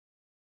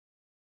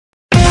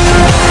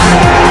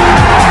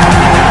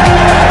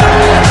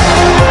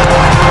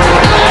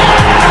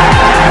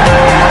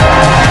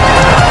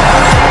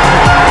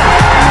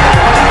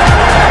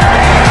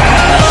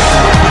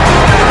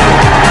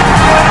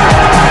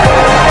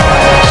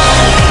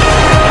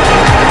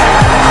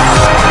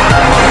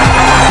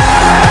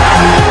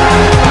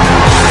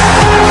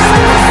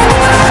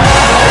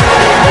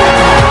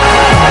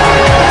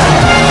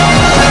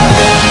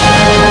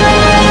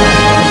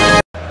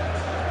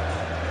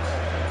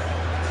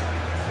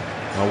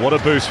Oh, what a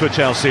boost for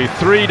Chelsea.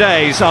 3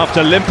 days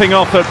after limping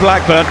off at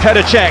Blackburn,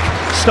 Petr Cech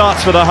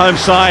starts for the home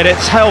side.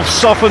 Its health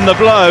softened the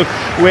blow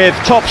with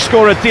top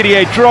scorer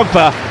Didier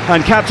Drogba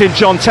and captain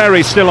John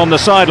Terry still on the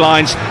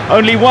sidelines.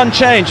 Only one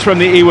change from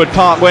the Ewood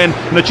Park win,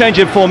 and a change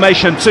in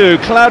formation too.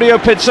 Claudio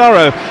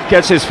Pizarro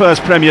gets his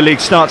first Premier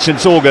League start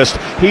since August.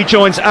 He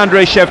joins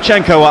Andrei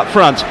Shevchenko up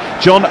front.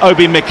 John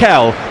Obi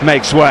Mikel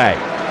makes way.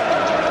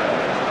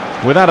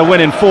 Without a win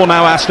in 4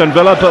 now, Aston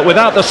Villa, but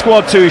without the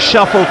squad to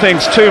shuffle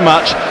things too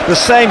much. The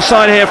same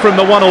side here from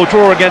the 1-1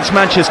 draw against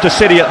Manchester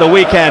City at the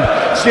weekend.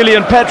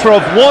 Stilian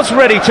Petrov was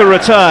ready to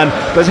return,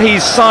 but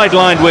he's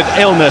sidelined with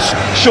illness.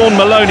 Sean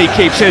Maloney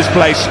keeps his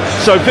place,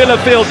 so Villa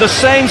field the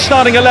same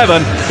starting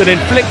 11 that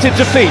inflicted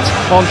defeat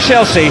on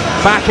Chelsea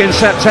back in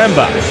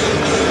September.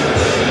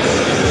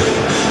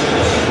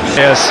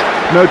 Yes,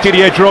 no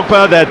Didier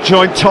Drogba, their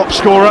joint top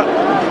scorer.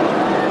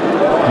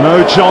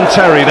 No John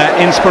Terry, their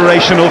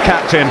inspirational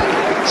captain.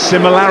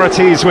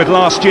 Similarities with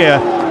last year,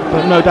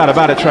 but no doubt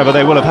about it, Trevor,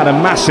 they will have had a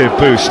massive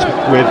boost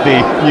with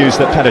the news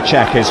that Petr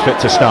Cech is fit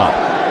to start.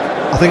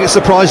 I think it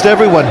surprised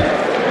everyone.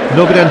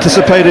 Nobody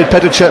anticipated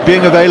Petr Cech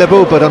being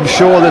available, but I'm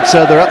sure that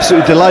they're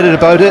absolutely delighted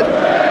about it.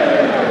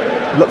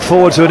 Look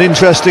forward to an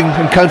interesting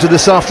encounter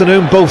this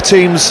afternoon. Both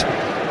teams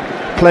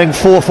playing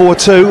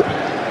 4-4-2.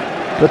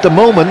 But at the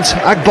moment,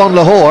 Agbon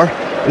Lahore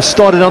is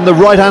starting on the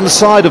right-hand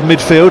side of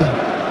midfield.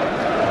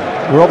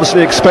 We're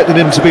obviously expecting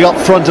him to be up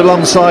front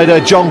alongside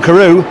John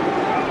Carew,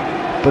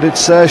 but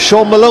it's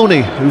Sean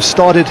Maloney who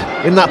started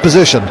in that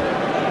position.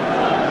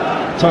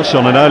 Touched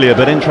on it earlier,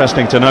 but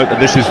interesting to note that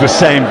this is the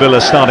same Villa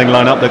starting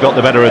lineup that got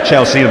the better of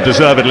Chelsea, and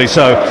deservedly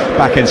so,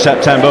 back in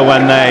September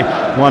when they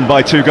won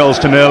by 2-0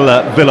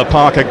 at Villa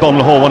Park. Agbon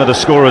Lahore, one of the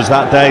scorers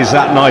that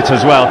night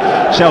as well.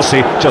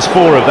 Chelsea, just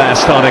 4 of their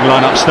starting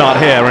lineup start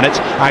here, and it's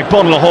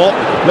Agbon Lahore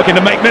looking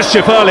to make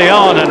mischief early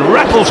on and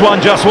rattles one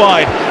just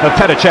wide of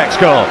Petr Cech's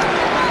goal.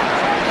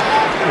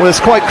 Well,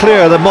 it's quite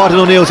clear that Martin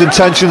O'Neill's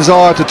intentions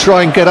are to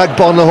try and get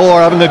Agbon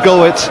Lahore having a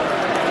go at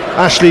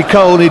Ashley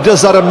Cole, and he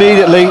does that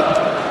immediately.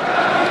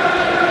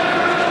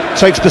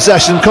 Takes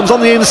possession, comes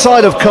on the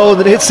inside of Cole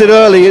and hits it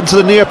early into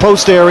the near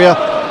post area,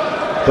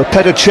 but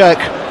Petr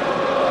Cech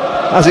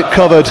has it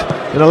covered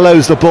and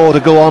allows the ball to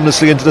go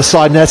harmlessly into the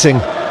side netting.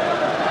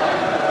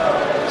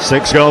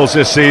 6 goals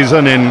this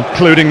season,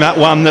 including that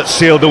one that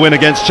sealed the win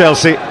against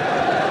Chelsea.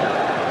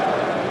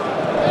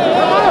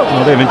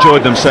 Well, they've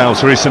enjoyed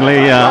themselves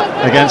recently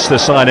against the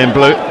side in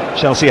blue.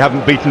 Chelsea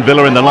haven't beaten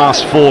Villa in the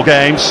last 4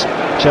 games.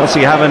 Chelsea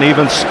haven't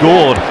even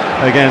scored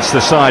against the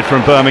side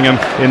from Birmingham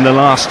in the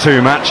last 2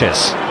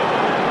 matches.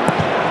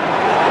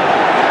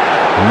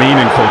 A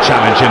meaningful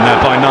challenge in there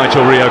by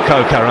Nigel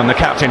Reo-Coker, and the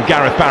captain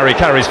Gareth Barry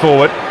carries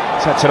forward,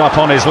 sets it up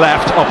on his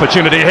left.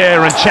 Opportunity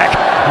here, and Cech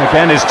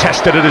again is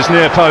tested at his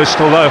near post,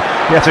 although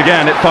yet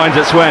again it finds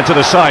its way into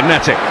the side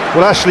netting.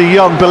 Well, Ashley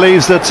Young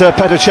believes that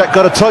Petr Cech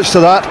got a touch to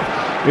that.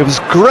 It was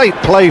great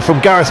play from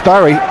Gareth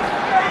Barry.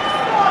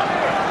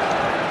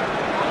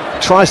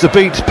 Tries to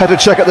beat Petr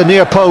Cech at the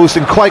near post,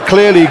 and quite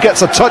clearly he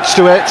gets a touch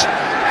to it.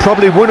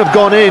 Probably wouldn't have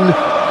gone in,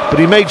 but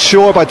he made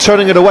sure by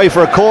turning it away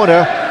for a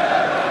corner,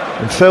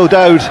 and Phil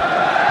Dowd,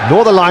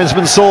 nor the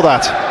linesman, saw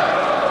that.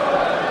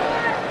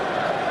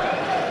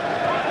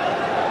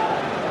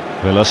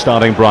 Villa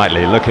starting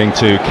brightly, looking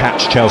to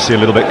catch Chelsea a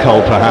little bit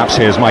cold perhaps.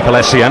 Here's Michael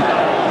Essien.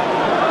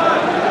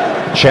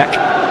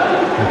 Cech.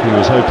 He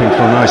was hoping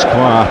for a nice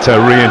quiet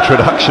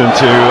reintroduction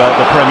to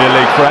the Premier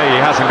League fray.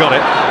 He hasn't got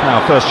it. Now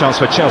first chance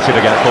for Chelsea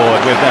to get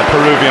forward with their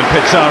Peruvian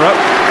Pizarro.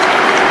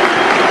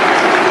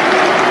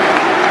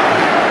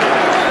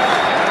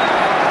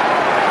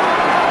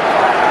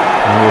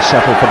 And we'll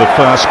settle for the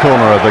first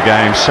corner of the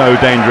game. So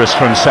dangerous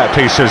from set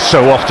pieces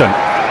so often.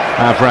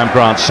 Avram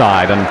Grant's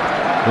side, and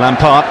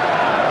Lampard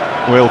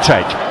will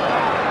take.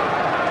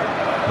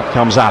 Up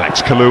comes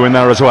Alex Kalou in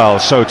there as well.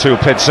 So too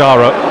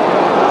Pizarro.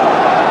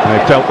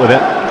 They've dealt with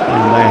it,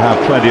 and they have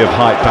plenty of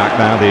height back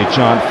now. The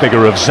giant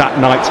figure of Zat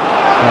Knight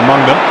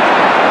among them.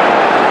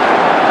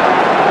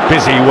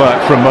 Busy work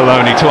from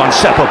Maloney to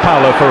unsettle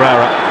Paulo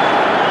Ferreira.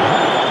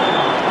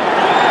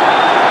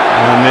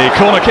 And the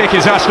corner kick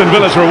is Aston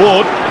Villa's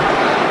reward.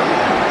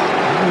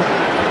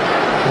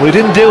 Well, he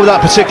didn't deal with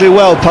that particularly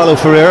well, Paulo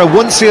Ferreira.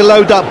 Once he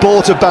allowed that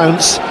ball to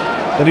bounce,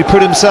 then he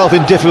put himself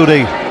in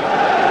difficulty.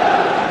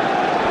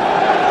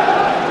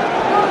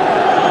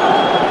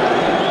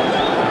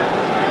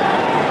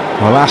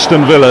 Well,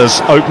 Aston Villa's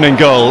opening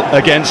goal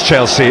against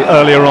Chelsea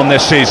earlier on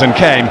this season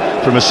came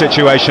from a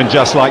situation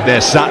just like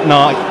this. That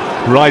night,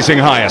 rising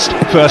highest.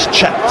 First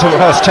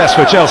test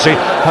for Chelsea,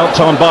 helped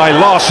on by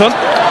Larsson,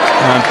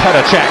 and Petr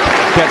Cech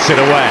gets it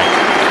away.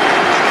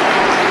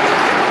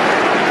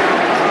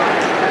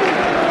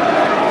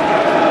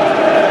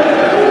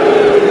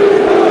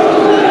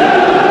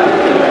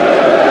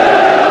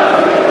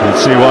 You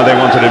can see why they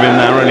wanted him in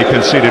there. Only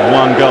conceded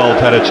 1 goal,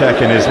 Petr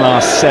Cech, in his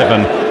last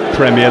 7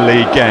 Premier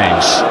League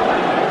games.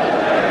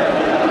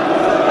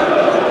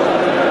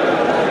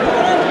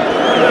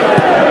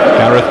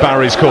 Gareth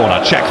Barry's corner.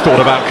 Cech thought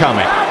about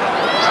coming.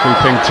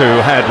 Stooping to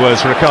head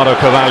was Ricardo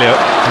Carvalho,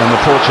 and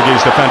the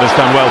Portuguese defender's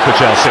done well for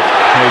Chelsea.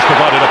 He's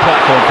provided a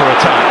platform for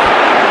attack.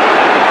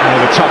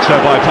 The touch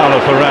there by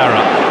Paulo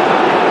Ferreira.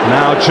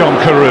 Now John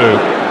Carew.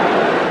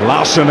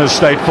 Larson has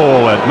stayed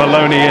forward.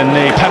 Maloney in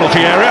the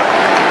penalty area.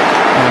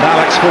 And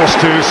Alex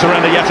forced to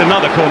surrender yet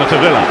another corner to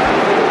Villa.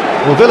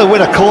 Well, Villa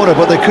win a corner,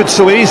 but they could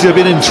so easily have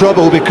been in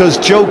trouble because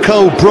Joe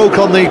Cole broke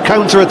on the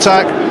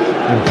counter-attack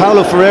and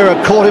Paulo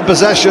Ferreira caught in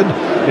possession.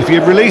 If he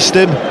had released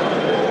him,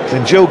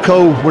 then Joe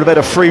Cole would have had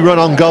a free run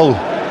on goal.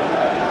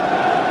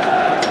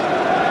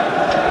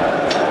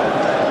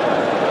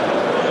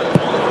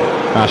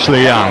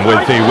 Ashley Young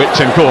with the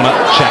whipped-in corner.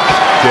 Check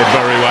did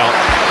very well.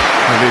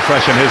 It'll be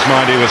fresh in his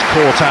mind. He was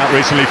caught out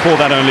recently for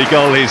that only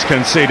goal he's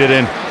conceded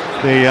in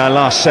the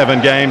last 7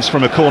 games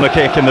from a corner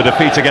kick in the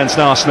defeat against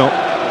Arsenal.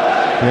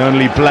 The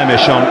only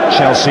blemish on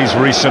Chelsea's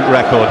recent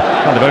record.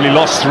 And they've only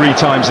lost 3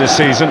 times this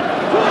season.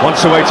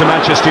 Once away to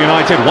Manchester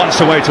United, once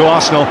away to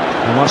Arsenal,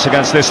 and once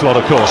against this lot,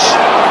 of course.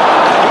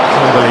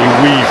 Cleverly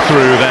weaved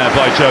through there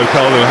by Joe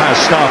Cole, who has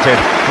started,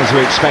 as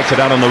we expected,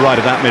 out on the right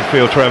of that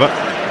midfield, Trevor.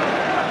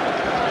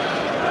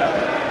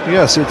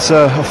 Yes, it's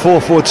a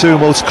 4-4-2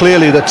 most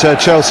clearly that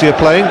Chelsea are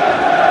playing.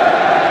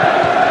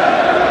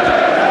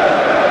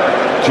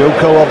 Joe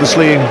Cole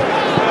obviously in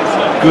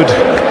good,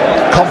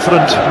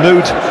 confident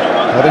mood,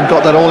 having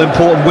got that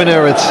all-important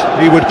winner at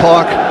Ewood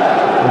Park,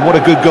 and what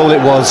a good goal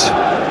it was.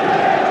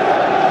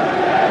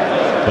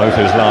 Both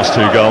his last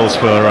 2 goals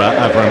for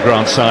Avram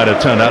Grant's side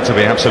have turned out to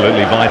be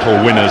absolutely vital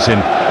winners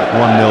in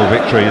 1-0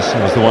 victories.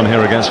 There was the one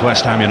here against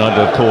West Ham United,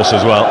 of course,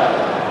 as well.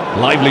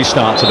 Lively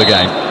start to the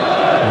game.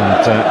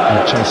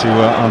 And Chelsea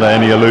were under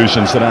any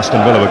illusions that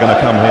Aston Villa were going to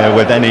come here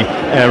with any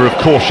air of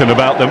caution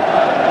about them.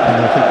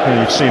 And I think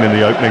you've seen in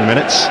the opening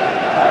minutes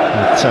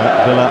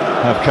that Villa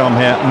have come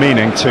here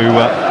meaning to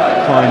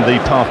find the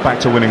path back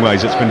to winning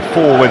ways. It's been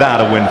 4 without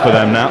a win for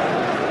them now.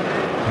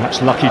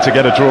 Perhaps lucky to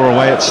get a draw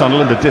away at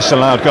Sunderland, a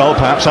disallowed goal,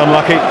 perhaps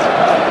unlucky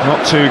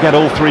not to get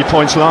all 3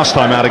 points last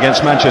time out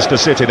against Manchester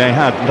City. They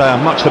had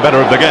much the better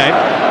of the game.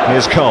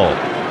 Here's Cole,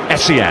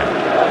 Essien,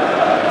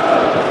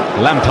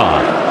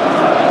 Lampard.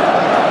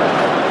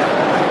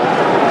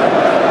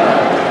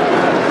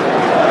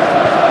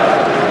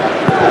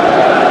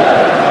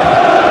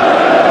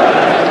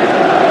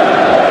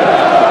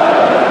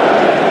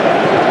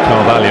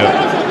 Carvalho,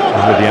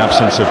 with the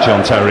absence of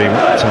John Terry,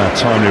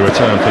 timely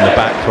return from the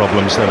back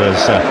problems that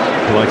has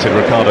blighted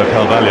Ricardo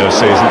Carvalho's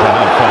season, to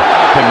have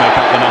him make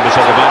up the numbers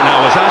at the back. Now,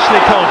 was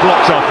Ashley Cole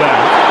blocked off there?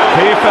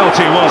 He felt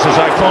he was, as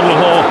Akpom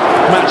Lahore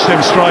matched him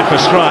stride for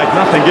stride.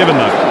 Nothing given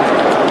though.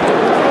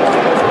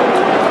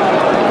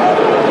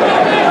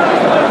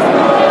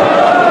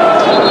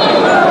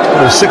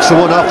 It was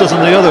 6-1 half dozen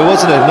the other,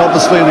 wasn't it? And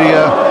obviously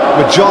the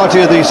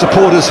majority of the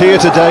supporters here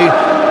today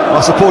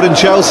are supporting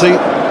Chelsea.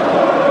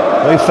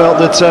 They felt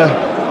that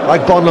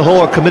Akpom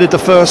Lahore committed the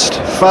first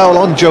foul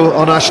on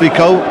Ashley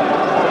Cole.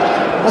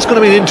 That's going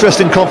to be an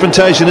interesting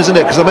confrontation, isn't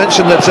it? Because I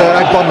mentioned that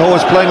Akpom Lahore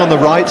is playing on the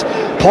right.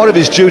 Part of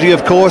his duty,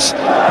 of course,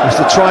 is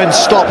to try and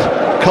stop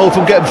Cole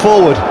from getting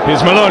forward.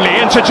 Here's Maloney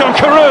into John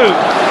Carew.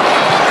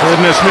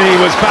 Goodness me, he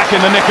was back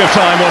in the nick of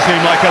time, wasn't he,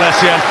 Michael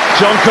Essien?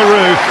 John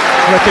Carew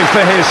looking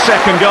for his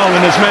 2nd goal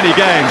in as many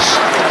games.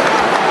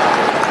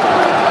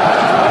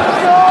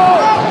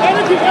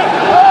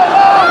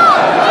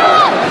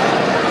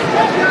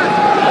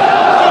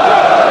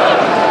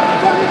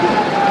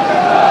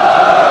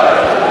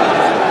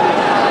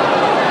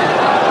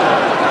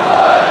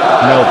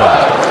 Melba,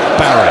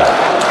 Barry,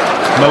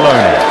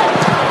 Maloney,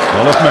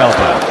 Olaf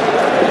Melba.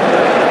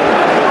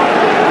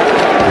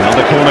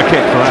 Another corner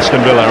kick for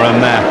Aston Villa,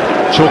 and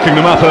they're chalking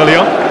them up early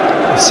on.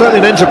 It's certainly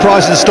an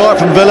enterprising start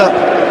from Villa.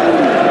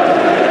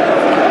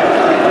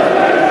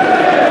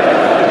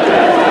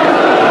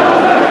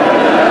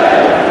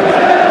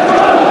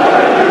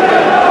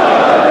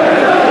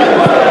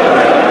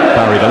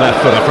 Barry, the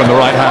left footer from the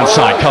right-hand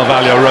side.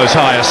 Carvalho rose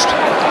highest.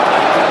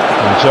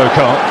 And Joe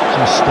Cole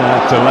just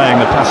delaying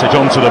the passage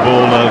onto the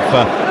ball of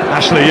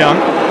Ashley Young,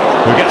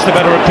 who gets the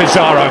better of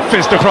Pizarro,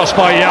 fizzed across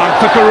by Young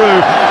for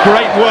Carew.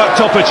 Great worked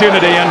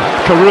opportunity, and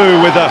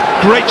Carew with a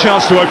great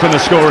chance to open the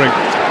scoring.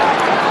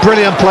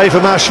 Brilliant play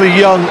from Ashley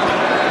Young.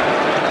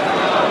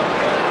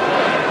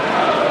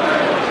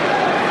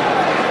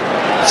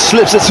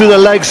 Slips it through the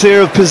legs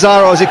here of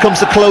Pizarro as he comes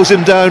to close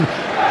him down.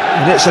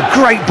 And it's a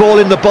great ball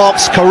in the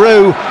box.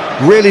 Carew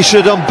really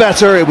should have done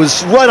better. It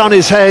was right on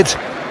his head.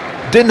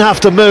 Didn't have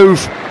to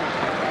move.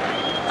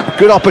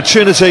 Good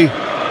opportunity,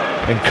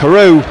 and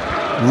Carew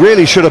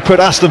really should have put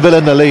Aston Villa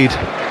in the lead.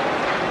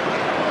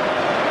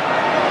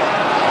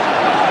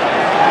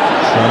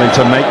 Starting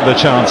to make the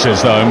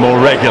chances though more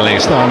regularly,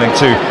 starting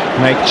to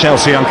make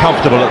Chelsea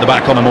uncomfortable at the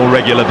back on a more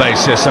regular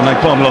basis, and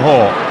Akpom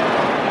Lahore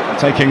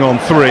taking on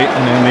 3,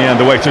 and in the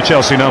end away to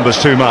Chelsea numbers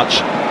too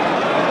much.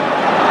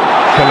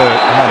 Carew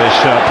had his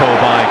shirt pulled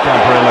by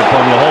Gamperil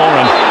Akpom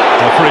Lahore, and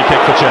a free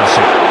kick for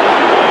Chelsea.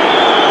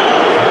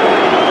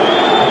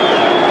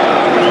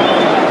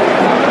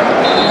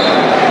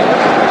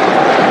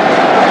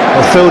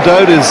 Phil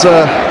Dowd is,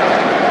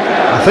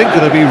 I think,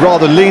 going to be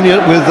rather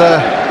lenient with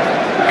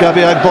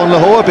Gabby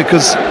Agbon-Lahore,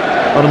 because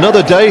on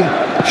another day,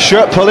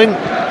 shirt pulling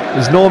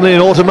is normally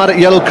an automatic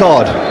yellow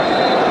card. A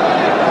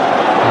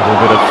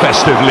little bit of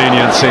festive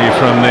leniency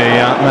from the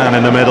man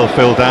in the middle,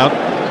 filled out.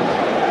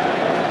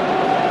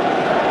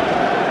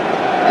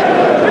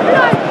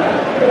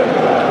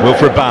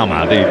 Wilfred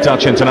Bouma, the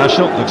Dutch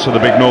international, looks for the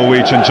big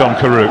Norwegian John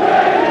Carew.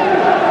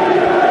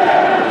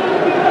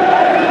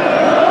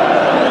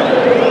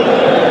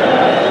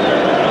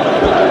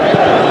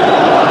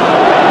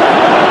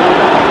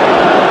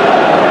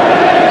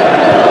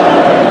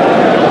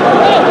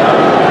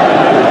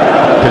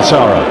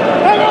 Pizarro,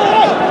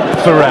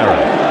 Ferreira,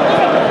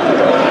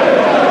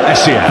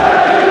 Essien,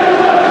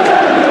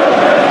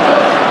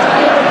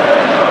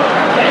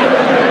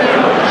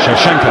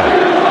 Shevchenko.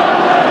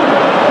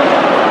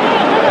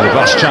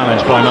 Robust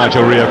challenge by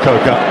Nigel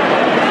Reo-Coker,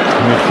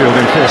 midfield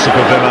enforcer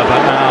for Villa,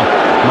 but now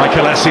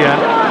Michael Essien,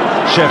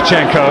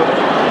 Shevchenko,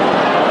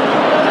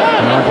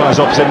 and likewise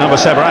opposite number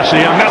 7,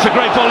 Ashley Young. That's a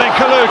great ball in.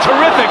 Kalou,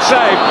 terrific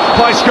save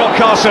by Scott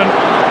Carson.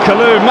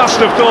 Kalou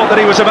must have thought that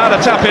he was about to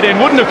tap it in,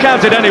 wouldn't have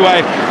counted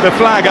anyway, the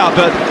flag up,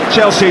 but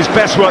Chelsea's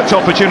best worked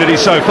opportunity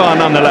so far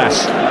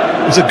nonetheless.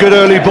 It's a good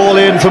early ball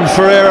in from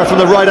Ferreira from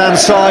the right hand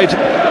side.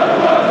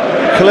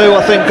 Kalou,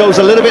 I think, goes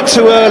a little bit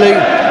too early.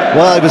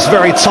 Well, it was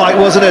very tight,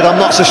 wasn't it? I'm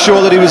not so sure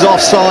that he was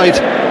offside.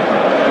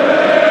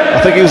 I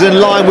think he was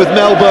in line with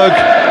Mellberg,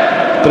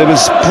 but it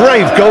was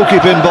brave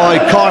goalkeeping by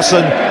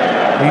Carson.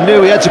 He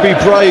knew he had to be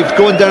brave,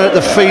 going down at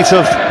the feet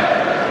of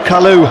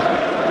Kalou.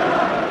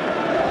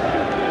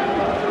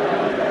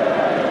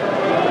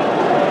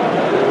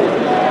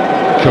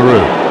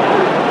 Carew.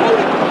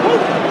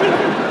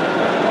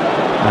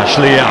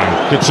 Ashley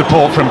Young, good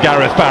support from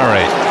Gareth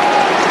Barry.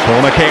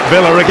 Corner kick,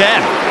 Villa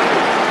again.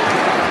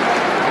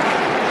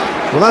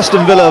 Well,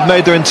 Aston Villa have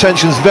made their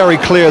intentions very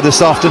clear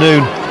this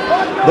afternoon.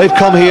 They've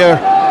come here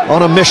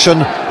on a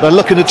mission. They're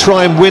looking to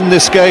try and win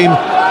this game.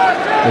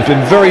 They've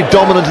been very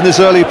dominant in this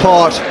early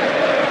part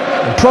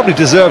and probably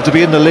deserve to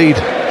be in the lead.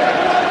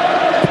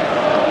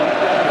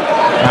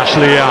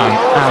 Ashley Young,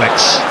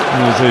 Alex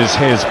uses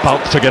his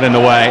bulk to get in the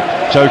way.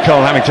 Joe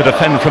Cole having to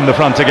defend from the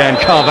front again.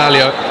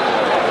 Carvalho.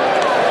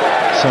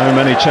 So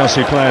many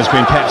Chelsea players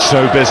being kept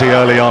so busy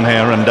early on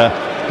here, and the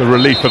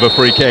relief of a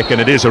free kick,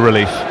 and it is a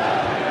relief.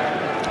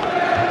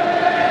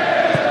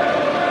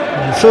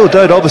 Phil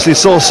Dowd obviously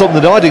saw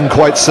something that I didn't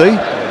quite see.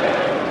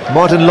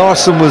 Martin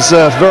Larsson was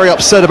very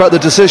upset about the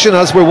decision,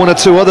 as were one or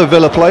two other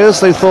Villa players.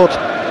 They thought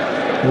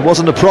it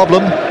wasn't a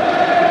problem.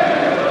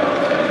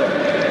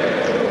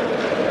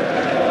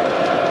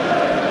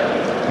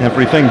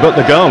 Everything but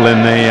the goal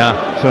in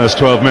the first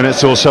 12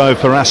 minutes or so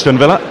for Aston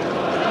Villa.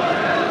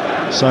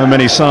 So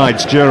many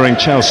sides during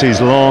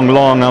Chelsea's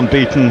long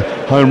unbeaten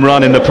home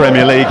run in the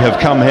Premier League have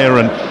come here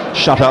and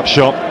shut up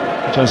shop.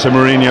 Jose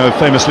Mourinho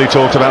famously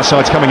talked about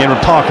sides coming in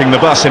and parking the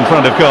bus in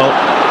front of goal.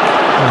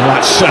 And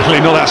that's certainly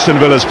not Aston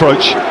Villa's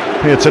approach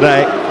here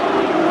today.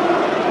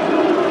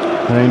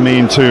 They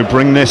mean to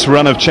bring this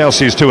run of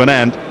Chelsea's to an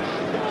end.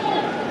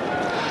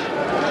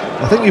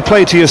 I think you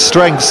play to your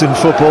strengths in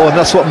football, and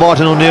that's what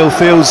Martin O'Neill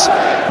feels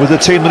with the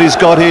team that he's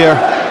got here.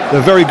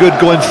 They're very good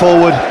going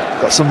forward.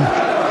 Got some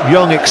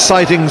young,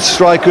 exciting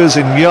strikers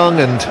in Young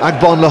and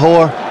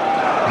Agbon-Lahore.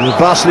 The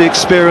vastly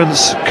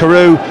experienced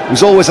Carew,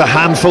 who's always a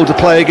handful to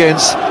play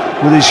against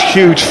with his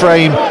huge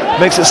frame,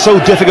 makes it so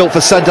difficult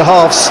for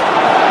centre-halves.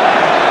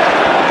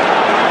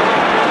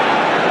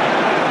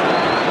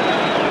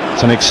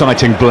 It's an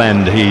exciting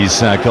blend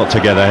he's got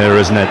together here,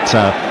 isn't it?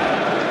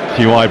 A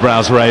few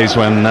eyebrows raised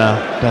when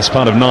best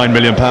part of £9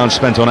 million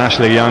spent on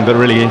Ashley Young, but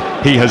really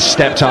he has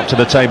stepped up to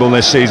the table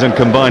this season,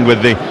 combined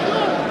with the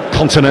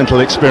continental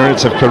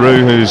experience of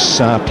Carew, who's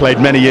played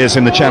many years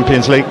in the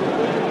Champions League.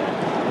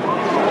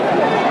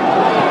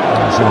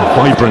 There's a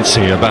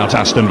vibrancy about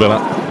Aston Villa,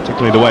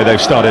 particularly the way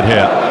they've started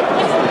here.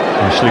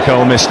 Ashley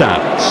Cole missed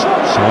out.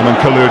 Simon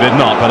Kalou did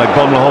not, but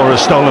Agbon-Lahore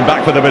has stolen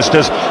back for the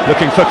visitors,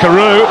 looking for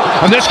Carew,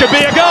 and this could be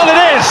a goal. It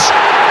is!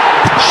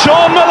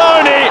 Sean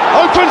Maloney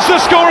opens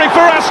the scoring for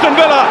Aston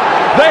Villa.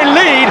 They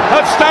lead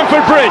at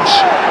Stamford Bridge.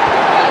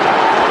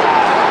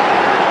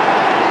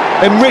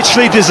 And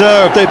richly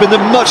deserved. They've been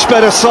the much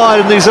better side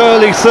in these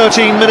early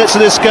 13 minutes of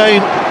this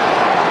game,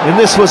 and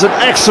this was an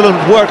excellent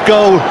work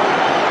goal.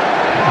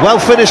 Well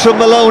finished from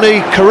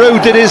Maloney. Carew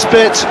did his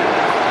bit,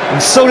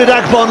 and so did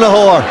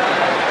Agbon-Lahore.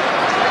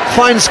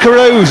 Finds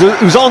Carew,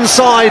 who's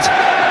onside,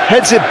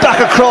 heads it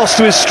back across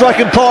to his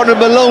striking partner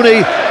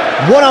Maloney,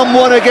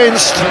 one-on-one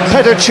against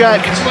Petr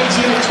Cech,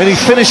 and he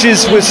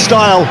finishes with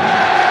style.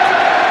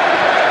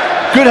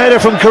 Good header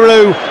from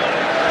Carew,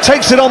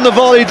 takes it on the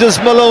volley, does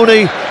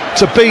Maloney,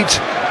 to beat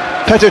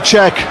Petr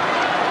Cech.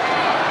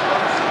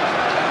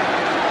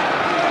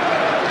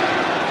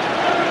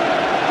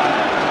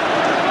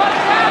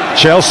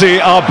 Chelsea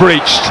are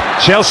breached.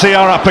 Chelsea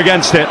are up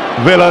against it.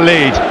 Villa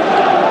lead.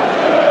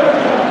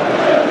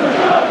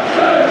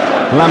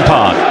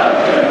 Lampard.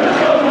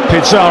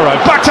 Pizarro.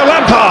 Back to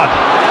Lampard.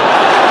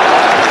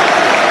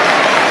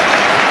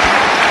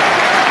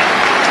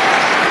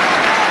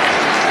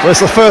 Well, it's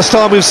the first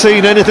time we've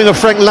seen anything of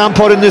Frank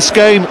Lampard in this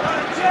game.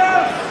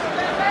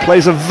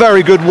 plays a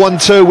very good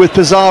 1-2 with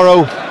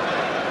Pizarro.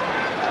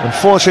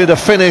 Unfortunately the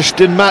finish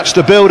didn't match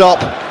the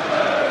build-up.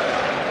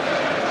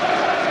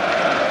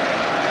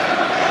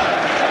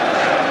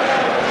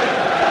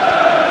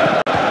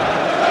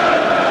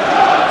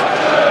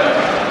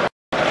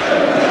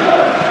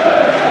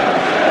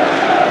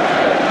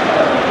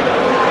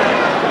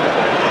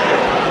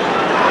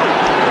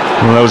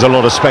 Well, there was a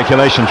lot of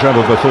speculation,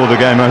 Trevor, before the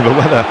game over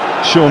whether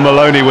Sean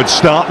Maloney would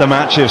start the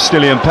match if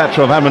Stilian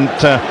Petrov hadn't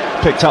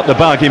picked up the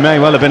bug. He may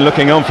well have been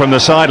looking on from the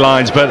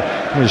sidelines, but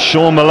it was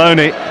Sean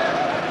Maloney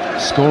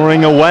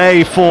scoring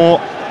away for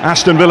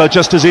Aston Villa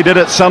just as he did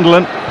at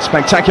Sunderland.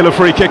 Spectacular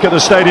free kick at the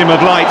Stadium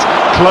of Light.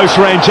 Close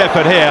range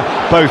effort here,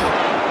 both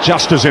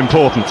just as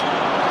important.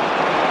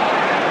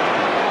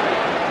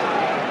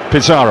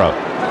 Pizarro.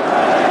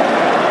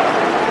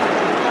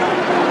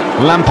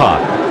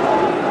 Lampard.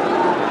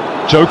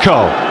 Joe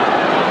Cole.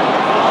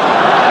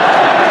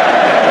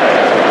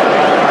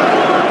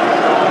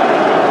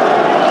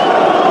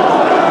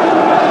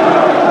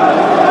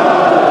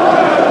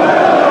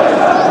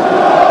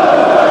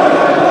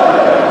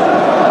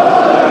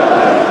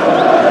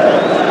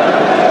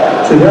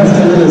 To the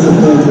Aston Villa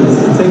supporters,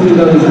 particularly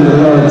those in the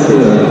lower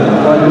tier,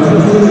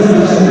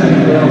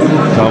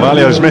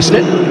 Carvalho's missed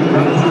it.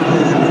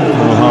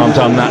 No harm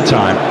done that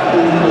time.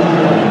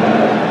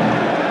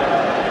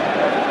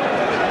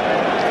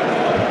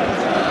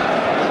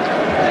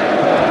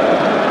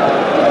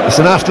 It's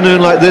an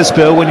afternoon like this,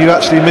 Bill, when you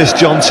actually miss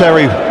John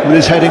Terry with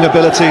his heading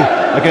ability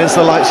against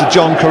the likes of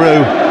John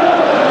Carew.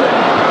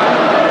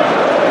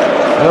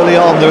 Early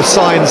on there are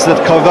signs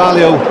that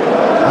Carvalho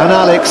and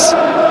Alex,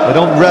 they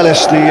don't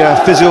relish the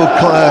physical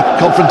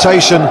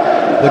confrontation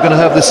they're going to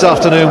have this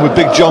afternoon with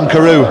big John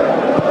Carew.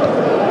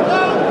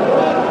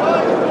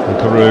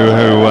 Carew,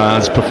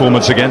 whose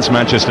performance against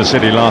Manchester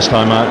City last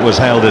time out was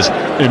hailed as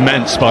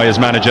immense by his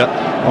manager.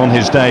 On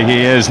his day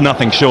he is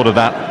nothing short of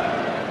that.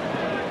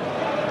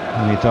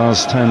 He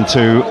does tend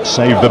to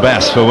save the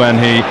best for when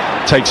he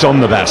takes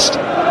on the best.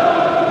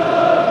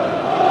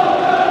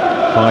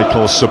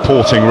 Vital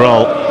supporting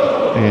role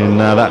in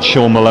that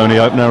Sean Maloney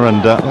opener,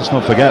 and let's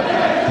not forget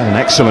an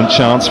excellent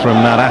chance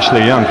from that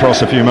Ashley Young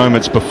cross a few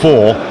moments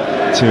before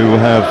to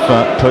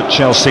have put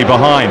Chelsea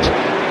behind.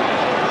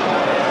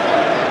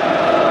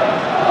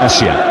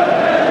 Essien.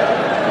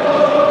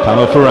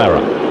 Paulo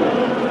Ferreira.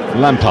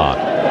 Lampard.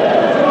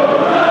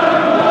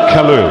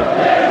 Kalou.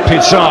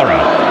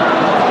 Pizarro.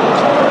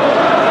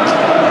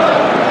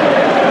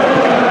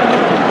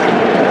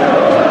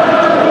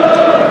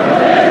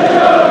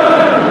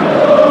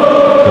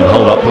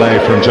 Hold-up play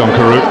from John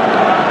Carew,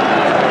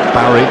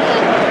 Barry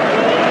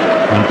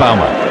and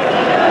Baumer.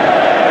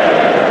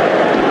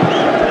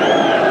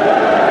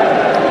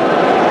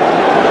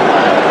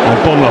 And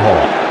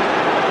Bonlahor.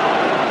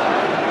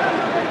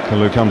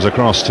 Kalou comes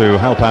across to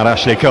help out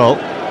Ashley Cole.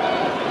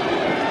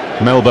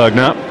 Melberg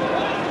now.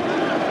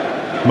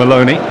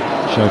 Maloney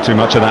showed too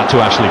much of that to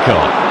Ashley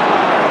Cole.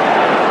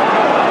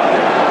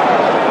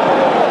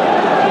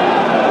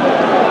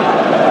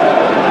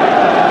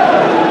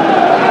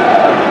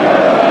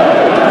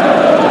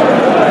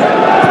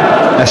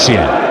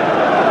 Essien.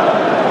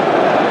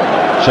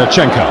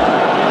 Shevchenko.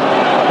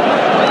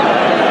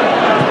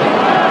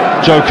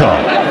 Joko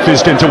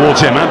fizzed in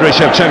towards him. Andrei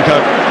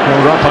Shevchenko,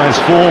 held up by his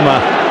former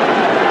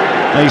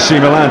AC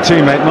Milan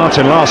teammate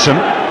Martin Larsson.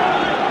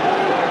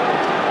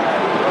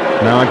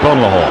 Now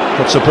Bonlahor,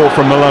 got support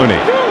from Maloney.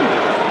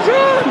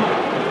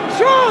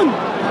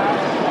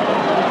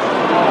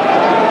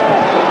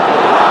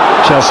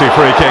 Chelsea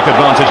free kick,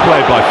 advantage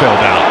played by Phil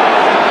Dow.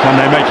 Can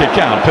they make it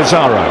count?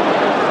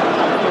 Pizarro.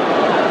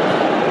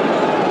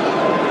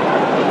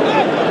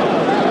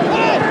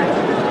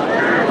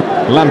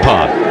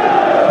 Lampard.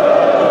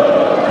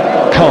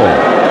 Cole.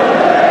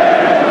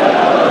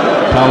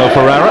 Paulo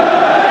Ferreira.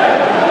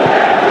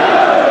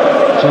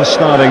 Just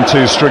starting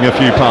to string a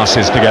few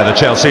passes together,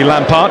 Chelsea.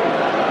 Lampard.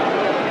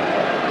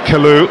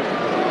 Kalou.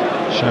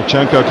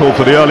 Shevchenko called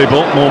for the early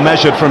ball, more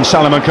measured from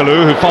Salomon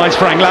Kalou, who finds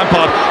Frank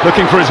Lampard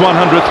looking for his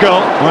 100th goal.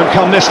 Won't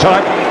come this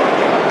time.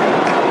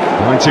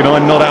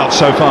 99 not out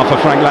so far for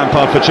Frank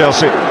Lampard for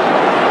Chelsea.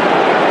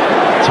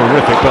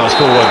 Terrific pass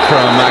forward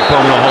from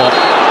Bonlahor.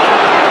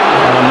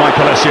 And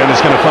Michael Essien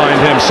is going to find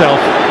himself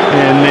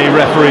in the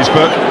referee's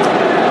book.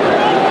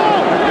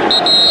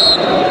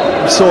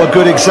 Saw a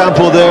good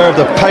example there of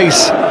the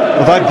pace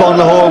of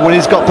Bonlahor when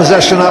he's got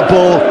possession of that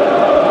ball.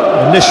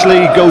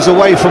 Initially goes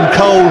away from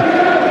Cole.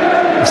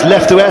 It's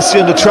left to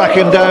Essien to track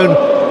him down.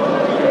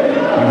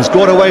 He was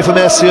going away from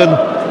Essien,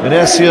 and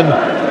Essien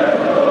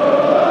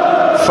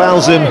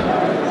fouls him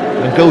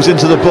and goes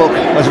into the book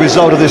as a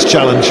result of this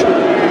challenge.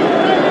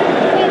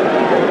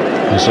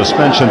 A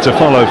suspension to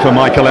follow for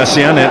Michael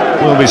Essien. It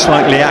will be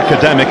slightly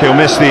academic. He'll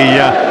miss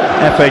the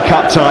FA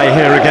Cup tie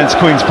here against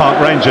Queen's Park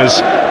Rangers.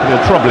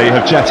 He'll probably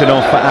have jetted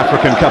off for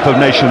African Cup of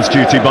Nations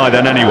duty by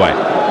then anyway.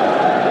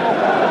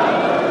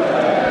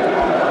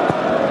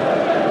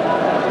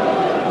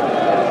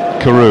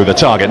 Carew, the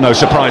target, no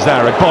surprise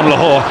there.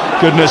 Bonlahor,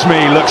 goodness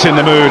me, looks in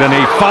the mood and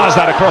he fires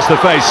that across the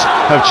face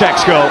of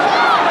Czech's goal.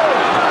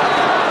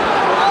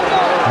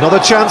 Another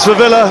chance for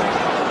Villa.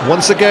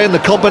 Once again, the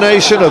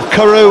combination of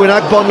Carew and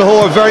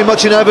Agbonlahor very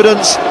much in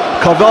evidence.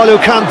 Carvalho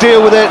can't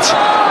deal with it.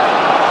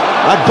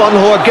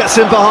 Agbonlahor gets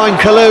in behind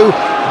Carew.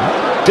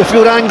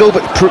 Difficult angle,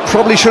 but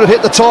probably should have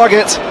hit the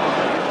target.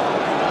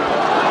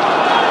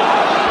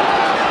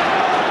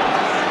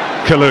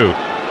 Carew.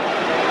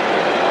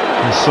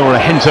 He saw a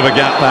hint of a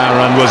gap there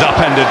and was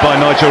upended by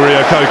Nigel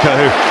Reo-Coker,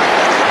 who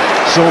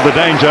saw the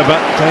danger,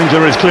 but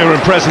danger is clear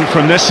and present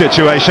from this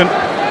situation.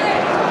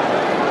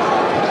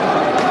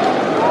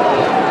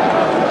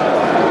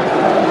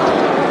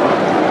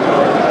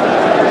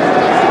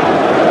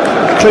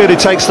 Clearly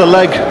takes the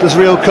leg, does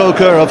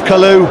Reo-Coker, of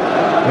Carew,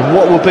 in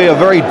what will be a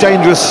very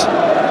dangerous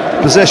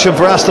position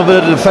for Aston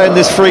Villa to defend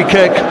this free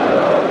kick.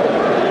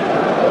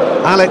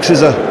 Alex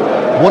is a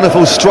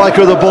wonderful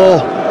striker of the ball,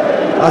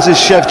 as is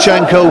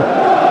Shevchenko.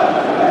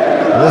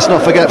 And let's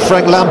not forget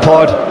Frank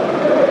Lampard,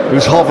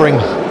 who's hovering.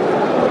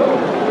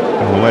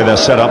 And the way they're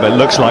set up, it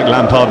looks like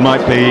Lampard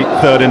might be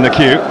third in the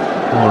queue,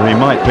 or he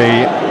might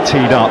be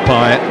teed up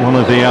by one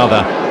of the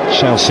other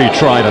Chelsea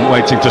trident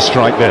waiting to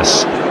strike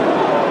this.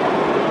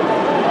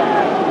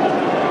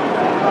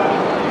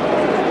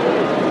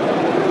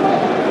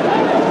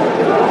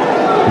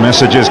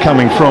 Messages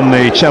coming from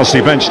the Chelsea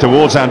bench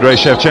towards Andrei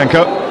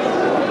Shevchenko.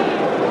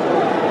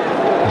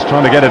 He's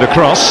trying to get it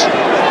across.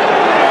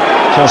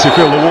 Chelsea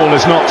feel the wall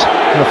is not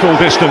a full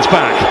distance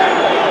back.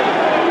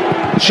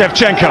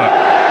 Shevchenko.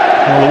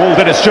 Well, the wall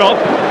did its job.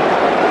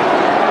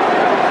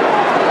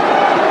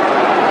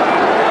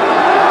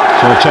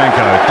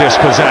 Shevchenko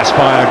dispossessed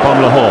by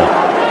Agbonlahor.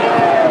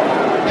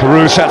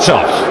 Carew sets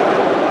off.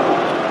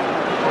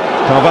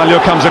 Carvalho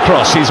comes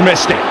across, he's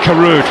missed it.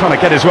 Carew trying to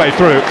get his way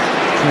through.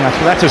 The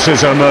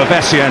athleticism of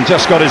Essien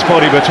just got his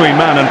body between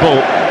man and ball.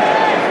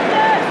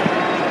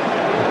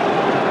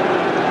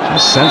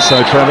 Just sense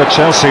though, Trevor,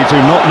 Chelsea do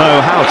not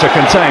know how to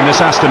contain this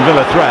Aston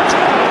Villa threat.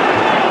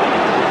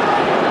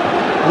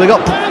 They've got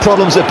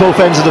problems at both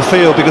ends of the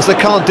field because they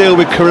can't deal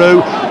with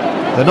Carew.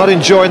 They're not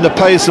enjoying the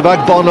pace of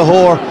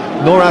Agbonlahor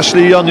nor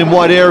Ashley Young in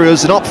wide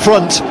areas, and up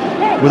front,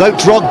 without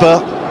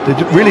Drogba, they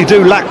really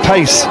do lack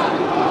pace.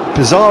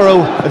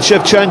 Pizarro and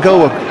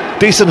Shevchenko are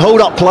decent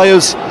hold-up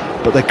players,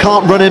 but they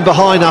can't run in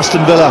behind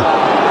Aston Villa.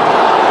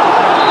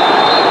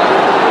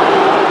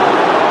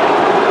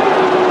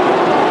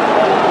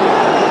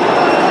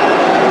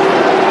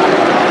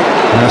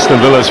 Aston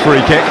Villa's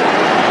free kick,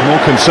 more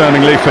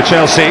concerningly for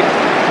Chelsea.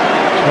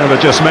 Trevor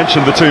just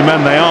mentioned the two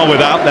men they are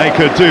without. They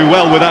could do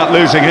well without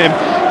losing him.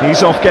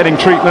 He's off getting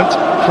treatment,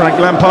 Frank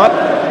Lampard.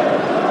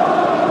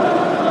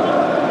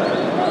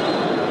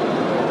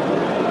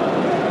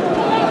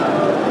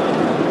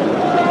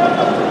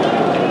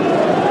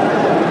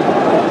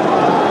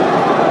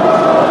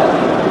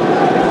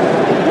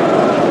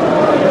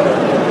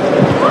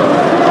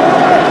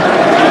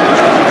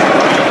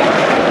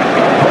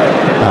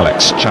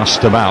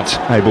 Just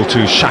about able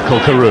to shackle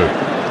Carew.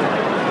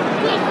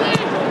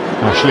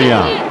 Ashley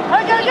Young.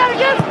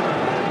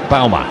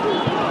 Bauma.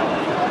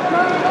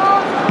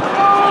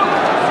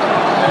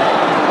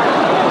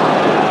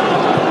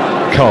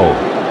 Cole.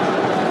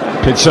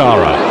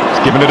 Pizarro.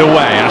 He's given it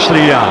away.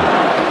 Ashley Young.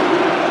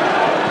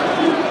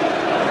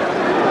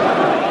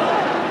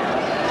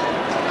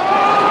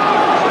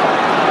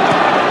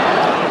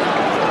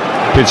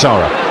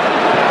 Pizarro.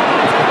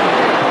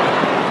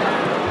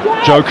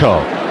 Joe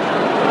Cole.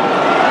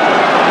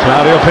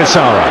 Claudio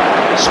Pizarro,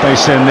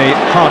 space in the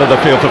heart of the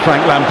field for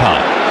Frank Lampard.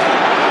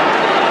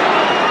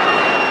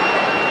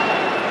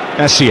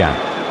 Essien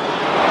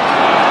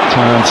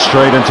turned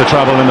straight into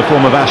trouble in the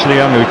form of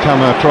Ashley Young, who come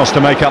across to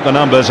make up the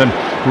numbers, and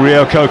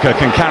Reo-Coker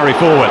can carry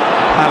forward.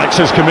 Alex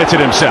has committed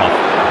himself.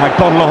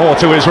 Agbonlahor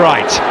to his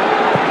right.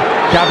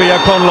 Gabby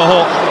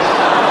Agbonlahor.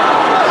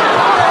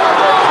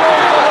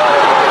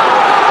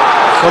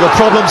 Well, the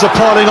problems are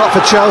piling up for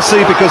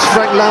Chelsea because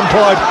Frank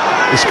Lampard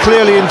is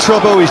clearly in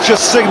trouble. He's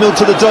just signalled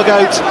to the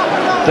dugout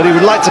that he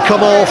would like to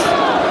come off.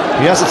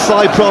 He has a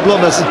thigh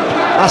problem as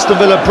Aston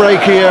Villa break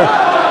here.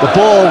 The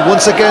ball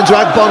once again to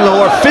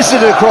Agbonlahor,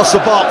 fisted it across the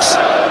box,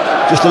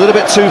 just a little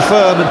bit too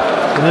firm,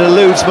 and it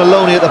eludes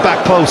Maloney at the back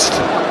post.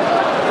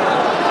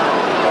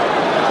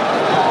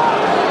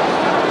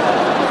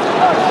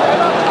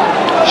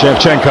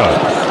 Shevchenko.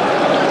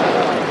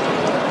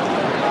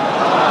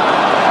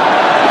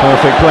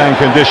 Perfect playing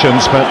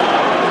conditions, but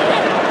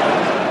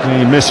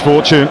the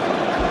misfortune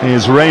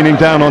is raining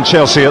down on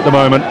Chelsea at the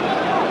moment,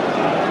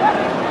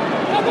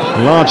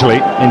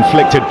 largely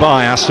inflicted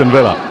by Aston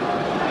Villa.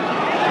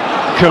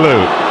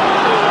 Carew.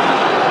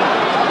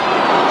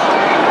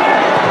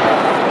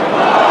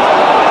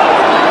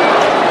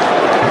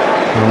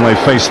 And they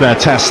face their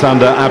test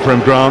under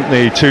Avram Grant,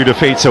 the 2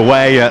 defeats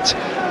away at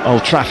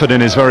Old Trafford in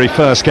his very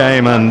first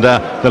game, and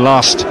the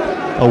last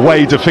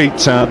away defeat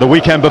the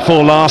weekend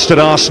before last at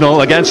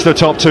Arsenal against the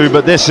top two.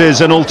 But this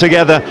is an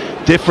altogether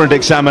different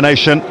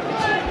examination.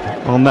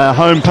 On their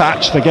home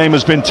patch, the game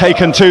has been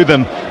taken to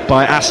them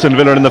by Aston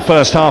Villa in the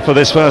first half of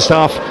this first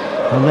half,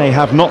 and they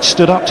have not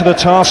stood up to the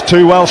task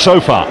too well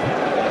so far.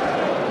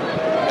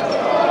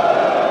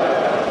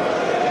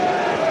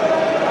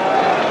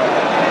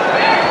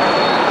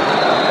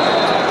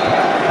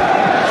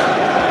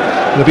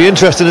 It'll be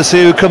interesting to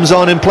see who comes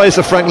on in place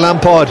of Frank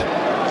Lampard.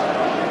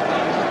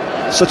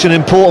 Such an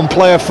important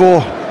player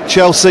for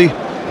Chelsea.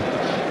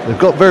 They've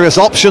got various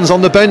options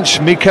on the bench.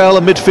 Mikel, a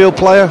midfield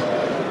player.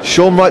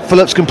 Sean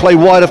Wright-Phillips can play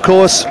wide, of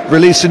course,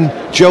 releasing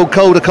Joe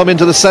Cole to come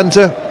into the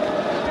centre.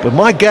 But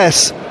my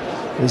guess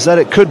is that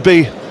it could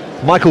be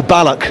Michael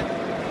Ballack.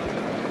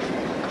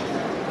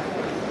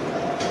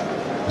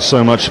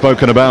 So much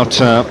spoken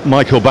about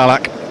Michael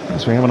Ballack,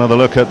 as we have another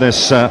look at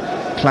this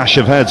clash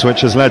of heads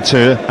which has led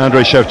to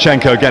Andrei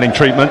Shevchenko getting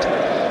treatment.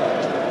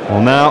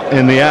 Well, now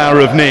in the hour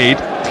of need,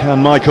 can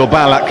Michael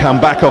Ballack come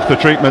back off the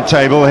treatment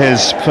table,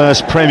 his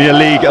first Premier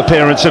League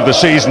appearance of the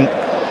season,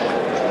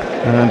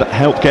 and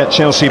help get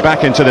Chelsea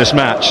back into this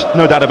match?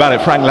 No doubt about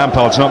it, Frank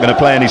Lampard's not going to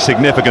play any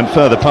significant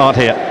further part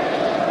here.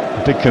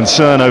 The big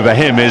concern over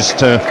him is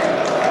to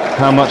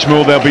how much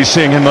more they'll be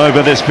seeing him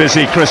over this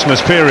busy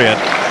Christmas period.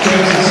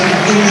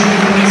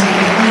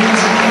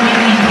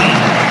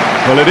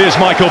 Well, it is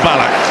Michael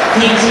Ballack.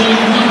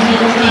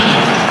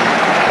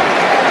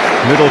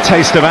 Little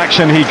taste of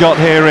action he got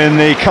here in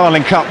the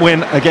Carling Cup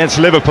win against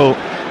Liverpool.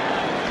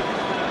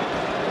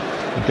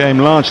 The game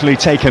largely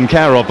taken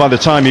care of by the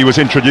time he was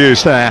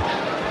introduced there.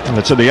 And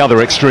it's at the other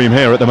extreme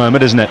here at the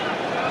moment, isn't it?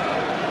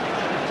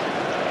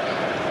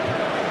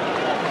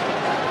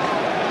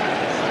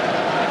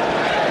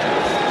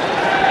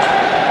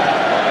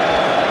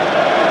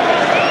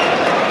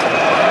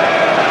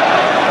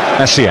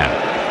 Aston,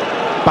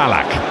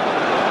 Ballack.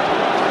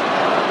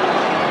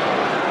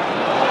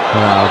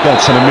 Well,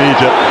 gets an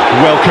immediate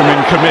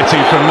welcoming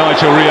committee from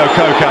Nigel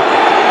Reo-Coker,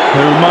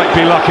 who might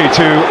be lucky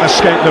to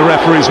escape the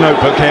referee's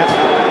notebook here.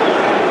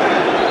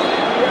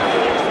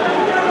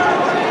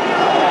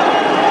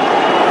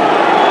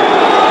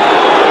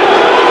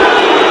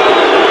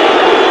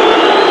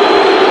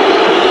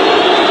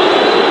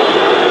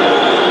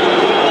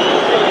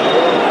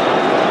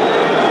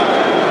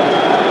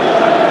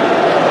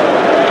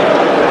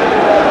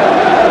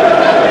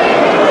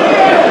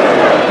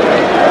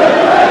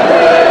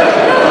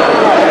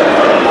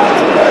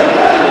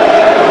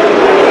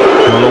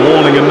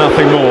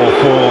 Nothing more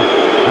for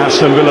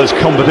Aston Villa's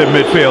combative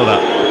midfielder.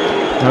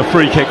 A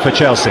free kick for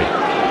Chelsea.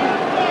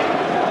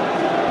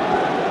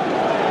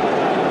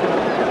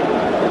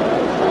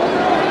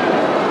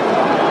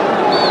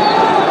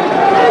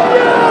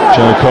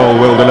 Joe Cole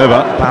will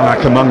deliver.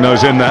 Ballack among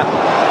those in there.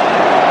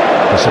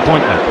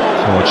 Disappointment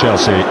for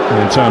Chelsea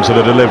in terms of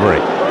the delivery.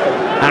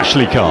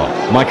 Ashley Cole,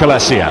 Michael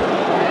Aston,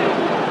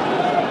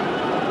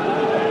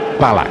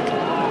 Ballack.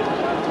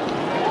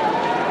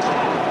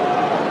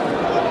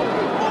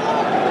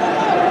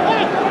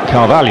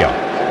 Carvalho,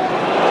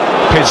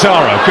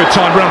 Pizarro, good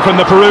time run from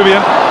the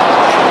Peruvian.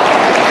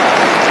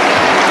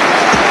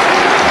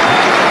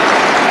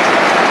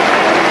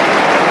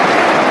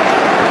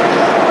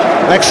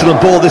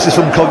 Excellent ball, this is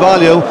from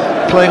Carvalho,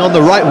 playing on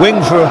the right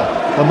wing for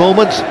a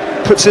moment,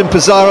 puts in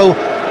Pizarro,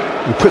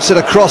 he puts it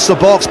across the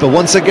box, but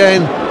once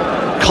again,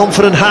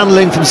 confident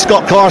handling from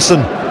Scott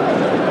Carson.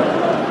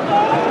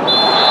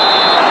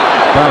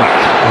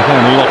 Ballack,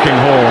 again locking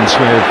horns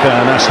with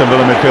an Aston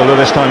Villa midfielder.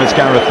 This time it's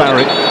Gareth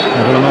Barry.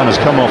 The Villa man has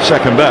come off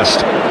second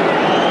best.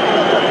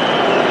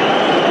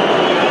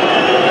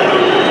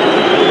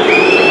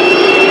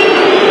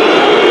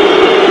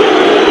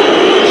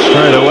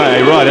 Straight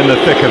away, right in the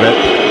thick of it,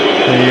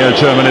 the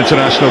German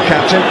international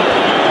captain.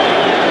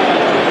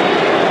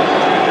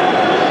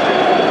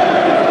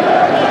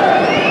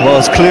 Well,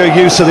 it's clear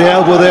use of the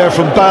elbow there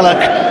from Ballack.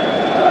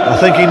 I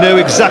think he knew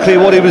exactly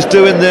what he was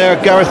doing there.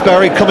 Gareth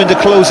Barry coming to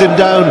close him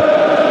down,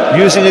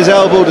 using his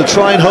elbow to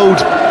try and hold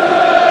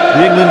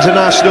the England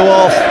international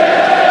off,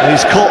 and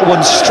he's caught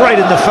one straight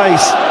in the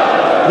face.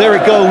 There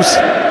it goes,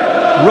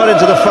 right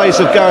into the face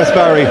of Gareth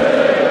Barry.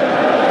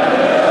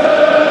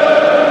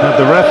 Had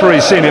the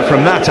referee seen it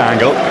from that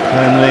angle,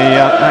 then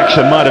the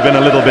action might have been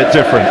a little bit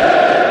different.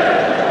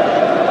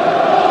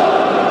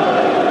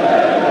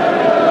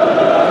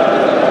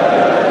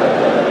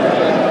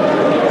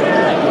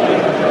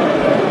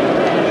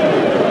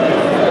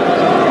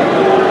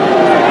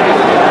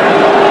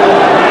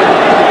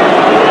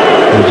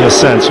 Just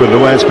sense with the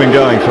way it's been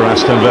going for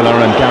Aston Villa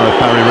and Gareth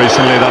Barry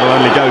recently, that'll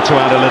only go to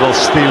add a little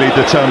steely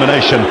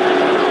determination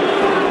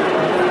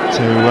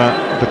to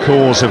the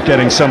cause of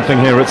getting something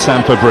here at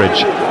Stamford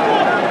Bridge.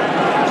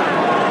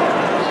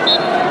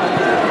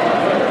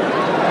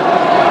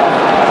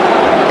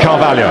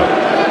 Carvalho,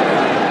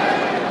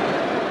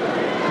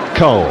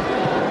 Cole,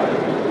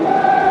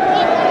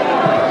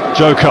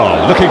 Joe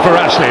Cole looking for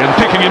Ashley and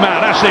picking him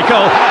out. Ashley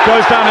Cole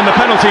goes down in the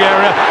penalty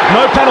area,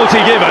 no penalty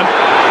given.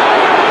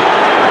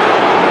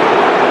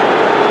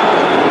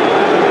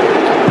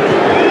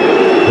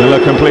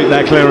 Villa complete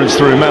their clearance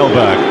through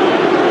Melberg.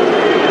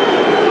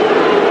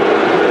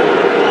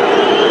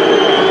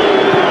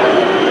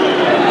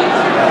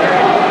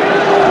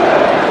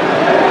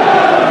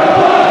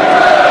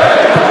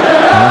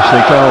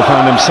 Ashley Cole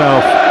found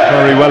himself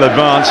very well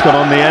advanced, got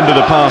on the end of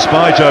the pass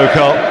by Joe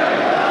Cole.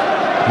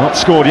 Not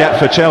scored yet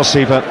for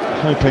Chelsea, but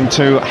hoping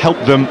to help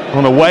them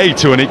on a way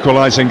to an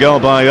equalising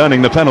goal by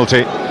earning the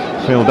penalty.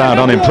 Phil Dowd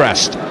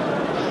unimpressed.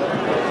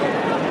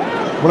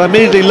 Well, I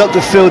immediately looked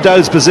at Phil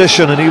Dowd's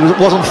position, and he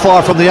wasn't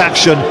far from the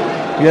action.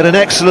 He had an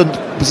excellent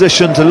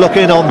position to look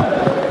in on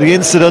the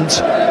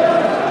incident.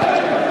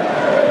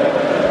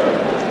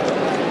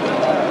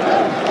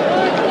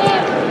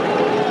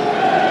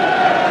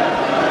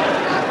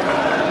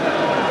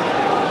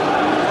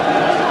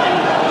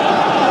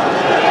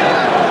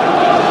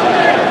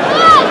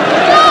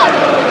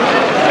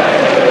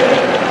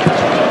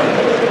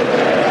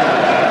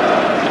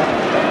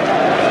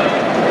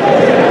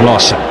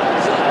 Lawson.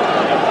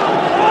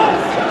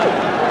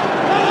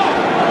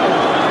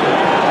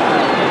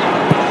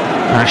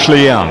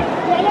 Ashley Young.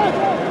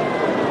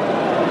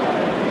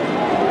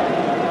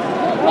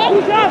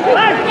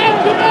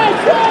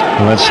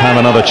 Let's have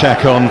another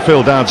check on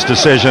Phil Dowd's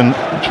decision,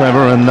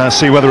 Trevor, and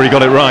see whether he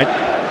got it right.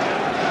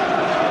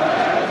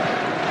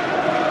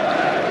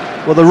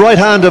 Well, the right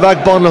hand of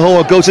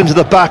Agbonlahor goes into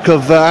the back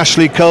of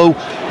Ashley Cole.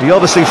 He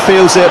obviously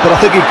feels it, but I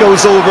think it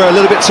goes over a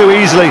little bit too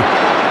easily.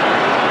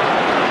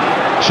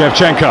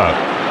 Shevchenko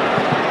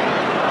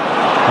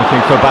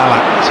looking for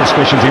Balak.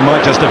 Suspicions he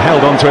might just have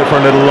held onto it for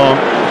a little long.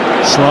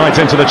 Slides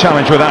into the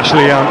challenge with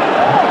Ashley Young.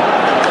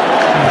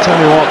 I'll tell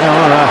you what, there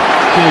are a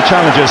few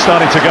challenges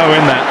starting to go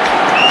in there.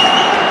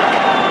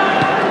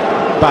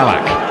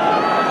 Balak.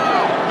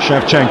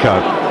 Shevchenko.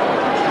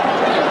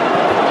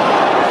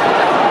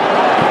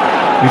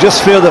 You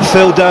just feel that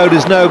Phil Dowd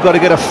has now got to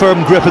get a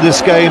firm grip of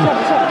this game.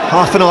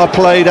 Half an hour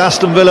played,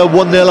 Aston Villa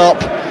 1-0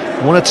 up.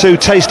 1 or 2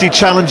 tasty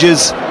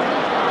challenges.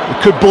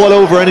 It could boil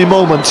over any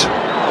moment.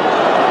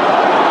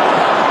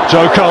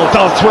 Joe Cole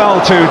does well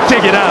to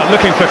dig it out,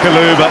 looking for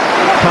Kalou, but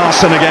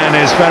Carson again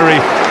is very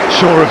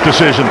sure of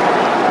decision.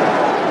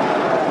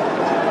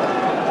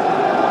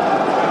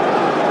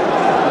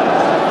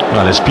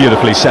 Well, it's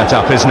beautifully set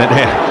up, isn't it,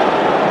 here?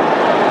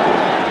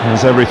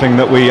 There's everything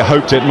that we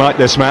hoped it might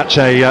this match,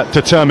 a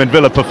determined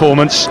Villa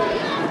performance,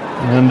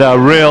 and a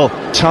real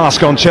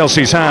task on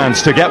Chelsea's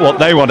hands to get what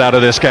they want out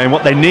of this game,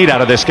 what they need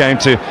out of this game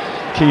to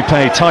keep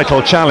a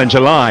title challenge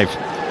alive.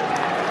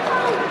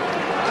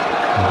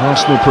 If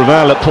Arsenal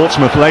prevail at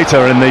Portsmouth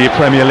later in the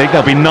Premier League,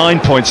 they'll be 9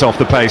 points off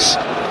the pace.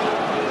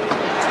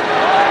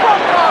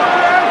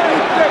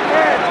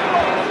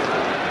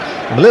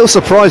 I'm a little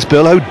surprised,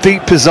 Bill, how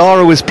deep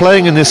Pizarro is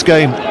playing in this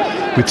game.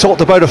 We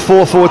talked about a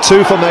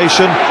 4-4-2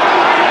 formation,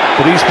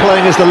 but he's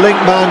playing as the link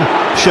man.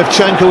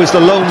 Shevchenko is the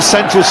lone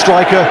central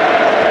striker.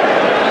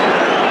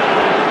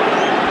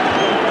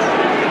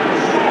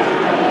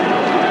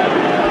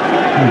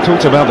 We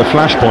talked about the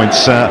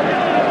flashpoints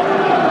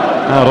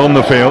out on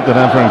the field that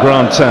Avram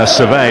Grant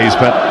surveys,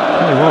 but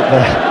tell you what,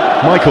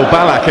 the Michael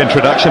Balak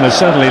introduction has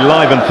certainly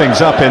livened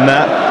things up in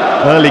that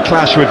early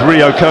clash with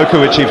Rio Coco,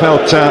 which he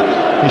felt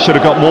he should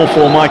have got more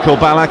for Michael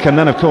Balak, and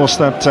then of course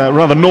that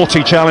rather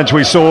naughty challenge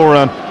we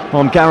saw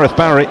on Gareth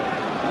Barry.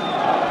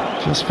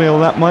 Just feel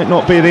that might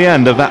not be the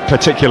end of that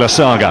particular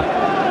saga.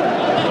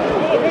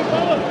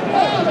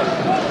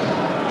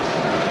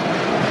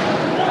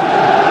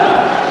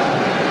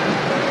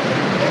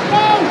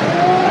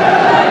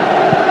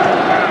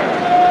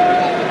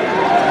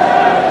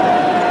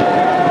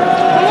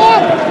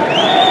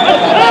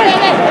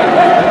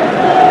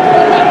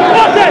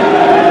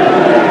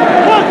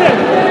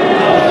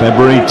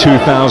 February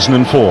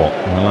 2004,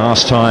 the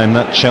last time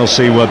that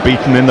Chelsea were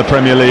beaten in the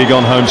Premier League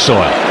on home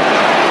soil.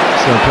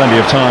 Still plenty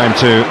of time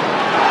to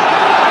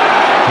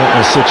get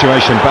the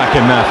situation back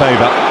in their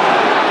favour,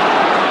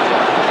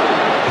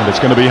 and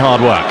it's going to be hard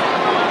work.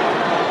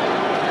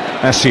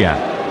 Aston.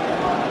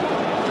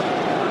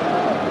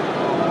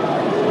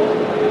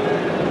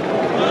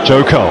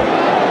 Joe Cole.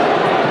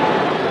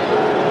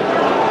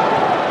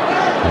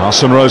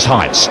 Larson Rose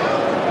Heights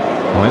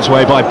on its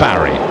way by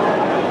Barry,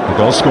 the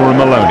goal scorer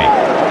Maloney.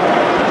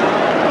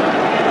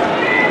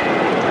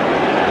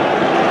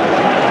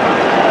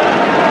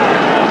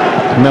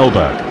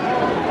 Melberg.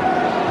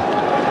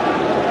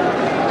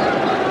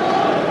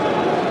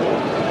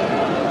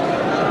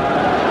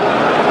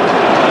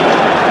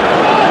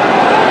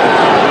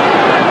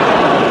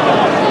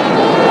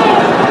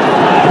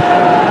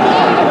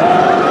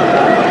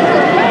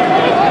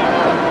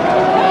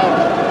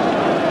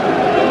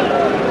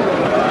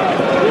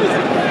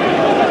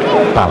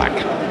 Balak.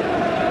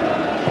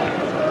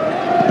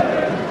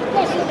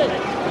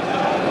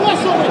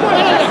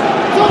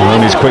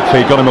 Maloney's quick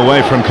feet got him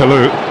away from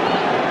Kalou.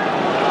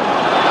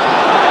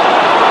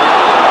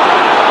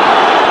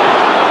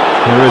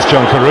 Here is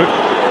John Carew.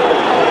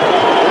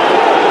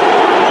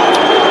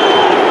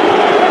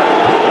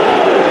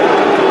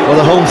 Well,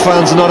 the home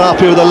fans are not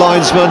happy with the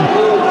linesman.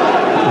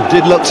 It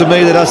did look to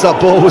me that as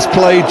that ball was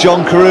played,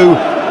 John Carew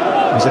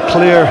was a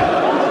clear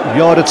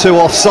yard or two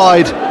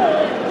offside.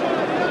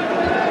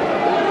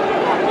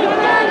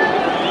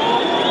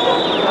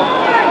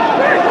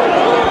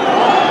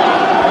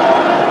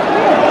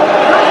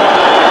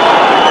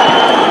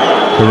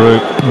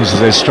 Carew uses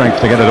his strength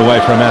to get it away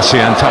from Messi,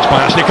 and touched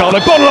by Ashley Cole.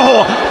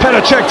 Bonlahor,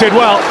 Petr Cech did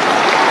well,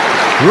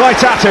 right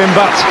at him,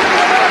 but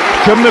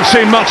couldn't have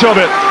seen much of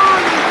it.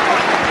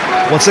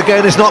 Once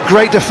again, it's not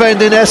great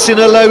defending. Aston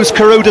allows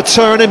Carew to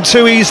turn him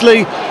too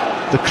easily.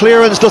 The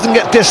clearance doesn't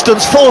get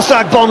distance, forced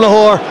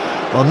Agbonlahor.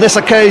 On this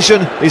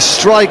occasion, his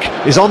strike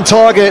is on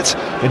target,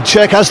 and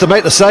Cech has to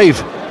make the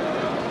save.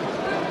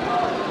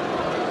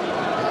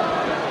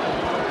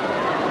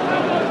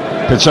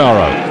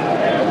 Pizarro,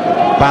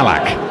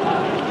 Ballack,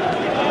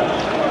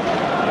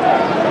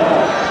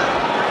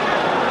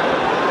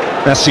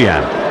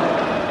 Aston,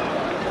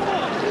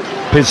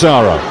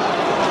 Pizarro,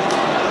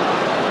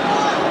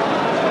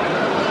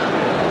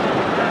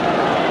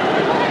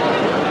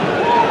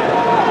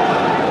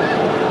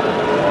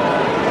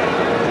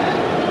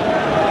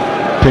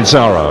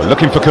 Pizarro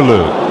looking for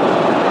Kalou.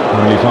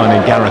 Only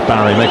finding Gareth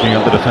Barry making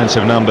up the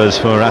defensive numbers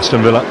for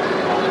Aston Villa.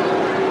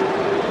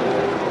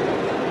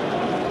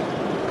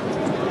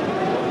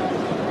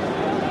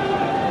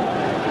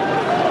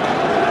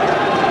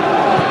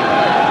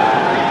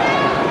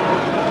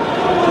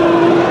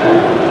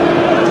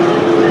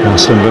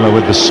 Aston Villa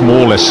with the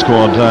smallest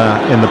squad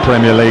in the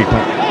Premier League,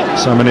 but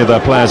so many of their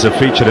players have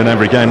featured in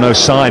every game. No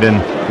side in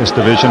this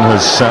division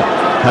has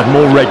had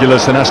more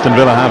regulars than Aston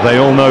Villa have. They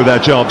all know their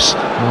jobs.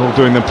 They're all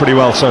doing them pretty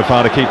well so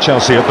far to keep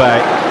Chelsea at bay.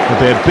 It'd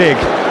be a big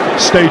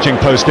staging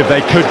post if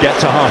they could get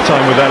to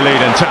half-time with their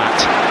lead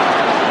intact.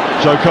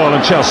 Joe Cole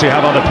and Chelsea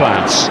have other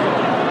plans.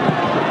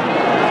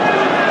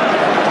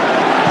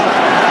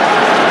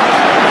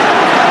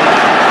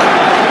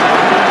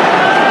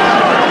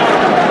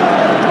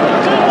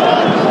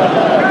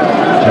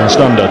 Just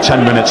under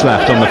 10 minutes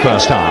left on the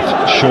first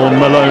half. Sean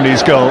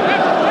Maloney's goal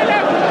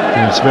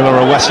gives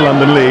Villa a West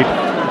London lead.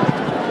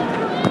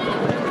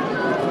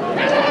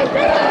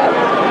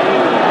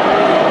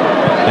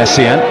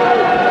 Aston,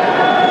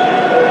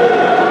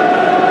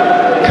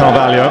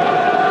 Carvalho,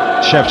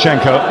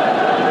 Shevchenko,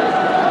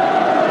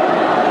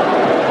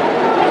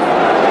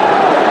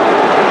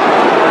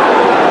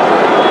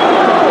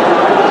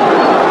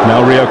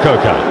 now Rio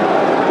Coca.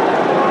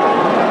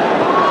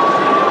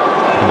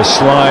 With a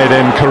slide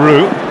in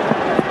Carew.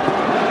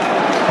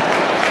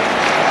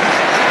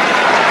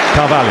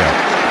 Carvalho,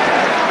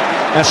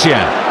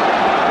 Aston.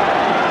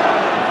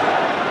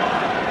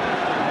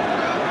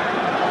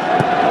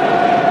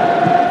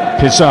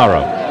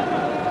 Pizarro.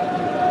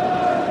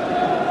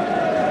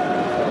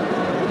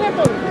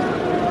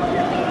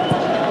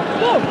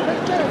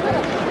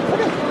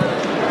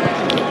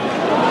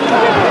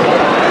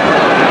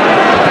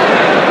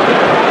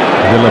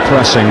 Villa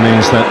pressing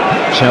means that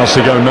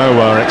Chelsea go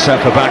nowhere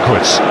except for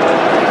backwards.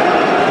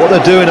 What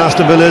they're doing,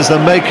 Aston Villa, is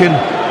they're making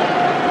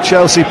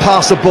Chelsea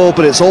pass the ball,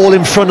 but it's all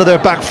in front of their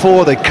back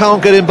four. They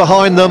can't get in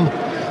behind them.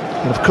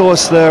 And of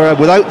course, they're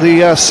without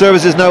the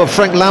services now of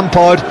Frank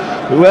Lampard,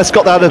 who has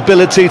got that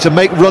ability to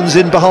make runs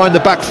in behind the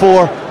back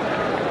four.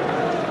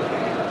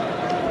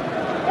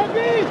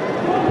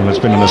 Well, it's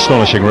been an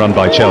astonishing run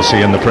by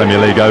Chelsea in the Premier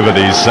League over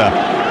these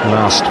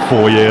last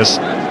 4 years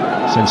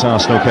since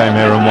Arsenal came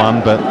here and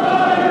won, but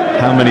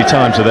how many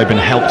times have they been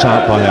helped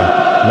out by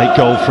a late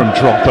goal from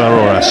Drogba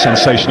or a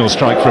sensational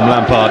strike from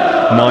Lampard?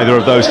 Neither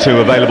of those two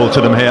available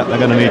to them here. They're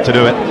going to need to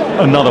do it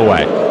another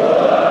way.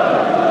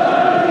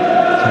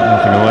 Take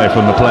nothing away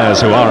from the players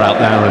who are out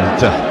there and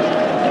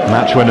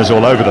match winners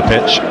all over the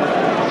pitch.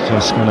 It's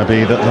just going to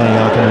be that they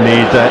are going to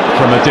need that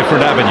from a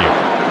different avenue.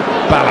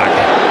 Ballack.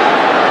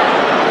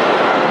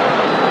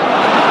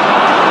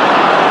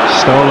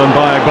 Stolen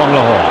by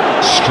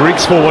Agbonlahor.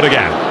 Streaks forward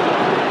again.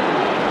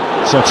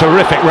 It's a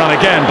terrific run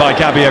again by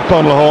Gabby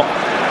Agbonlahor.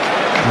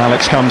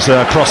 Alex comes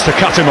across to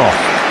cut him off.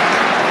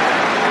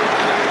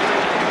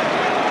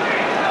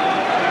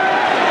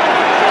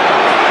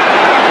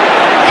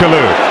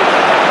 Kalou.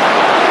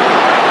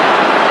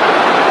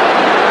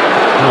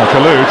 Oh,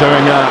 Kalou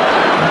doing an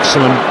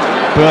excellent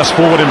burst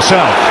forward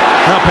himself.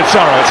 Now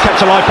Pizarro, it's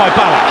kept alive by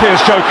Ballack. Here's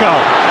Joe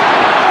Cole.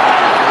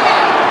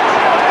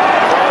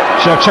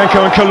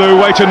 Shevchenko and Kalou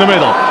wait in the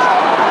middle.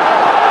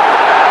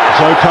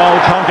 Joe Cole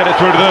can't get it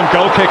through to them.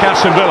 Goal kick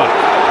Aston Villa.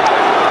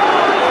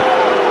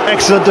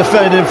 Excellent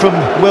defending from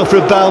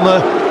Wilfried Balmer.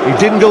 He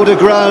didn't go to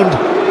ground.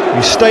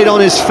 He stayed on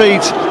his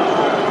feet.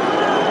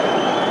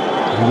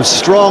 He was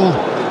strong,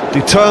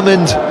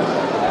 determined,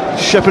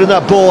 shepherding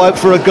that ball out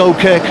for a goal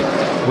kick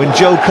when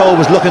Joe Cole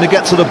was looking to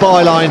get to the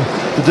byline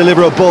to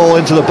deliver a ball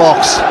into the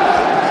box.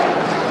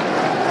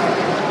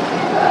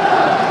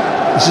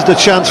 This is the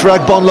chance for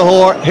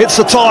Agbonlahor. Hits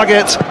the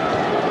target.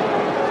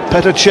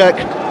 Petr Cech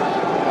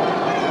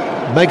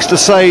makes the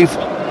save.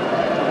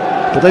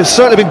 But they've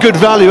certainly been good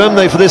value, haven't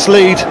they, for this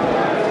lead?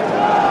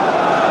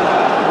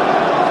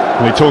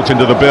 We talked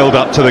into the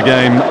build-up to the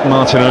game,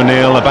 Martin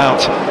O'Neill,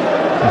 about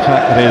the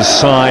fact that his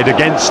side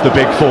against the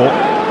Big Four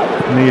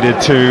needed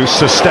to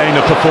sustain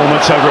a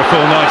performance over a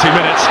full 90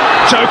 minutes.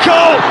 Joe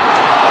Cole!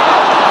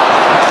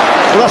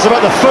 Well, that's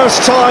about the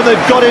first time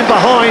they've got in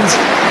behind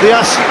the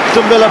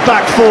Aston Villa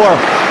back four.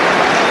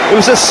 It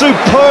was a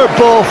superb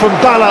ball from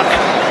Ballack.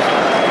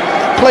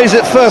 Plays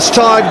it first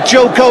time.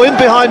 Joe Cole in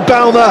behind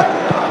Balmer.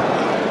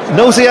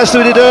 Knows he has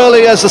to do it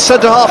early as the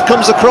centre-half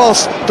comes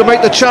across to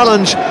make the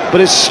challenge, but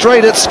it's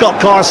straight at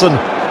Scott Carson.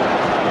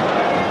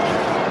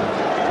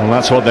 Well,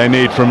 that's what they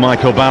need from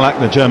Michael Ballack,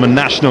 the German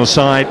national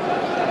side.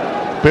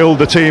 Build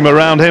the team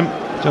around him,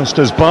 just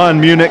as Bayern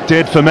Munich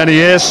did for many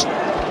years.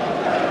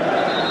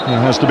 He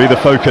has to be the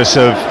focus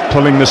of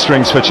pulling the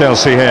strings for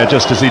Chelsea here,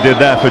 just as he did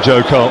there for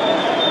Joe Cole.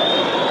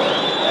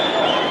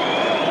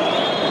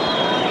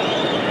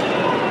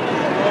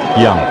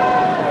 Young,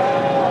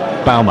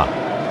 Baumer.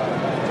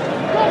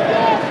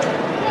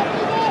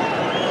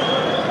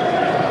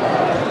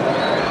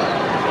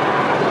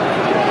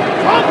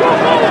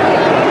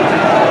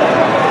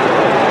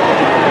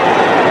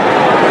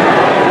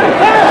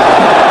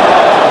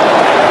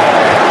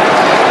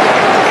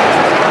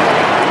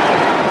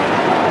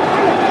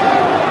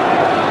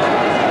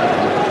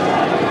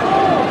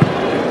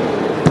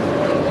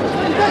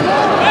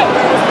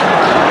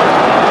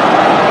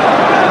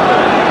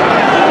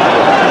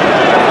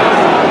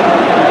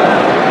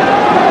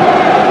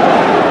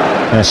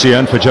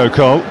 Aston for Joe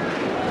Cole.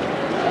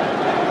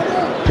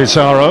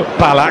 Pizarro,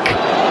 Ballack.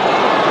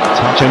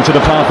 Touch into the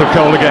path of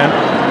Cole again.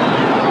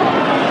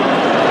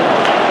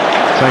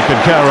 Taken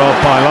care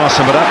of by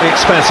Larson, but at the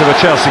expense of a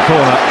Chelsea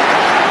corner.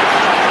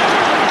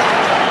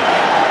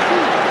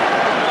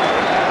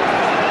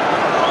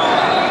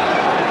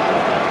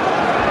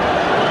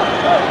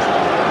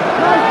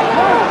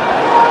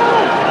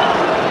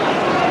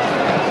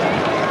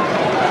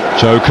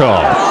 Joe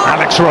Cole.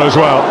 Alex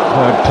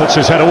Rosewell puts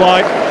his head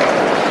away.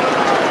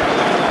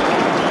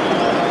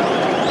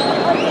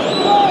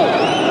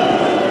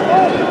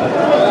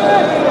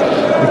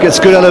 Gets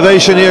good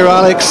elevation here,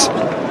 Alex.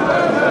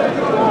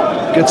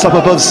 Gets up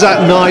above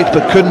Zach Knight,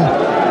 but couldn't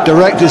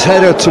direct his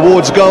header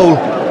towards goal.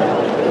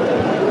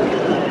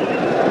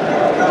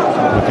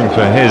 Looking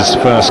for his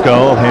first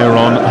goal here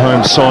on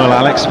home soil,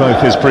 Alex.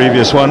 Both his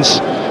previous ones,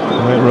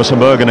 at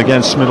Rosenborg and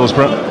against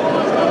Middlesbrough,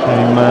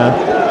 came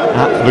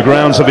at the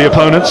grounds of the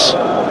opponents.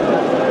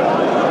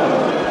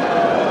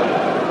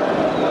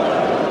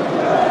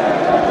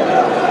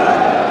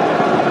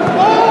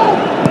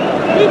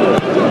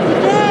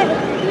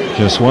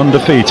 Just one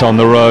defeat on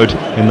the road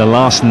in the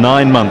last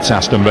 9 months,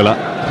 Aston Villa.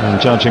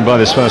 And judging by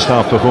this first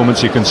half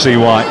performance, you can see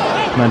why.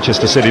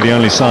 Manchester City the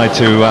only side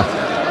to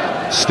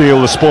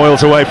steal the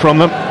spoils away from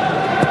them.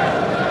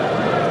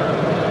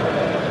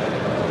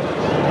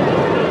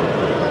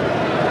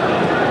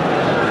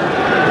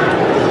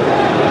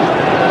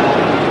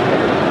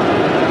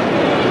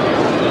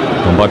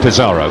 Gone by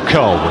Pizarro.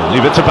 Cole will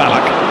leave it to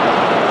Ballack.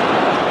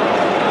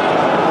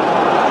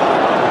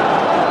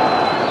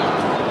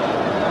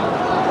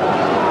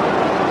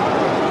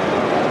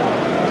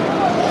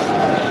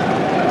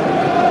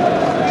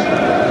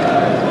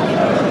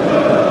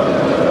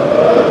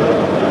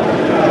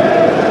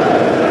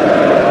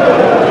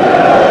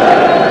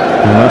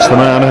 That's the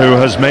man who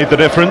has made the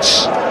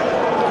difference.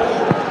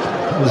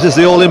 This is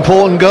the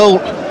all-important goal.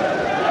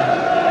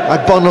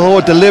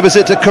 Agbonlahor delivers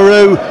it to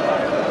Carew,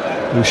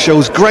 who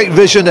shows great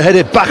vision to head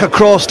it back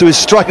across to his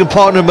striking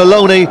partner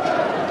Maloney,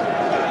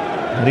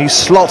 and he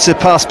slots it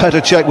past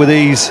Petr Cech with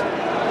ease.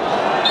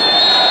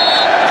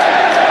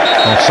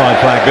 Offside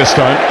flag this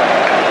time.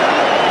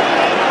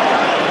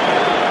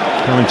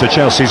 Coming to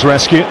Chelsea's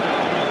rescue.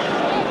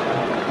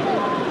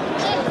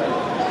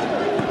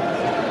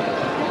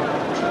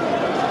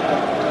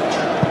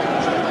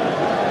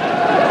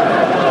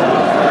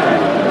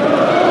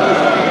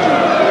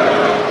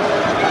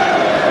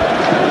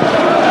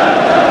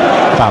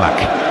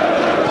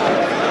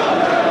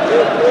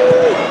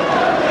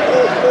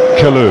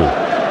 Kalou.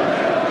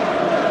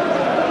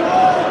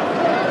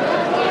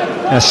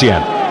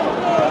 Aston.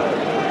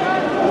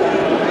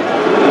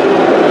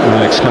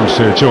 Alex comes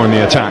to join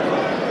the attack.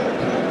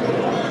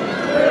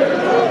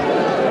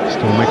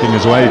 Still making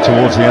his way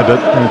towards the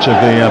edge of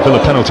the Villa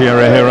penalty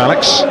area here,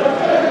 Alex.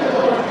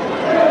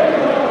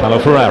 Paulo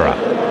Ferreira.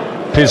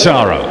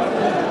 Pizarro.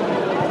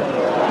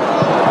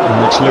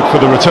 And let's look for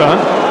the return.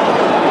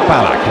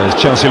 Ballack as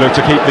Chelsea look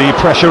to keep the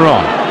pressure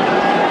on.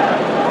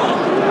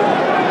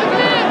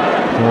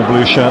 All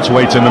blue shirts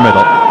wait in the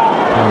middle.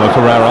 Paulo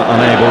Ferreira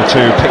unable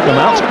to pick them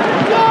out.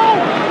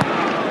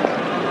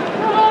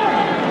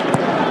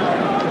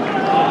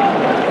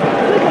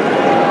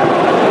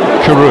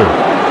 Carew.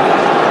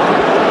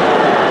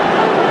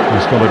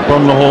 He's got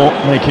Agbonlahor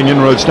making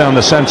inroads down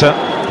the centre.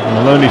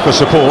 Maloney for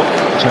support.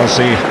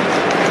 Chelsea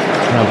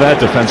now their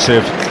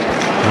defensive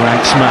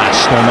ranks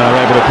matched and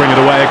they're able to bring it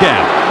away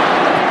again.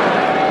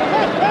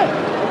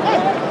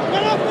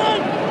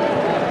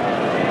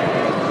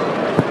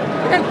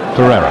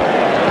 Ferreira.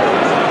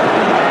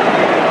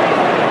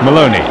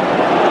 Maloney.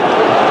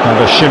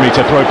 Another shimmy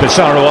to throw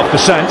Pizarro off the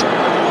scent.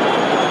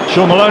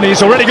 Sean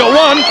Maloney's already got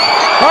one,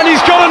 and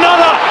he's got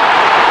another!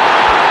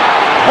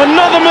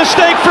 Another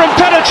mistake from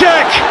Petr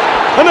Cech,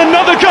 and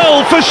another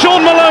goal for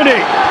Sean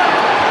Maloney.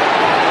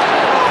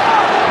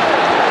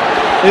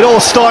 It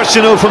all starts,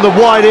 you know, from the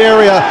wide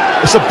area.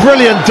 It's a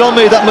brilliant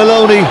dummy that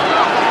Maloney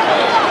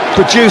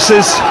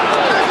produces.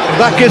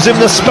 That gives him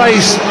the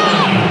space.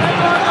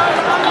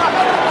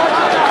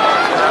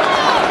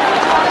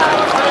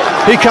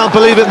 He can't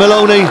believe it,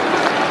 Maloney.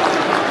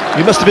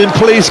 He must have been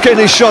pleased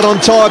getting his shot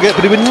on target,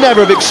 but he would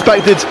never have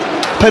expected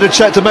Petr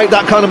Cech to make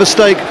that kind of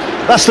mistake.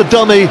 That's the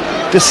dummy,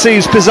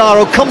 deceives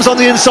Pizarro, comes on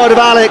the inside of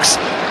Alex,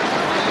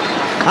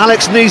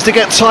 Alex needs to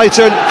get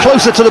tighter,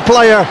 closer to the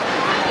player.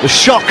 The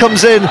shot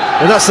comes in,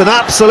 and that's an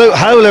absolute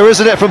howler,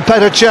 isn't it, from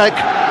Petr Cech?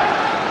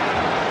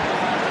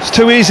 It's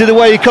too easy the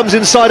way he comes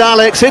inside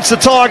Alex, hits the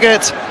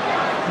target,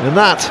 and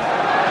that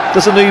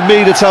doesn't need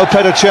me to tell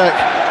Petr Cech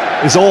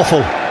is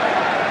awful.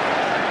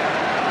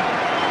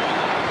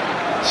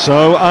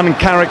 So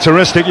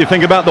uncharacteristic. You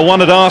think about the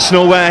one at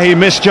Arsenal where he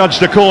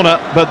misjudged a corner,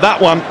 but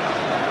that one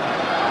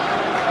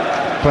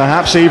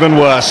perhaps even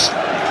worse.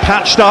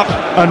 Patched up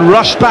and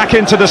rushed back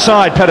into the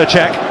side, Petr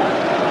Cech.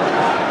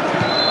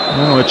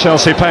 Oh,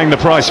 Chelsea paying the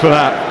price for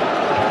that.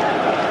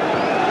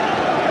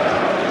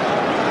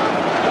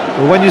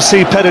 Well, when you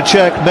see Petr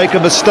Cech make a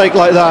mistake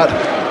like that,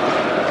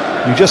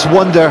 you just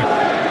wonder,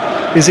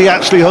 is he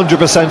actually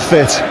 100%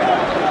 fit?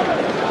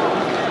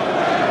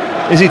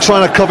 Is he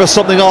trying to cover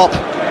something up?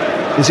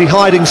 Is he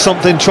hiding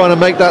something, trying to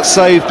make that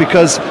save?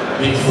 Because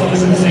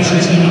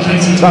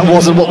that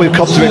wasn't what we've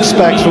come to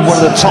expect from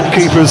one of the top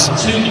keepers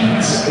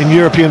in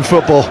European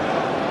football.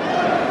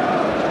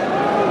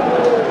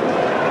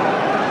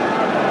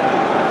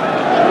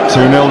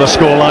 Two 2-0 the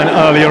scoreline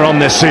earlier on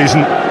this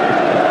season.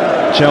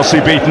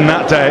 Chelsea beaten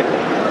that day.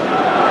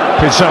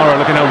 Pizarro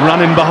looking to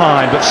run in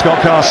behind, but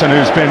Scott Carson,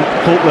 who's been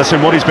faultless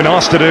in what he's been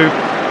asked to do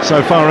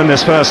so far in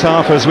this first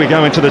half as we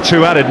go into the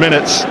 2 added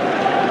minutes.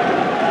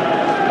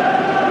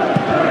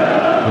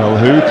 Well,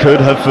 who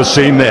could have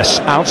foreseen this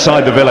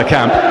outside the Villa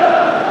camp?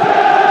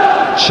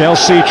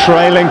 Chelsea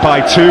trailing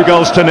by 2-0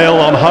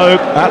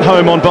 at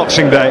home on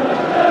Boxing Day.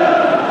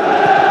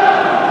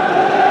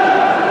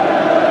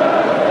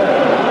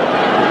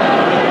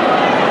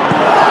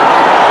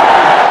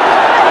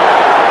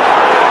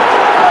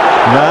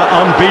 Their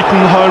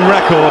unbeaten home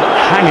record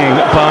hanging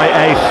by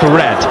a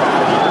thread.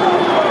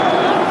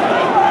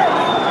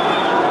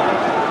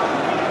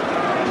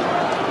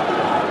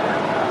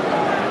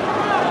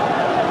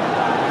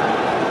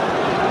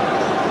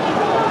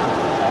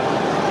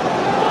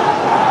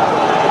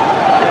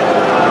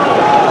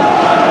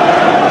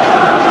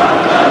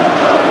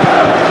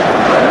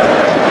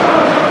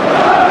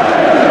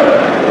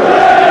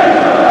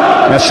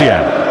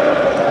 Aston.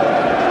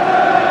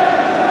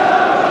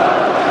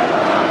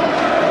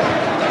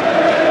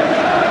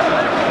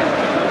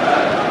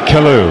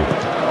 Kalou,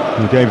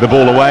 who gave the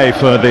ball away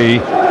for the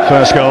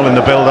first goal in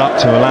the build-up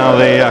to allow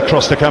the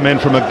cross to come in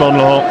from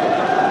McBonlaw.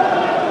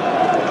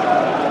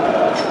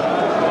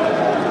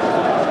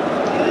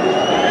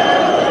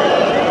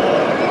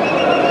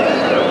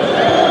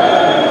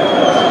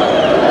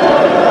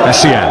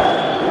 Aston.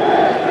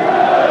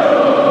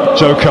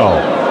 Joe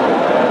Cole.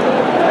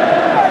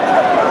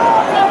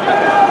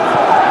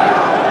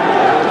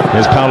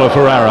 Here's Paulo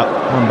Ferreira.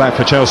 One back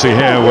for Chelsea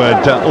here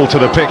would alter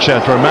the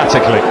picture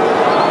dramatically.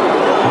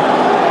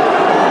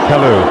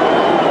 Kalou.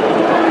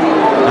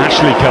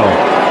 Ashley Cole.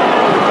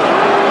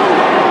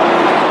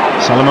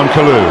 Salomon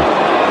Kalou.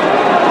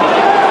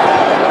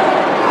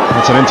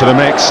 That's an into the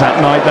mix that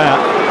night there.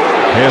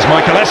 Here's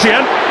Michael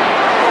Essien.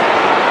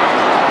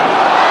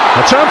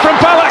 A turn from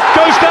Ballack,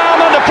 goes down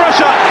under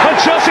pressure, and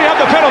Chelsea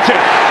have the penalty.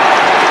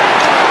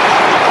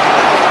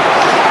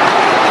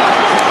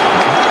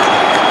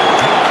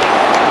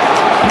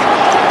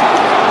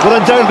 Well,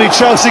 undoubtedly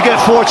Chelsea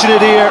get fortunate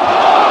here.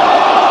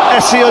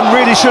 Essien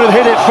really should have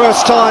hit it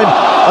first time.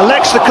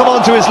 Elects to come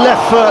onto his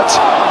left foot.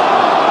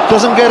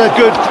 Doesn't get a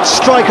good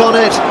strike on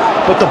it,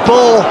 but the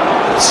ball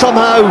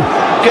somehow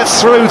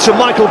gets through to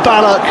Michael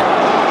Ballack,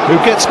 who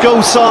gets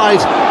goal side.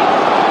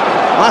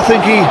 I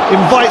think he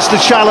invites the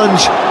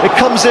challenge. It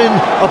comes in,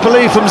 I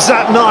believe, from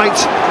Zach Knight.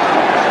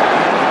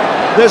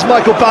 There's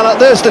Michael Ballack,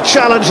 there's the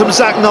challenge from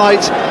Zach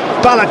Knight.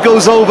 Ballack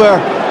goes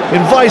over,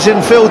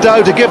 inviting Phil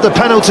Dowd to give the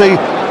penalty,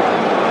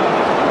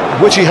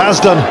 which he has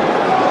done.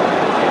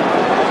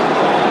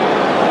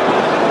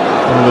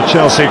 And the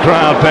Chelsea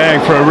crowd paying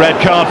for a red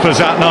card for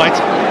Zach Knight,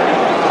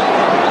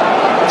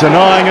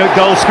 denying a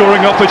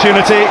goal-scoring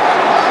opportunity.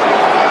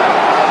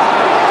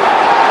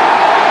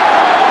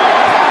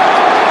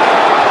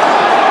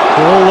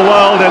 For all the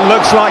world, it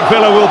looks like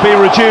Villa will be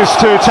reduced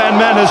to 10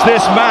 men as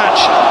this match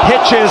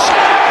hitches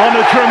on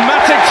a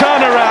dramatic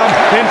turnaround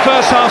in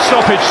first half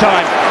stoppage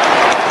time.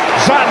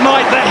 Zach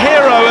Knight, the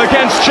hero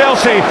against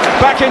Chelsea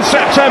back in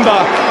September,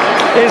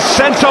 is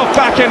sent off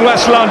back in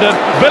West London.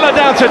 Villa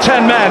down to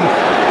 10 men,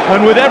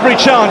 and with every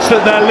chance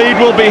that their lead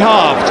will be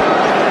halved.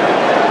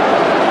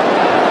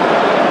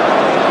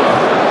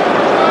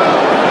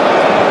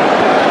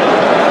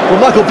 Well,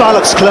 Michael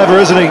Ballack's clever,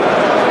 isn't he?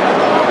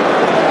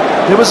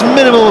 There was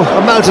minimal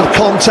amount of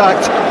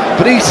contact,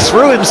 but he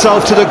threw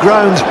himself to the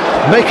ground,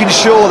 making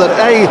sure that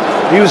A,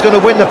 he was going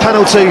to win the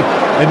penalty,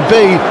 and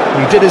B,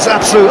 he did his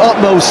absolute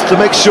utmost to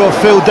make sure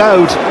Phil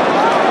Dowd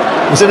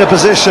was in a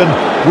position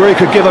where he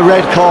could give a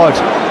red card.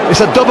 It's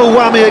a double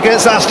whammy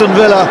against Aston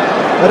Villa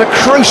at a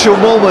crucial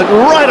moment,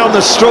 right on the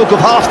stroke of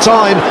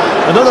half-time.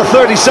 Another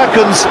 30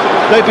 seconds,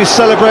 they'd be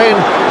celebrating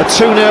a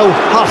 2-0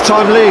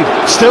 half-time lead.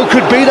 Still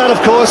could be that,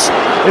 of course,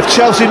 if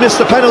Chelsea missed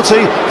the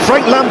penalty.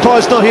 Frank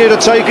Lampard's not here to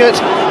take it.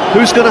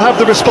 Who's going to have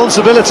the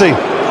responsibility?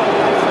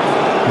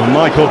 Well,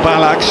 Michael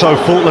Ballack, so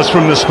faultless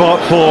from the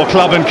spot for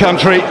club and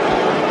country.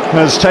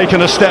 has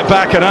taken a step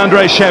back, and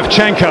Andrei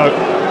Shevchenko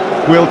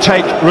will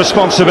take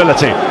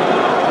responsibility.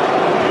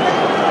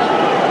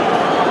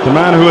 The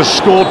man who has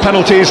scored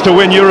penalties to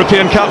win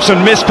European Cups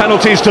and missed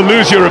penalties to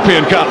lose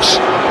European Cups.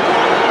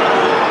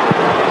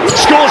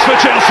 Scores for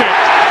Chelsea,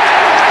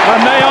 and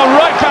they are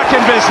right back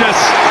in business.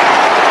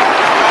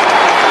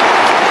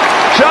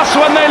 Just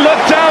when they look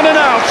down and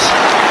out,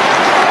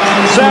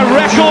 their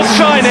record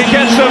signing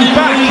gets them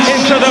back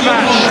into the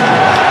match.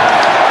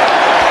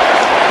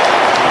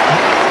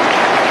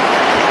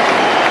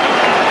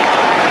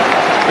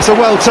 It's a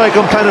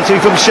well-taken penalty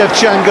from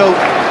Shevchenko,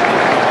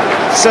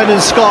 sending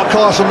Scott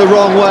Carson the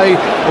wrong way,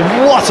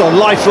 and what a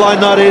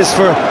lifeline that is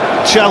for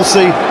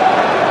Chelsea.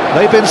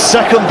 They've been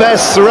second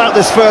best throughout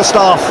this first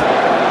half.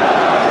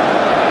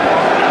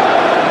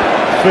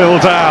 Phil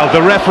Dowd,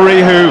 the referee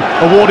who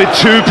awarded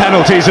 2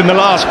 penalties in the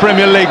last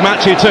Premier League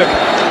match he took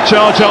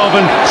charge of,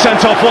 and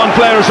sent off one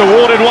player, has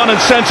awarded one and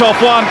sent off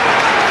one,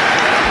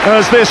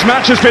 as this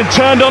match has been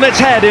turned on its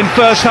head in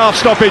first half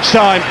stoppage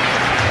time.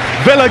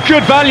 Villa,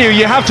 good value,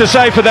 you have to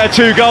say, for their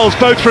 2 goals,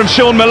 both from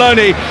Sean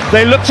Maloney.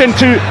 They looked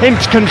into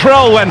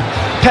control when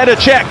Petr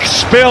Cech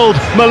spilled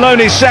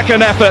Maloney's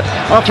second effort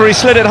after he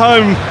slid it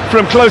home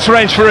from close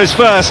range for his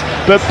first.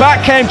 But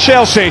back came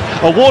Chelsea,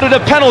 awarded a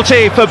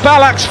penalty for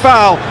Balak's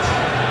foul.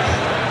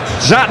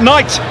 That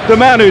night, the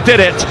man who did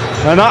it,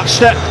 and up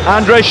stepped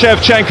Andrei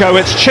Shevchenko.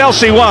 It's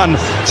Chelsea 1,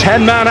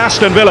 10-man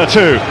Aston Villa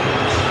 2.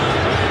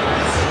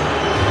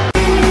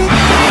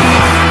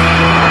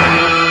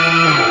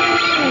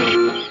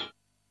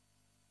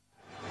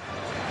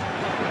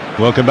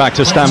 Welcome back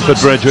to Stamford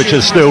Bridge, which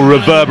is still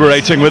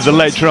reverberating with the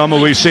late drama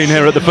we've seen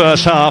here at the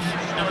first half.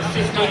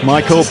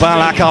 Michael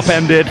Ballack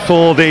upended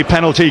for the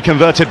penalty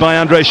converted by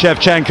Andrei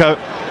Shevchenko.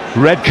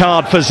 Red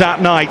card for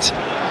that night.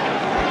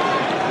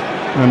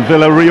 And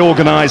Villa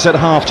reorganise at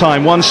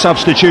half-time. One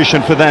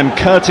substitution for them.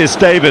 Curtis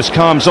Davis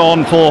comes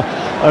on for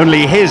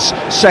only his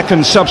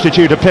second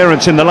substitute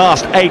appearance in the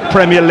last 8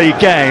 Premier League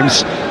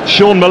games.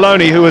 Sean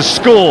Maloney, who has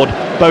scored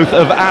both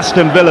of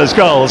Aston Villa's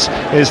goals,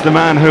 is the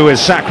man who is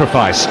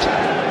sacrificed.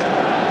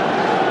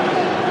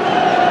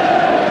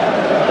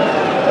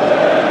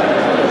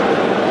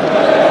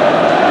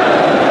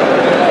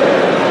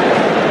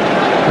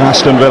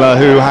 Aston Villa,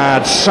 who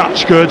had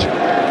such good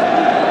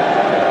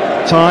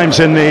times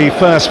in the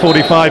first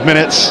 45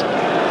 minutes.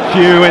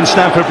 Few in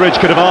Stamford Bridge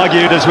could have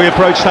argued as we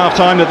approached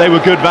half-time that they were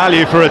good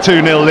value for a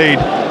 2-0 lead.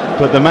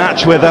 But the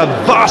match with a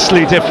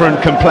vastly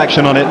different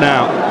complexion on it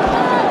now.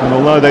 And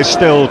although they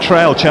still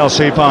trail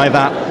Chelsea by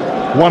that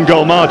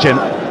 1-goal margin,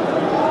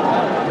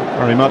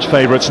 very much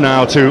favourites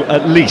now to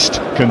at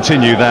least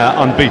continue their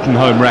unbeaten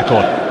home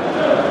record.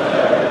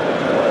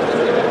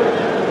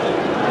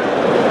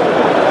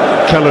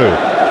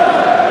 Kalou.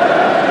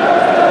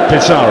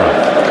 Pizarro.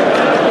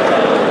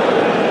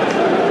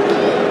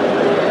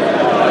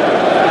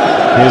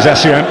 Here's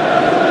Aston.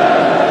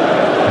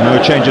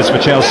 No changes for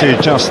Chelsea,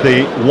 just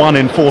the one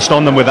enforced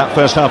on them with that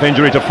first half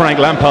injury to Frank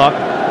Lampard.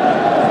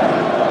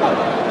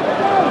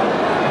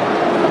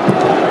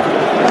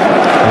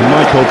 And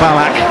Michael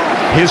Ballack,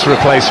 his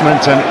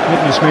replacement, and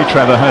witness me,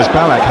 Trevor, has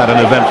Ballack had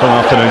an eventful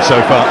afternoon so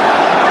far?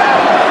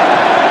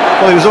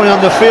 Well, he was only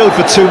on the field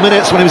for 2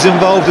 minutes when he was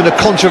involved in a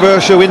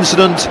controversial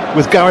incident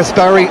with Gareth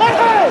Barry.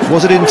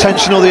 Was it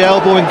intentional, the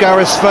elbow in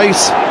Gareth's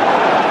face?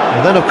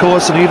 And then, of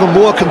course, an even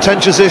more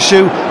contentious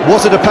issue.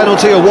 Was it a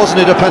penalty or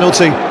wasn't it a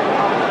penalty?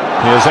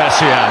 Here's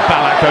Aston.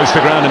 Ballack goes to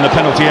ground in the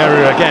penalty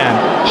area again.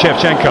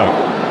 Shevchenko.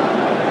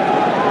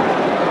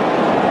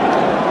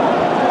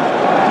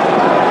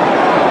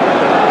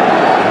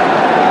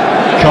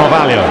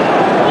 Carvalho.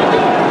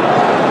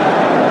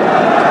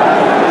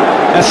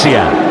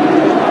 Aston.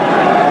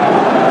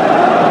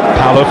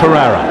 Paulo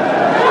Ferreira.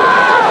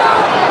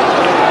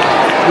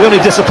 The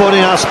only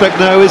disappointing aspect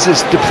now is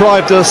it's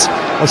deprived us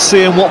of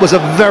seeing what was a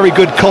very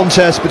good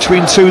contest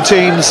between 2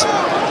 teams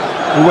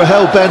who were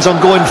hell-bent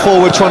on going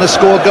forward trying to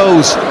score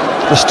goals.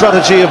 The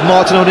strategy of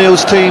Martin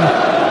O'Neill's team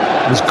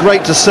was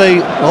great to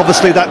see.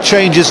 Obviously that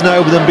changes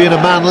now with them being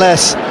a man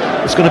less.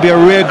 It's going to be a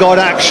rearguard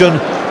action,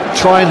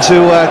 trying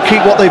to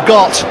keep what they've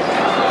got.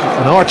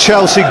 And are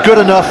Chelsea good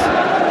enough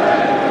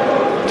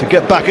to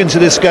get back into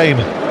this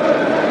game?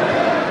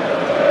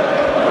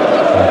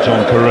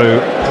 John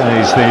Carew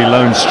plays the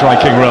lone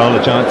striking role,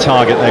 a giant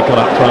target they've got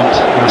up front,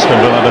 Aston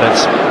Villa, but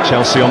it's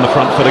Chelsea on the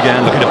front foot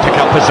again, looking to pick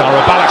up Pizarro.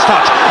 Ballack's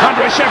touch,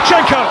 Andrei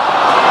Shevchenko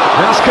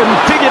just couldn't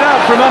dig it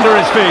out from under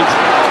his feet.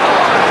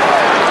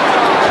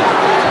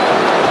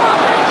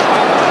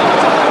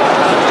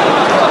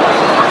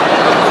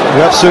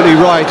 You're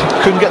absolutely right,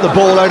 couldn't get the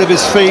ball out of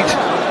his feet.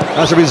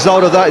 As a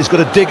result of that, he's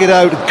got to dig it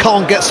out,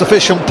 can't get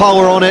sufficient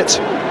power on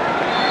it.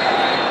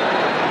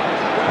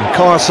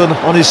 Carson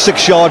on his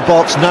 6-yard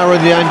box,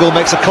 narrowing the angle,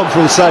 makes a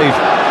comfortable save.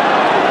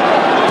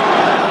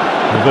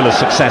 The Villa's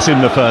success in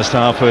the first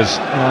half was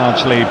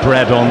largely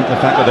bred on the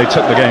fact that they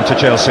took the game to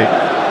Chelsea.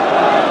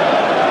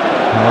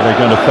 How are they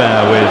going to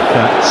fare with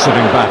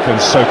sitting back and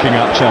soaking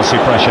up Chelsea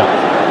pressure?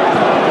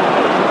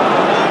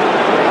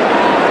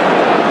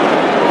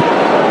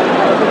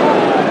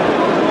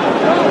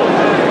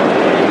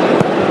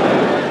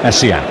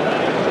 Aston.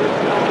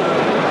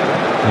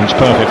 It's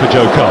perfect for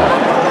Joe Cole.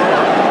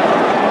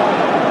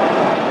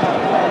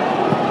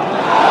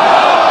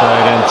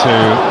 Straight into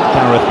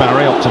Gareth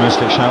Barry.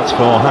 Optimistic shouts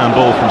for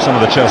handball from some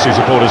of the Chelsea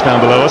supporters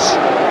down below us.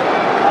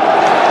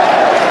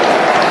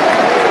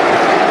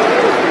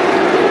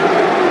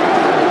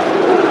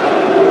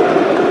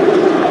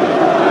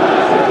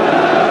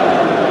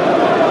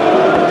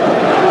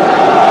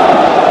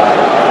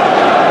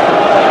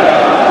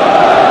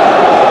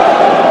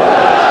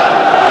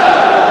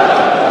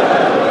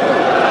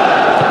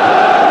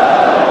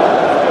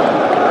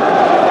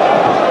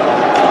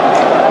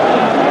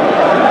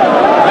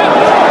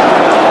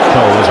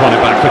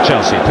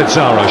 Chelsea.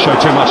 Pizarro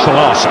showed too much to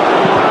Larson.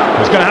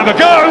 He's going to have a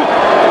go!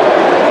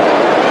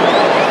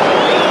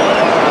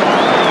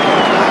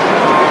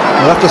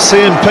 We'll have to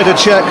see him, Petr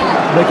Cech,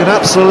 make an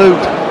absolute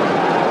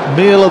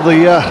meal of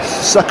the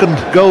second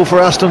goal for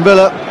Aston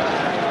Villa.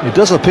 It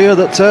does appear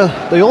that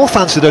they all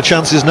fancy their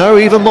chances now,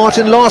 even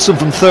Martin Larson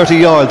from 30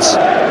 yards.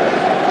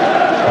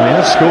 Well, he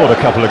has scored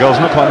a couple of goals,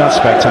 not quite that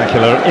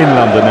spectacular in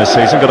London this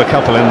season. Got a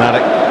couple in that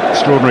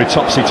extraordinary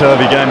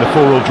topsy-turvy game, the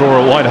 4-4 draw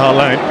at White Hart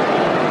Lane.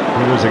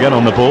 He was again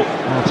on the ball.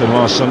 Martin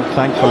Larson,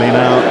 thankfully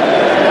now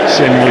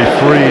seemingly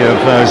free of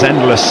those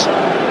endless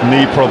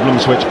knee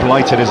problems which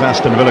blighted his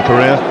Aston Villa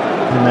career.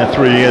 In their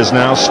 3 years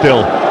now,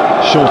 still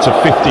short of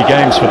 50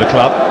 games for the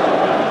club.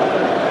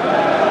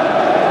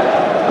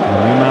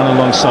 A new man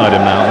alongside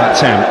him now, that's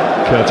him,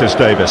 Curtis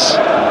Davis.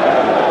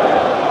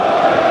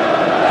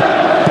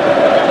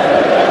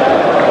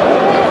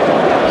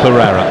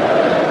 Ferreira.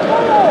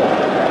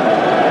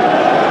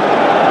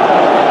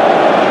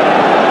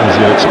 As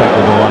you'd expect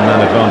with the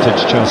one-man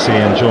advantage, Chelsea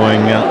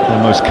enjoying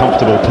the most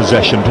comfortable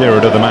possession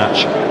period of the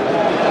match.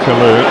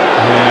 Kalou,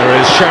 here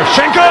is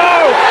Shevchenko!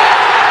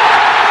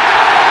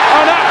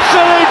 An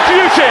absolute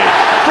beauty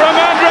from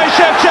Andrei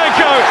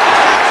Shevchenko!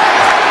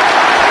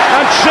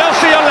 And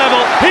Chelsea are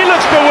level, he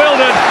looks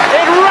bewildered,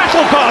 it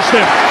rattled past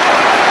him.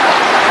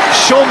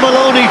 Sean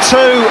Maloney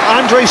 2,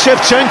 Andrei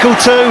Shevchenko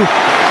 2,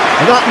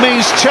 and that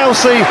means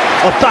Chelsea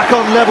are back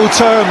on level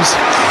terms.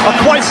 A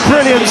quite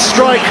brilliant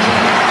strike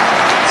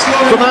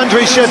from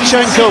Andrei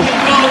Shevchenko.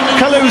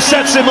 Kalou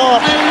sets him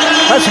up,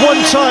 has one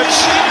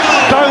touch.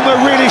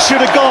 Baumer really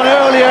should have gone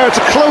earlier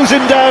to close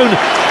him down.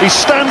 He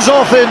stands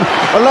off him,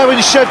 allowing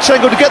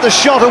Shevchenko to get the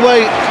shot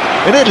away,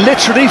 and it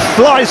literally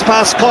flies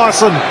past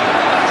Carson.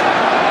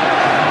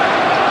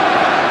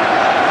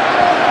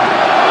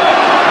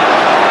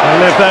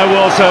 Well, if there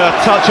was a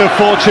touch of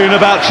fortune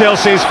about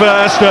Chelsea's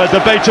first, a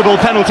debatable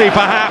penalty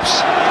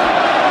perhaps,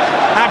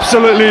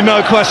 absolutely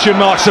no question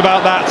marks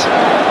about that.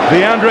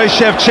 The Andrei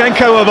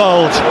Shevchenko of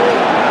old.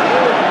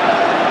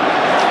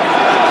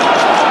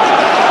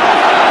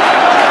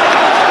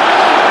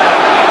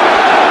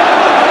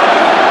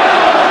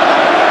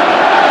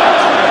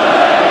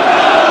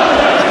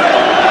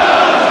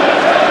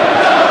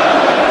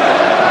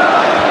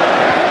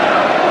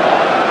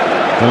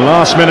 The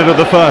last minute of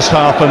the first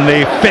half and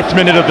the 5th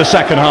minute of the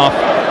second half.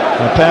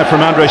 A pair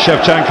from Andrei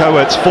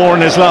Shevchenko. It's 4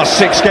 in his last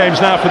 6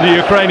 games now for the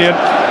Ukrainian.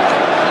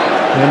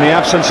 In the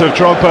absence of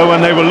Drogba,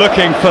 when they were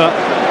looking for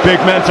big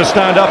men to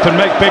stand up and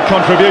make big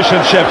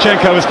contributions,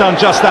 Shevchenko has done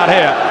just that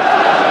here.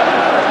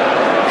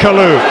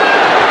 Kalou.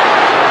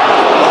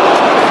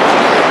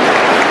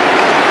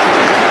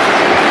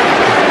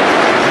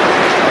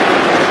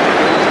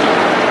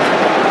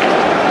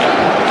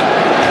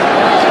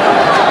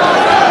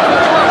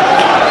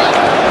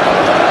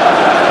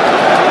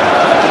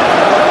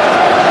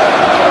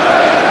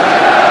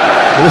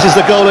 This is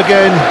the goal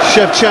again,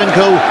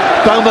 Shevchenko.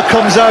 Baumer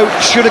comes out,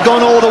 should have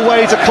gone all the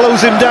way to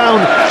close him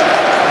down.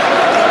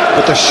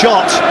 But the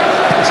shot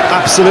is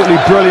absolutely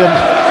brilliant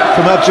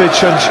from Andrei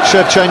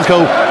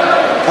Shevchenko.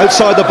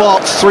 Outside the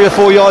box, 3 or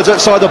 4 yards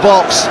outside the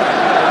box.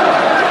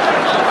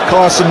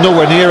 Carson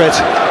nowhere near it.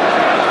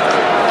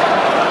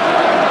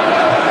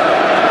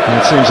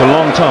 It seems a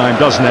long time,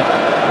 doesn't it,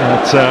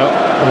 that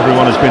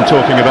everyone has been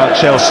talking about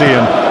Chelsea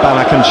and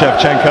Ballack and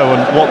Shevchenko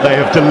and what they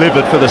have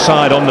delivered for the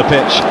side on the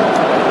pitch.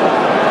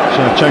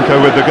 Shevchenko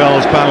with the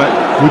goals, Ballack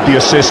with the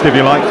assist, if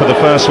you like, for the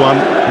first one,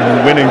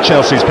 and winning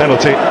Chelsea's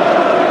penalty.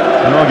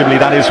 And arguably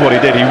that is what he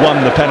did, he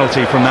won the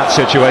penalty from that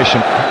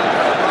situation.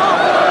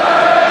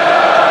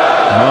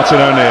 Martin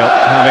O'Neill,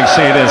 having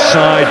seen his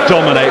side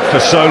dominate for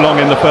so long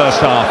in the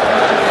first half,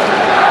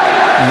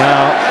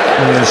 now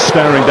he is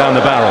staring down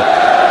the barrel.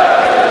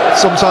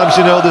 Sometimes,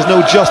 you know, there's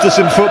no justice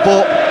in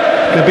football.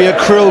 It can be a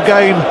cruel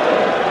game,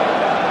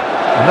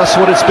 and that's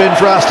what it's been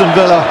for Aston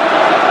Villa.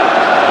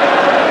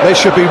 They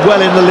should be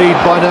well in the lead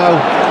by now,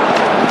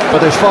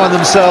 but they find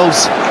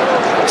themselves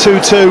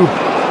 2-2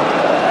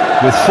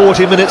 with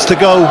 40 minutes to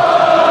go,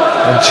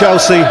 and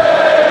Chelsea,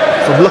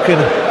 from looking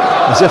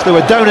as if they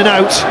were down and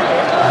out,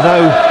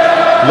 now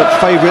look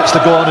favourites to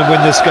go on and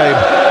win this game.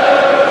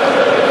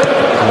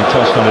 We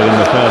touched on it in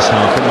the first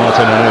half, but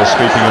Martin O'Neill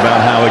speaking about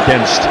how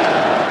against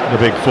the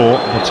big four,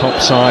 the top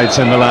sides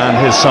in the land,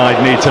 his side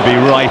need to be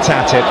right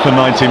at it for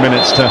 90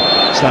 minutes to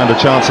stand a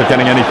chance of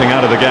getting anything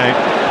out of the game.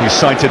 He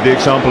cited the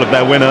example of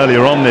their win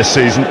earlier on this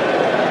season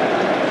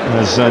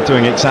as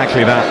doing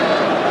exactly that.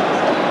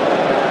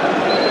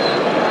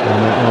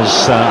 And it was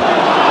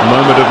a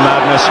moment of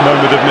madness,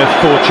 moment of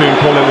misfortune,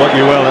 call it what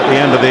you will, at the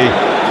end of the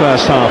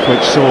first half,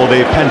 which saw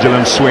the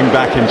pendulum swing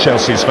back in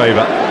Chelsea's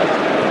favour.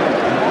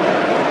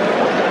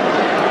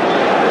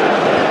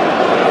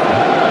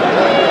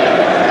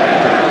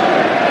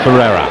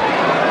 Ferreira,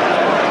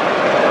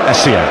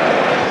 Aston,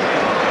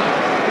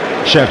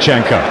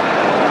 Shevchenko,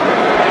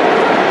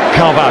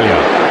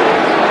 Carvalho.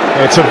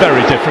 It's a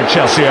very different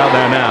Chelsea out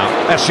there now.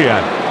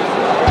 Aston,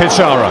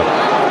 Pizarro,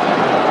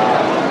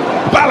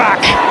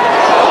 Ballack.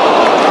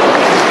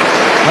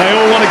 They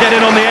all want to get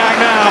in on the act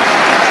now.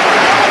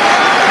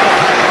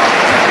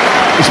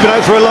 He's been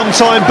out for a long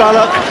time,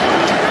 Ballack,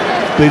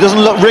 but he doesn't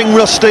look ring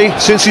rusty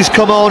since he's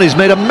come on. He's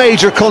made a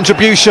major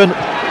contribution.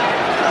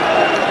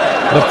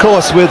 And of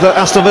course, with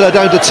Aston Villa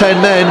down to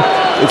 10 men,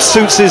 it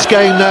suits his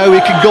game now.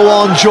 He can go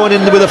on, join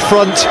in with the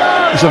front.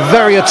 He's a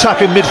very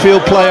attacking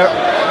midfield player.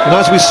 And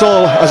as we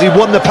saw, as he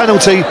won the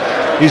penalty,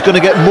 he's going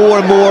to get more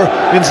and more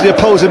into the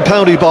opposing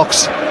penalty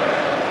box.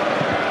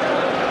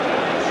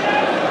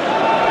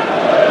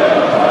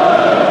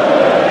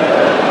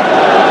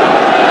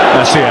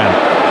 Aston.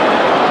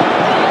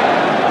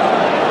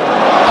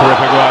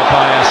 Terrific work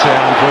by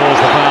Aston, draws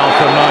the foul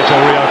from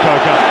Nigel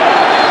Reo-Coker.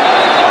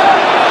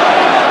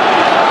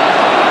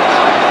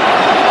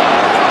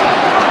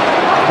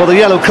 Well, the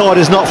yellow card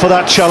is not for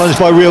that challenge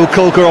by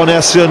Reo-Coker on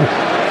Aston.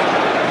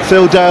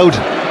 Phil Dowd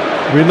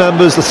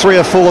remembers the 3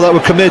 or 4 that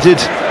were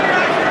committed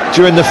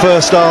during the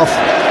first half,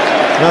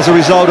 and as a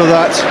result of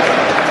that,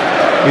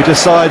 he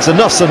decides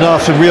enough's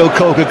enough, and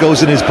Reo-Coker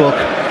goes in his book.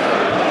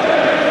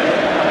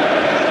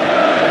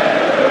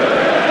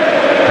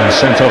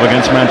 Sent off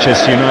against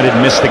Manchester United,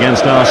 missed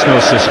against Arsenal,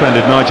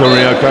 suspended Nigel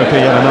Reo-Coker,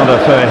 yet another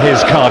for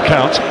his card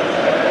count.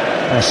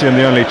 Aston,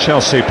 the only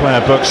Chelsea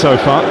player booked so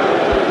far.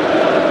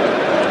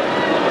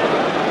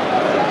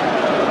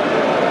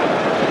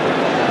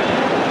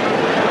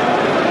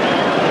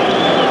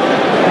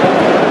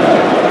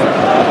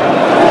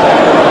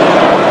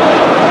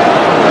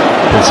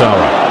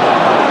 Pizarro,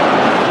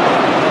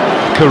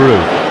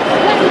 Carew.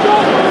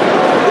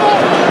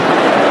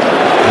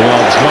 The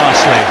odds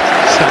vastly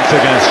stacked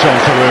against John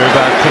Carew,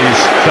 but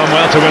he's done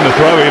well to win the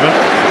throw even.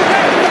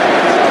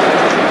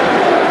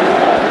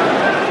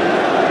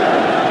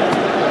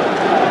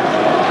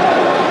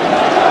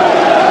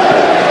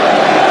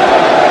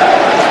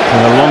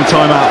 And a long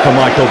time out for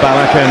Michael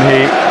Ballack, and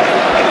he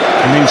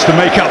needs to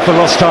make up for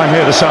lost time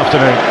here this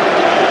afternoon.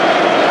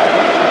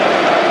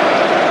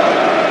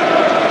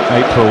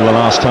 April, the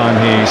last time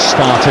he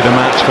started a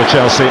match for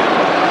Chelsea.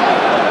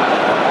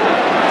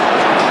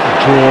 A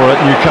draw at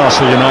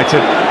Newcastle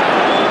United.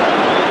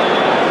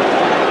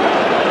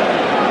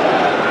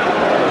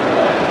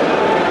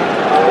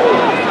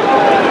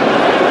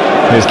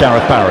 Here's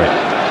Gareth Barry.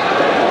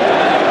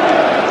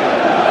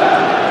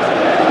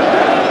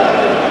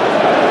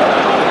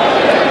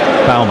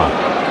 Balmer.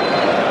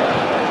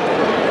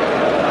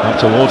 Up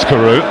towards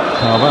Carew.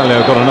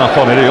 Carvalho got enough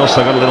on it, he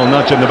also got a little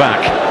nudge in the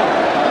back.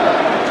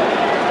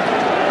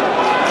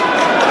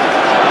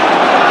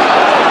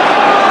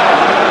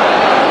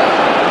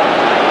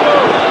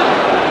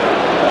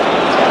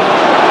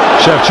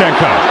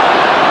 Shevchenko.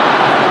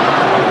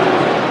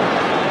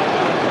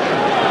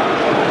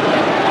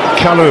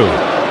 Kalou.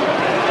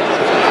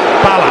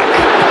 Ballack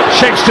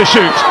shapes to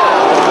shoot.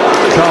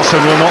 Carlson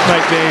will not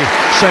make the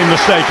same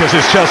mistake as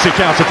his Chelsea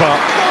counterpart.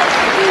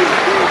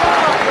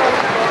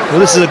 Well,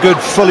 this is a good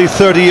fully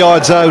 30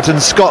 yards out,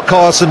 and Scott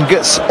Carlson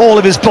gets all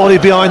of his body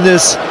behind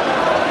this.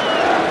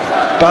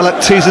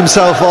 Ballack tees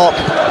himself up,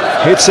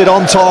 hits it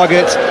on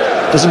target,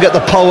 doesn't get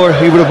the power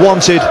he would have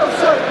wanted.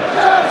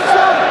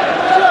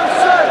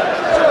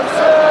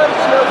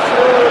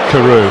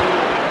 Carew.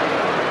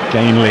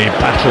 Gainley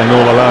battling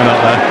all alone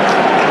up there.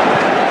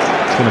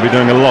 He's going to be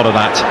doing a lot of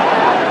that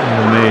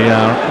in the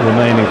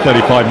remaining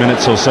 35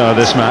 minutes or so of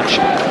this match.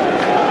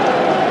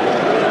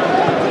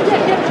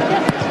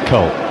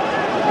 Cole.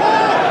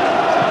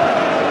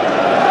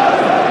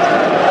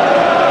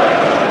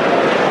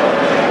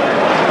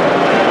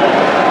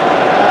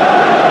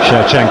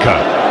 Shevchenko.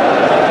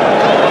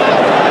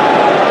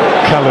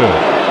 Kalou.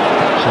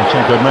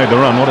 Shevchenko had made the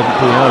run. What if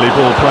the early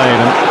ball played,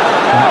 and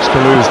perhaps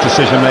Kalou's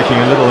decision making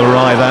a little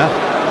awry there.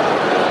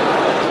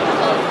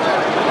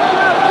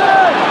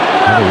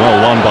 Very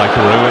well won by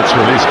Carew. It's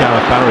released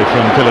Gareth Barry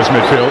from Villa's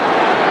midfield.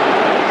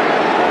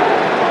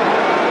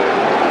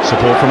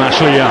 Support from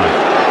Ashley Young.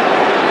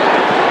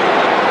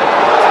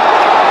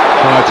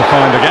 Tried to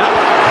find the gap.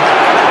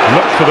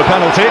 Looked for the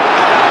penalty.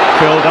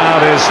 Phil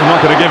Dowd is not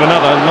going to give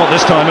another, not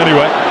this time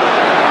anyway.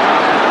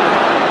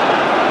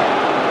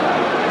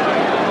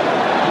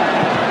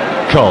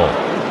 Cole.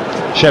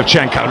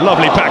 Shevchenko,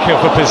 lovely back heel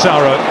for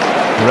Pizarro,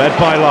 read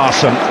by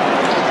Larson.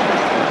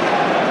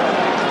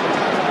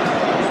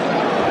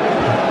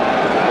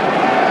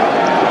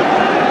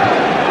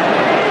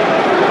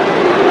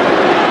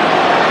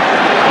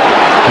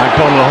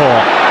 Magbon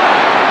Lahore,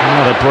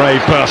 another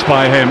brave burst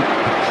by him.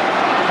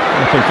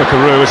 I think for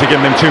Carew, has he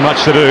given him too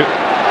much to do?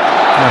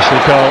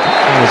 Ashley Cole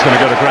was going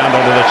to go to ground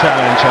under the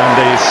challenge, and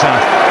he's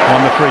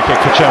won the free kick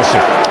for Chelsea.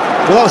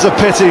 Well, that was a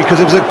pity, because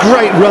it was a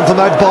great run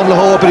from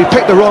Agbonlahor, but he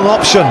picked the wrong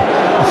option.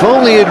 If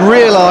only he'd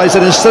realised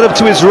that instead of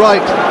to his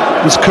right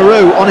was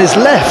Carew, on his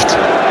left,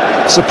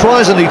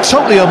 surprisingly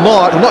totally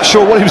unmarked, I'm not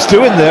sure what he was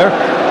doing there,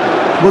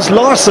 was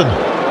Larsson.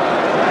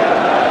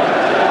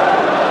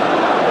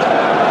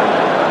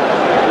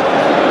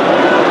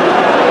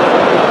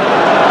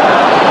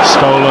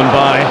 Stolen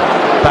by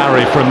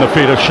Barry from the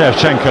feet of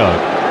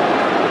Shevchenko.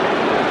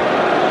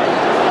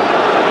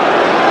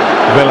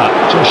 Villa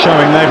just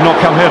showing they've not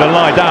come here to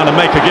lie down and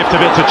make a gift of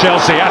it to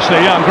Chelsea.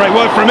 Ashley Young, great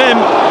work from him,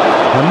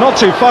 and not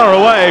too far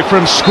away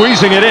from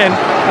squeezing it in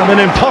at an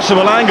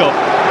impossible angle.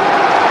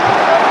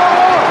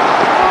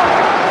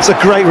 It's a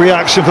great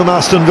reaction from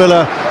Aston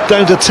Villa,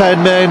 down to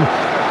 10 men.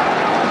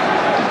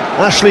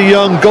 Ashley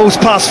Young goes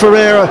past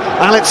Ferreira.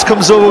 Alex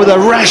comes over with a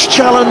rash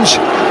challenge.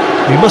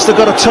 He must have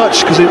got a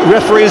touch, because the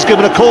referee has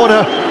given a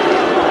corner.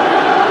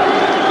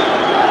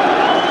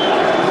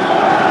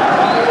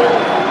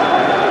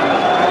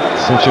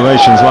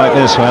 Situations like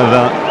this where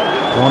that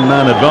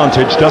one-man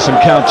advantage doesn't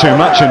count too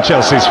much in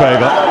Chelsea's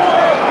favour.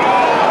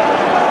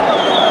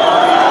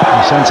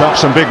 He sent up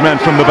some big men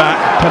from the back.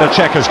 Petr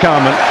Cech has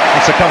come, and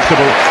it's a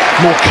comfortable,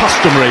 more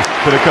customary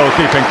bit of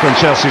goalkeeping from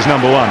Chelsea's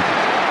number one.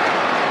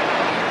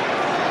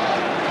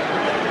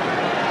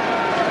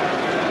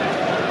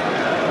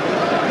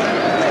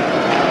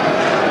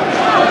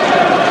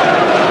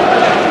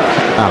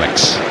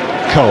 Alex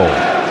Cole.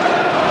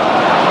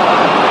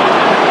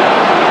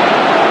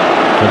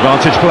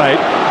 Advantage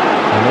played.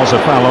 There was a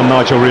foul on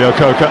Nigel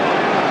Reo-Coker.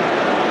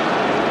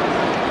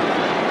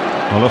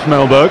 Olaf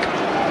Melberg.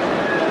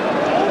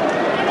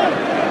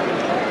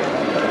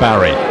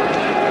 Barry.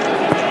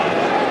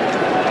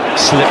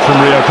 Slip from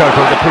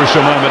Reo-Coker at the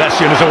crucial moment.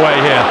 Aston is away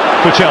here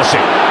for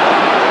Chelsea.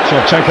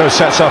 Shevchenko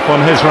sets up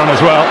on his run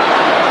as well.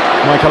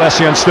 Michael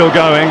Essien still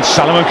going.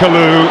 Salomon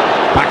Kalou.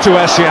 Back to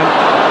Essien.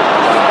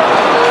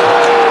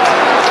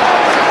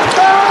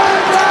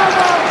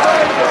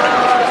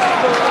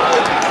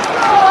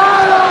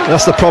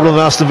 That's the problem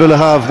Aston Villa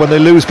have. When they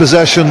lose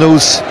possession,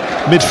 those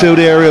midfield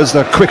areas,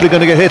 they're quickly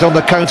going to get hit on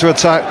the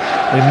counter-attack.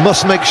 They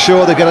must make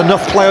sure they get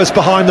enough players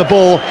behind the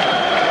ball.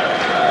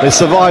 They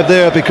survived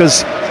there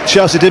because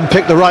Chelsea didn't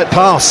pick the right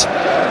pass.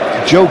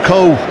 Joe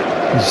Cole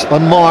is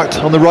unmarked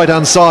on the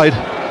right-hand side.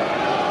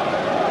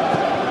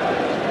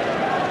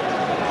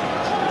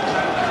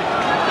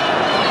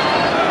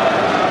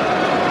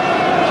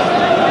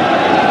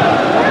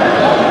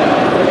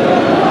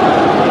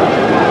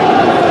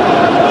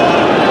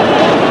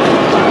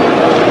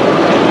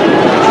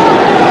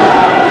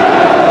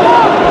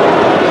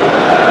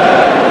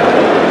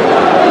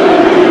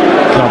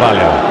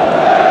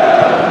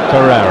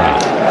 Ferreira.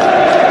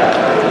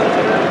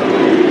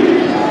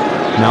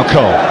 Now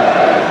Cole.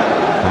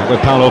 Back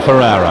with Paulo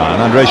Ferreira and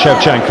Andrei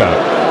Shevchenko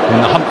in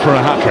the hunt for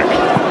a hat-trick.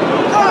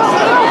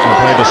 He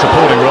played a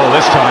supporting role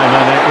this time,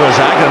 and it was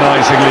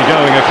agonisingly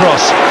going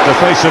across the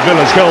face of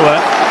Villa's goal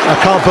there. I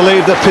can't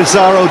believe that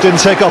Pizarro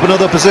didn't take up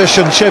another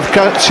position.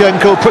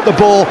 Shevchenko put the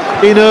ball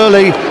in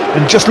early,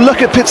 and just look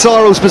at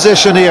Pizarro's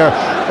position here,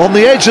 on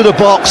the edge of the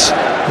box,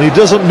 and he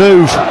doesn't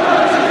move.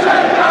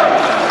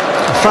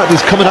 In fact,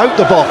 he's coming out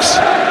the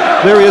box.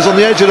 There he is on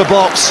the edge of the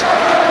box.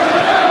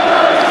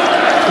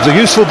 It's a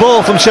useful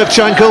ball from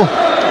Shevchenko.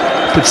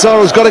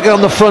 Pizarro's got to get on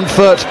the front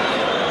foot.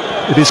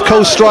 If his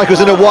co-striker's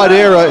in a wide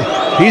area,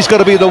 he's got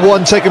to be the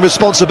one taking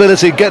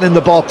responsibility, getting in the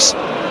box.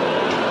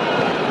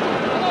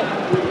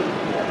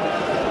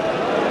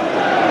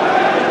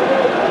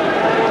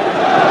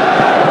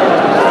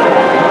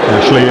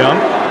 Ashley Young.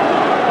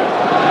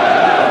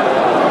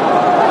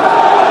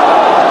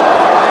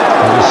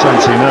 In a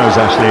sense, he knows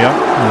Ashley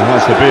Young. He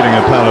has the beating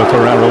of Paulo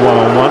Ferreira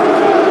one-on-one.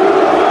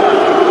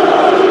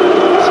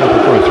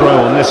 Settled for a throw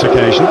on this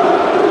occasion.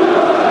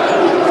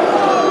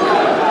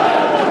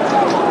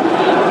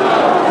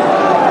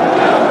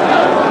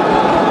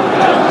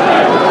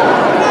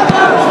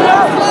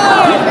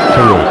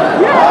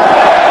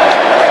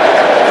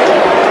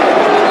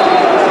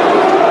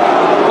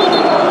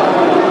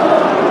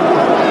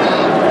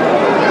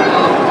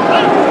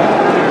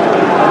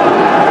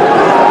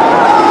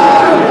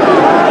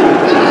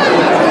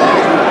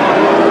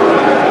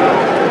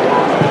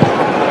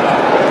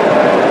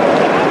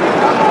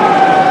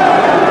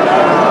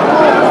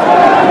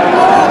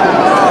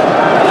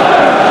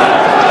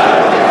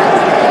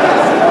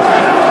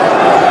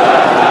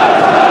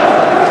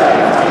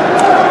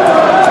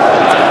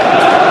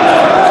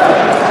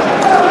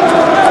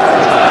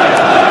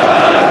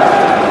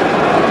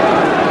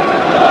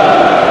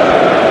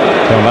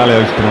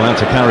 Carvalho's been allowed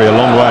to carry a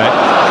long way.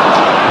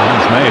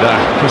 And he's made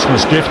a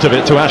Christmas gift of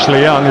it to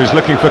Ashley Young, who's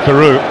looking for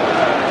Carew.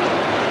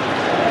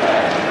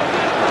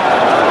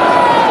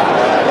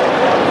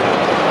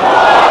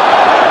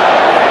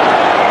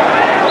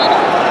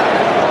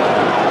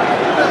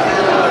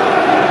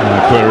 No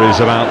queries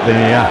about the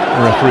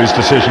referee's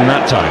decision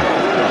that time.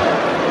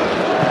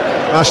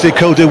 Ashley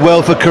Cole did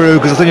well for Carew,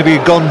 because I think if he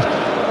had gone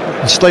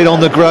and stayed on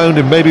the ground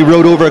and maybe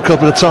rode over a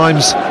couple of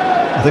times,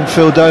 I think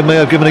Phil Dowd may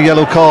have given a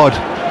yellow card.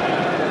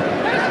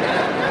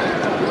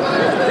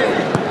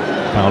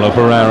 Paulo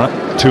Pereira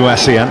to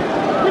Aston.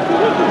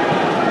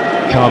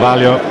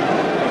 Carvalho.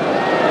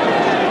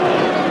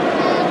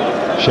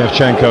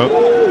 Shevchenko.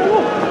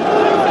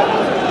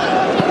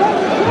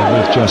 And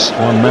with just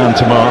one man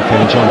to mark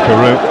in John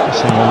Carew.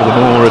 Seeing a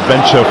little more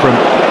adventure from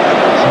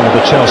some of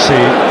the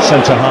Chelsea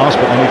centre-halves,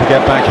 but they need to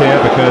get back here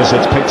because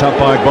it's picked up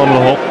by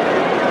Bonlahor.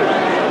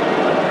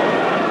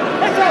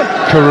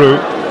 Carew.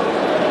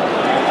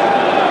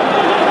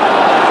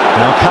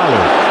 Now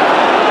Kalu.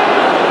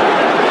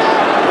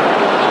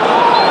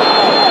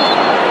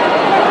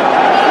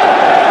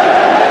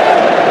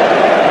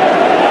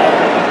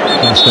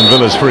 Aston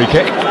Villa's free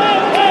kick.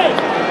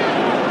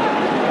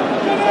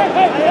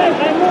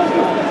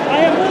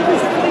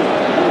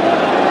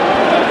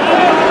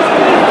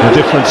 A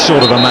different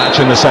sort of a match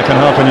in the second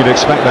half, and you'd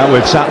expect that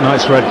with Sat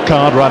Knight's red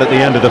card right at the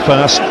end of the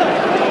first.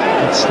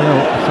 It's still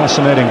a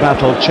fascinating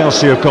battle.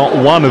 Chelsea have got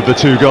one of the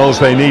 2 goals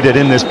they needed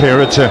in this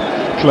period to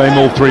claim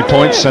all 3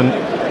 points and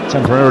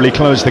temporarily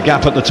close the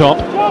gap at the top.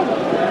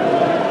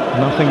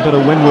 Nothing but a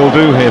win will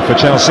do here for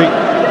Chelsea. In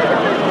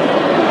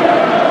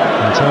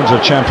terms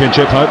of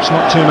championship hopes,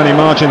 not too many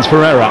margins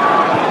for error.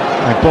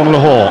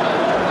 Bonlahor.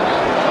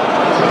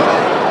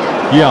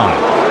 Young.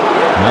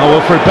 Now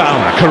Wilfried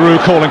Baumer. Carew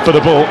calling for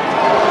the ball.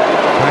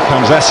 Back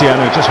comes Aston,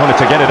 who just wanted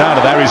to get it out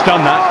of there. He's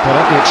done that, but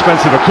at the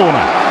expense of a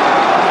corner.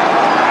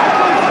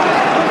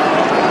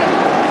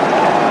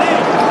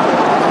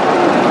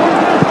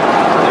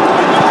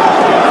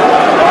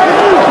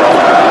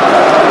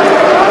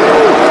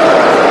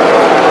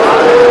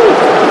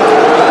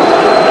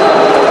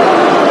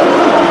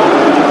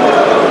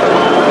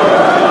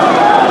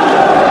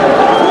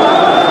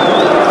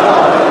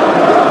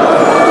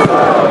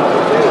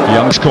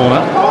 Young's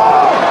corner,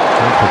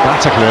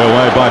 acrobatically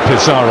away by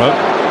Pizarro.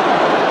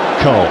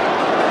 Cole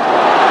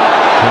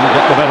couldn't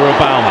get the better of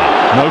Baumer.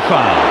 No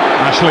foul.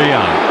 Ashley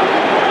Young.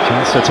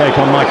 Chance to take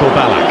on Michael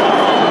Ballack.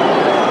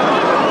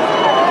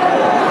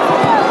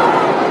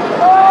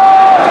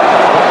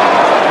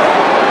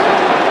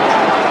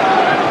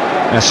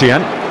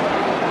 Aston.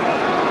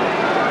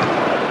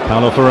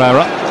 Paulo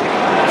Ferreira.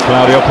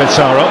 Claudio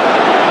Pizarro.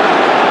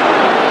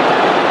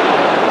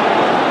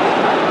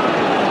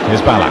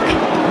 Here's Ballack.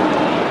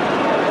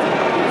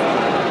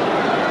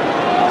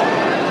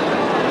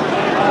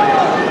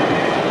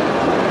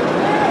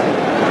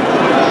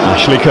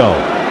 Ashley Cole.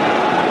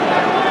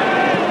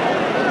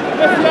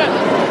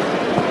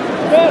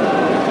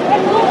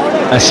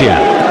 Aston.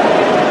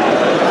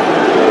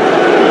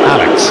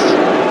 Alex.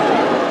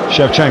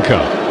 Shevchenko.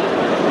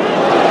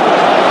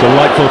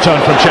 Delightful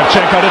turn from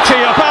Shevchenko to tee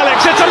up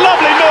Alex. It's a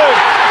lovely move.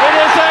 It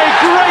is a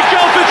great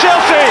goal for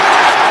Chelsea,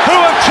 who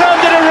have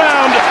turned it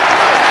around.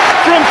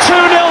 From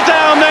 2-0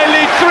 down, they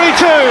lead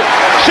 3-2.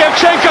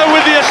 Shevchenko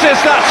with the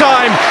assist that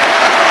time.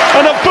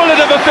 And a bullet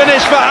of a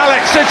finish for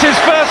Alex. It's his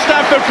first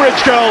Stamford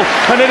Bridge goal,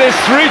 and it is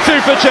 3-2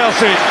 for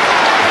Chelsea.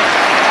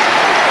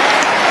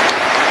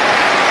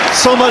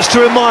 So much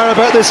to admire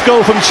about this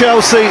goal from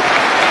Chelsea.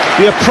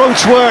 The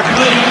approach work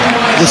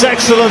was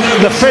excellent.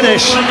 The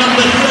finish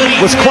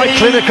was quite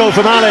clinical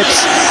from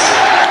Alex.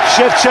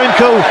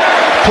 Shevchenko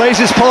plays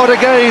his part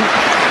again.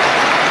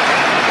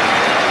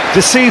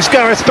 Deceives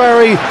Gareth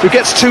Barry, who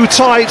gets too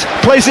tight.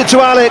 Plays it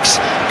to Alex.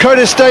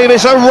 Curtis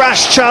Davies, a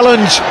rash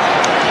challenge.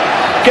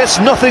 Gets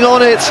nothing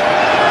on it,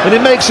 and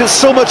it makes it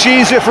so much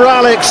easier for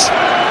Alex.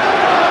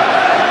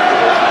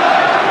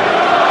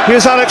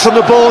 Here's Alex on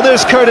the ball,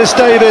 there's Curtis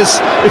Davies.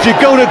 If you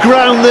go to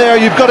ground there,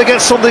 you've got to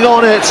get something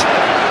on it.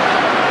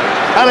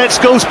 Alex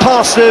goes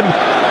past him.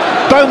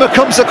 Baumer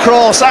comes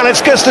across.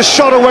 Alex gets the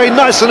shot away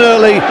nice and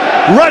early,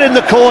 right in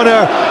the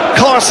corner.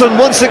 Carson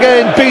once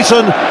again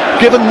beaten,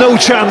 given no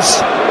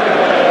chance.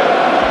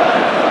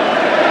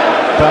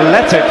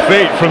 Balletic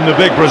feat from the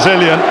big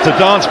Brazilian to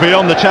dance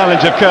beyond the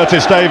challenge of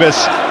Curtis Davies.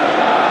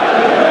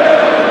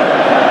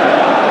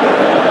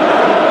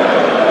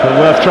 But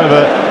worth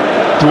Trevor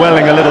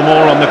dwelling a little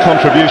more on the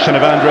contribution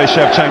of Andrei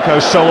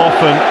Shevchenko, so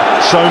often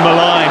so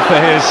maligned for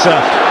his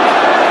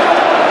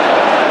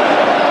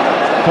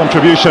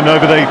contribution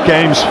over the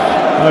games,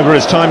 over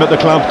his time at the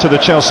club to the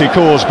Chelsea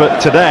cause.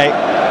 But today,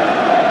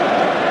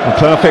 a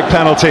perfect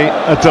penalty,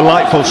 a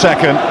delightful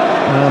second,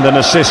 and an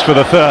assist for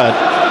the third.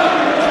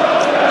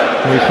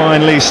 We're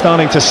finally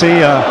starting to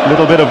see a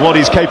little bit of what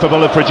he's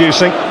capable of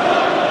producing.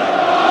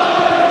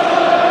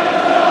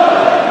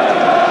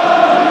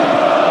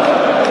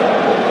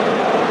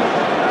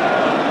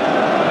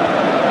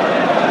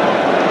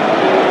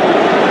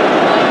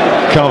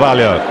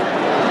 Carvalho.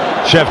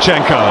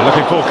 Shevchenko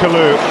looking for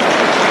Kalu.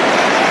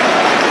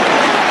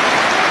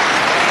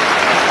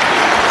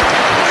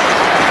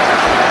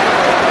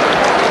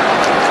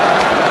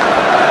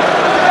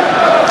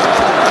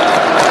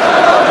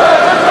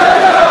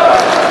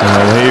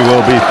 He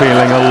will be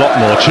feeling a lot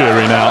more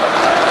cheery now.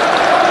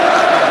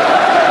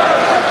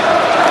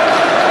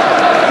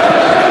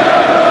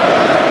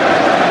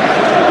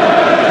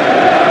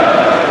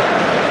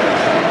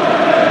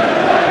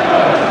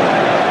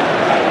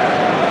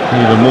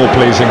 Even more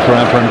pleasing for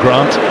Avram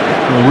Grant.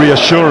 More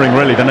reassuring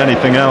really than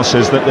anything else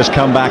is that this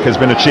comeback has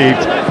been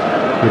achieved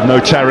with no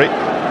Terry,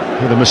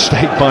 with a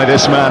mistake by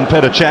this man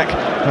Petr Cech,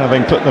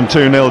 having put them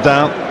 2-0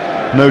 down.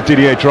 No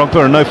Didier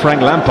Drogba and no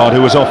Frank Lampard,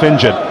 who was off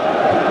injured.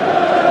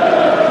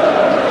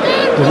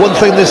 The one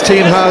thing this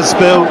team has,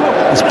 Bill,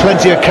 is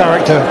plenty of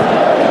character.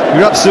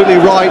 You're absolutely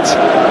right.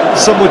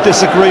 Some would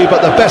disagree,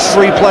 but the best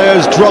three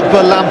players,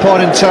 Drogba,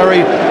 Lampard and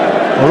Terry,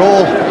 are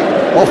all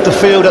off the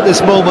field at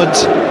this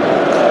moment.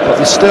 But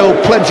there's still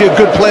plenty of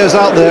good players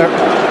out there.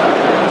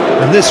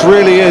 And this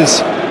really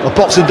is a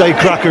Boxing Day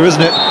cracker,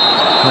 isn't it?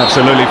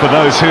 Absolutely. For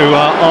those who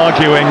are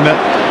arguing that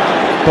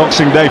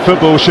Boxing Day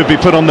football should be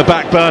put on the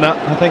back burner,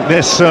 I think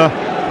this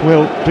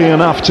will be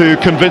enough to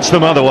convince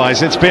them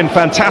otherwise. It's been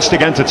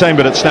fantastic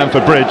entertainment at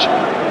Stamford Bridge.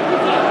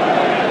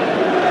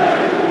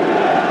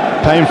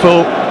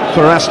 Painful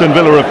for Aston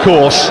Villa, of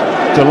course.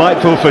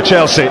 Delightful for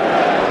Chelsea.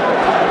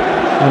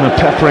 And a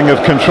peppering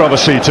of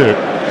controversy too.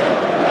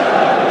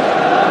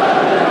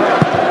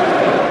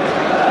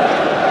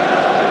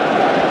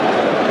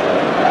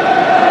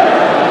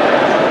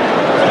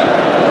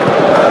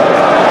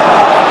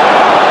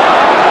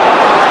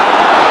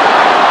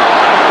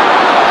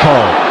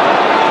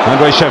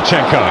 Andrei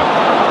Shevchenko.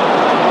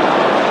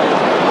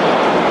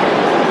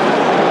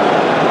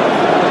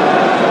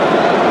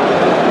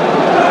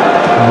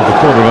 With a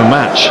quarter of a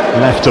match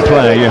left to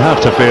play, you have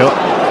to feel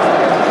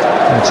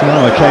it's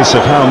now a case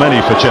of how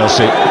many for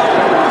Chelsea.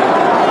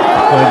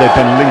 Where they've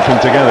been linking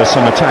together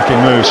some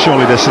attacking moves.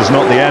 Surely this is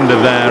not the end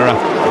of their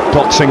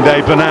Boxing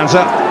Day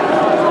bonanza.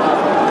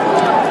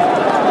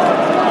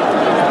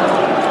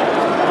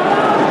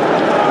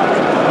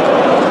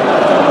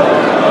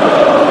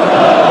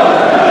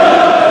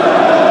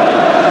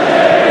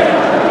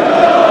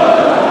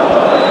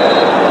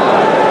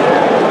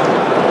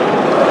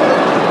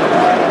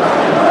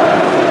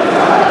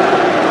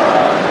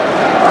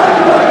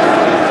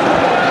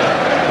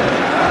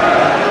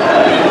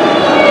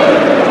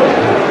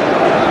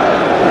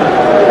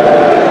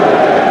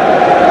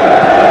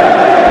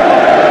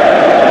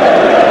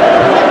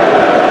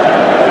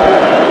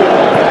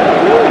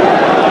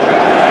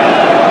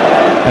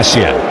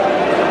 Aston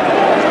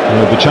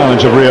with the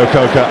challenge of Rio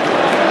Coca.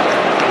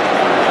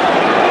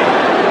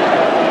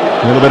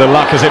 A little bit of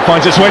luck as it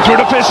finds its way through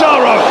to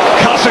Pizarro.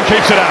 Carson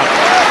keeps it out.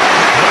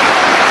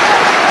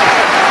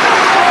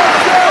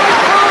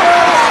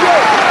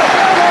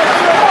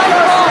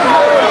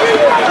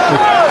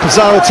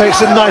 Pizarro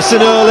takes it nice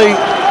and early.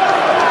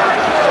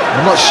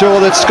 I'm not sure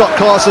that Scott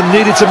Carson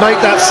needed to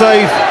make that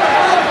save.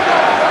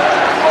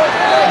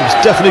 He was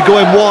definitely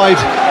going wide.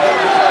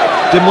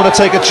 Didn't want to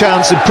take a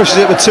chance and pushes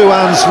it with two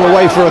hands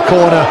away for a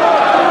corner.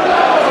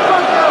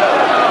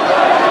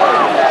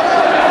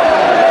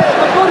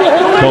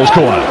 Cole's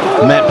corner,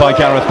 met by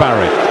Gareth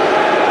Barry.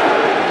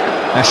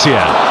 Aston.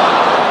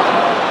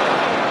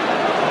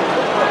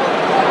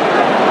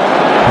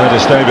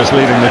 Curtis Davis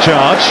leading the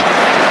charge.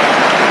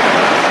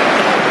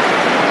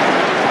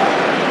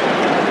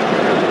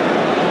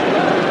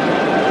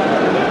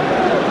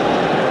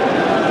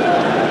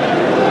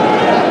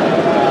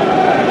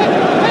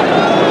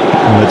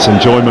 It's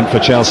enjoyment for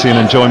Chelsea and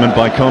enjoyment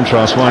by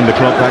contrast. Wind the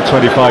clock back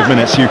 25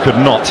 minutes, you could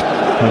not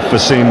have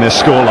foreseen this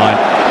scoreline.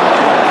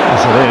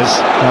 As it is,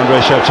 Andrei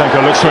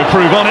Shevchenko looks to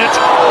improve on it.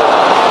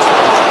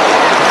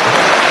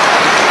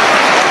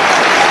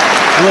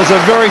 There's a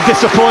very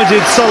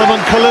disappointed Solomon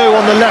Kalou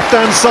on the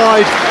left-hand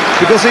side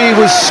because he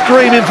was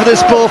screaming for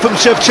this ball from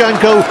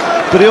Shevchenko,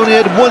 but he only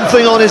had one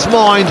thing on his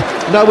mind,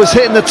 and that was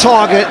hitting the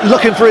target,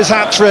 looking for his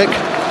hat-trick.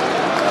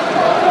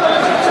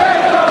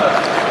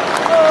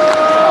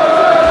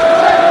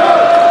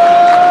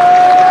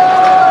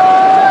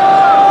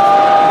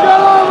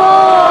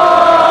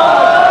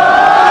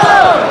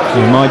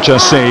 You might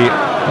just see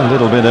a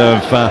little bit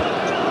of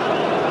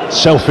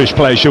selfish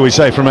play, shall we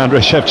say, from Andrei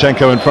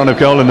Shevchenko in front of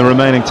goal in the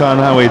remaining time.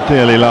 How we'd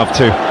dearly love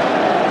to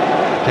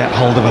get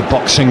hold of a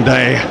Boxing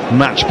Day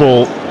match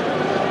ball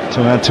to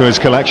add to his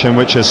collection,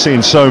 which has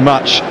seen so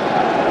much,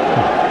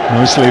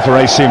 mostly for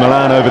AC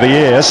Milan over the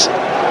years.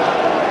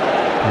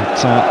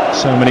 But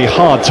so many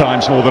hard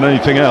times more than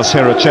anything else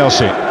here at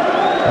Chelsea.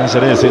 As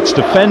it is, it's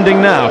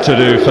defending now to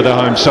do for the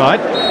home side.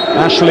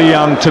 Ashley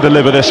Young to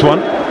deliver this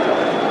one.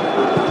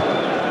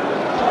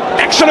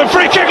 Excellent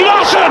free kick,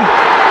 Larson!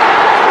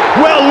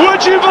 Well,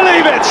 would you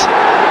believe it?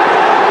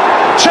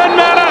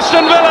 10-man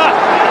Aston Villa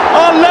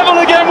are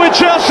level again with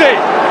Chelsea.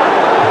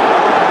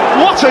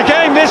 What a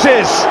game this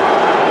is!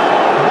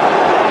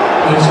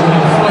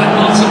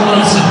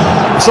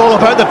 It's all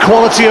about the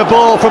quality of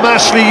ball from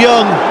Ashley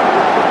Young.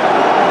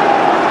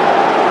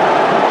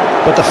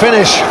 But the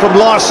finish from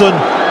Larson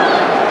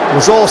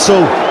was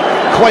also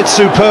quite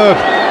superb.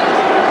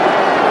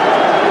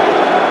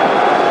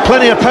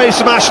 Plenty of pace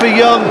from Ashley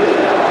Young.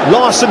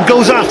 Larson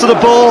goes after the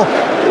ball.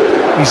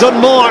 He's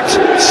unmarked,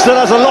 still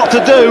has a lot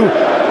to do.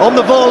 On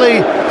the volley,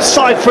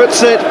 side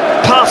foots it,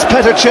 past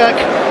Petr Cech.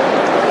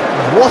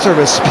 What a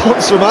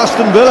response from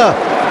Aston Villa.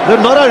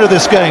 They're not out of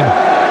this game.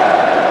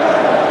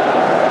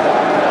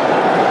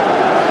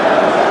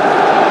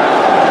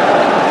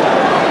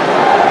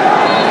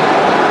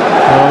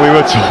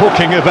 were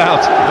talking about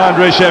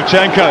Andrei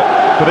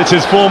Shevchenko, but it's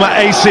his former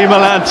AC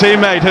Milan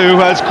teammate who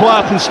has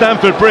quietened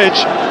Stamford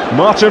Bridge.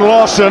 Martin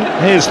Larsson,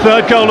 his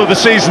third goal of the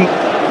season.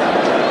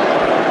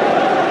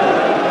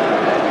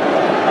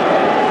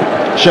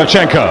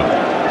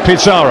 Shevchenko,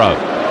 Pizarro.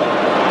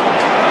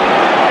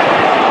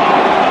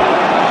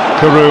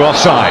 Carew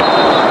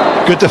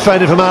offside. Good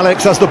defending from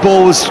Alex as the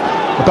ball was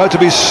about to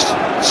be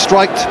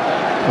struck,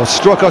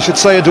 I should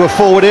say, into a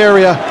forward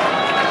area.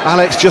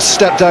 Alex just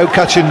stepped out,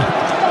 catching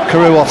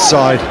Carew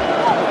offside.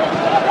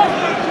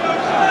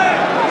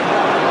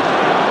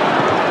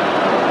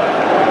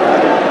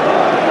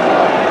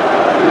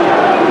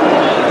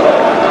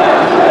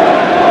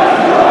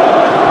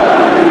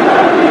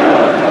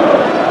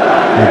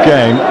 The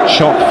game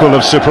chock full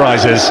of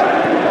surprises.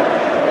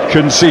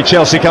 Couldn't see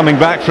Chelsea coming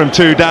back from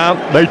 2 down.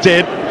 They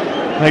did.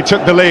 They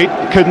took the lead.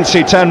 Couldn't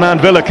see 10-man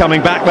Villa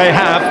coming back. They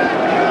have.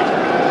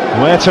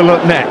 Where to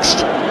look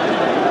next?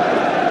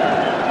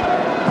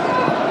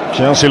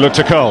 Chelsea look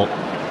to Cole.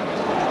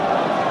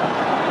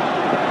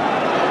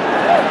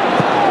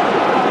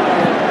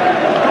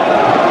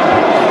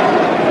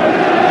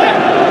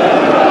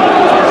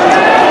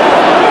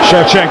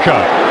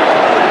 Shevchenko.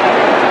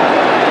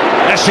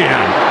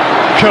 Essien.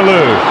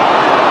 Carew.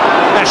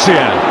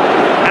 Essien.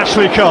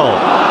 Ashley Cole.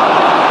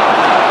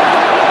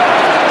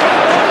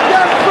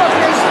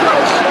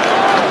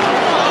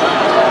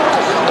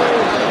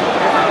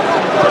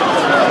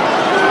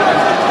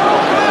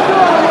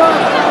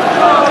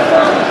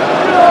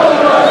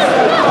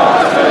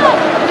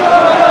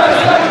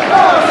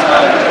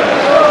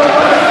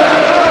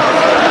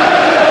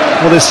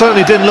 Well, they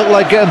certainly didn't look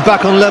like getting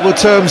back on level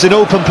terms in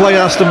open play,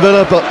 Aston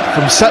Villa, but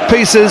from set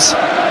pieces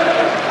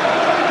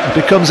it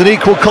becomes an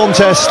equal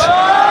contest.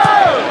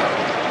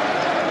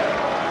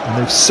 And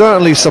they've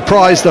certainly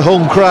surprised the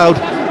home crowd.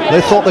 They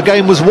thought the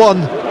game was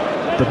won,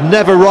 but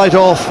never write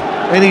off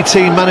any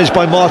team managed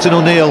by Martin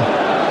O'Neill.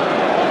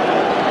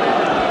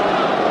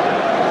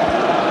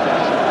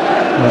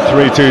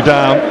 3-2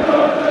 down.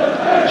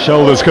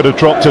 Shoulders could have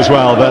dropped as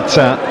well, but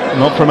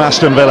not from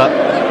Aston Villa.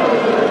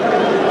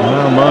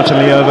 Well,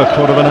 marginally over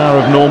quarter of an hour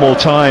of normal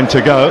time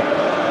to go.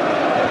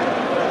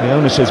 The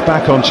onus is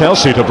back on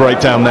Chelsea to break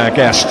down their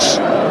guests.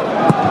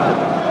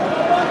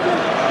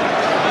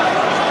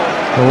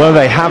 Although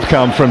they have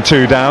come from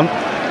 2 down,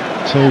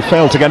 to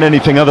fail to get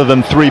anything other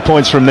than 3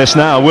 points from this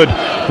now would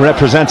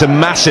represent a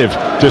massive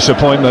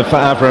disappointment for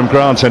Avram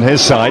Grant and his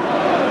side.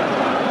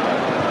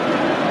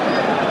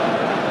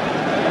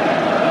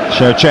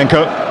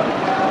 Shevchenko,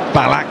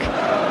 Balak,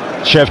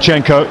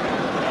 Shevchenko.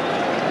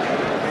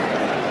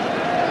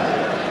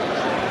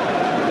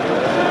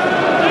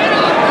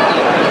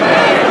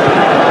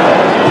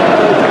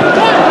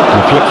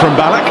 A flip from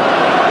Balak,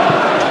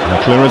 and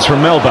a clearance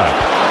from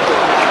Melba.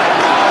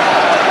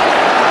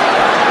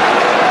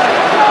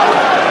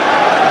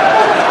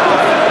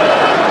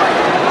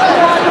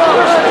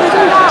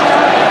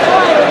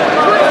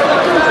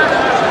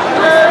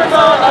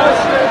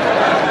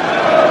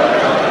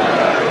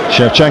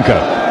 Shevchenko.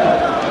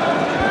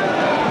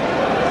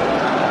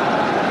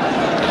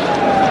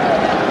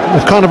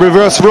 They've kind of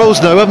reversed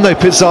roles now, haven't they?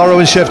 Pizarro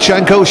and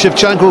Shevchenko.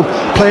 Shevchenko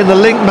playing the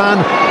link man,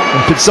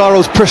 and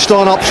Pizarro's pushed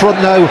on up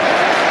front now.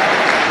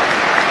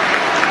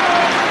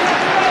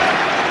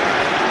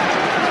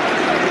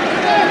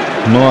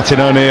 Martin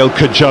O'Neill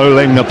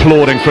cajoling,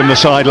 applauding from the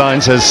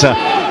sidelines as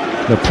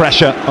the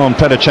pressure on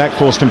Petr Cech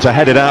forced him to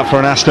head it out for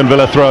an Aston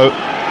Villa throw.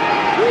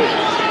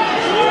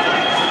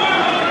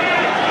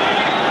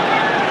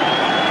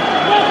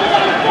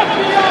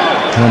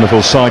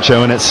 Wonderful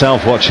sideshow in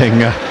itself, watching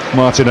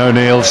Martin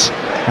O'Neill's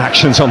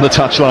actions on the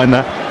touchline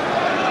there.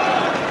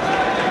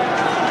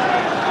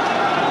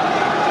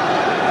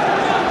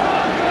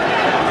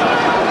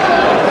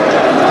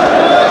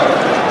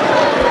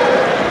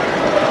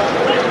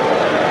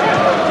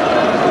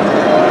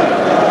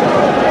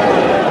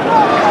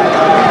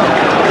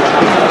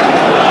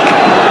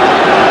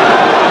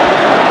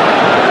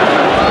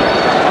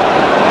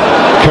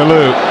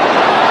 Carew,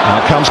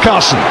 out comes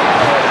Carson.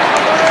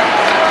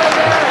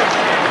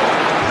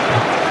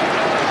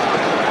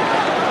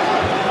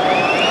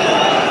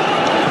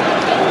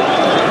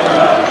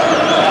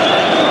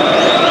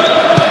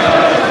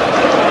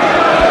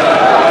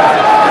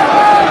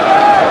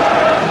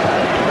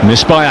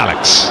 Missed by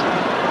Alex,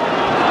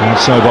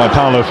 also by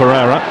Paulo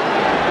Ferreira.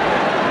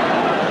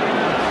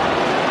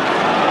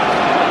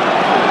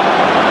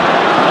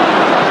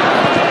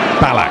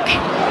 Balak.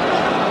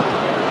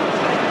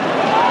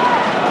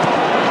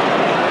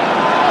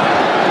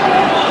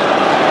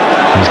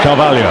 Here's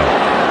Carvalho.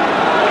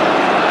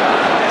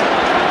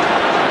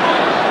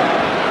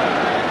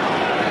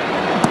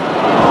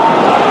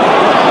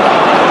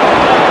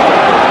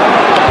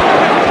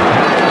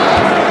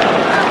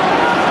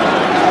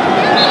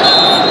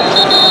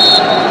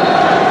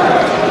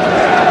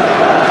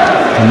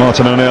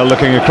 Martin O'Neill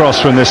looking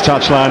across from this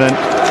touchline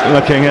and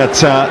looking at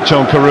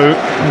John Carew.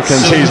 You can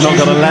see he's not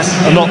got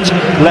a lot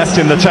left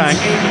in the tank.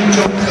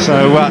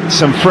 So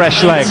some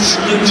fresh legs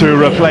to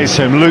replace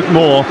him. Luke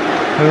Moore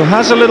who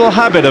has a little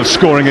habit of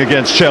scoring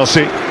against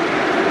Chelsea.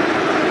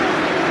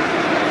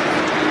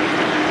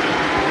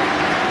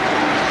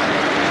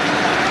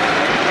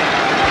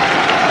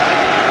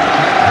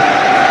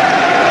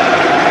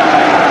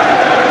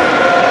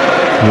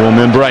 Warm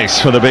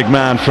embrace for the big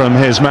man from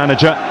his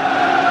manager.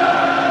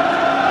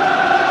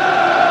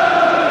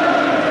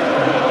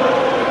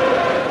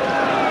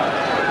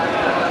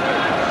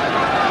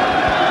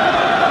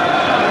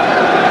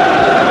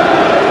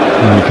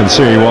 And you can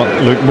see what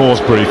Luke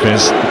Moore's brief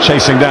is,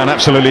 chasing down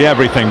absolutely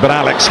everything, but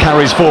Alex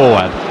carries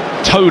forward,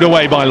 towed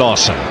away by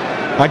Lawson.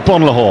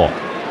 Agbonlahor.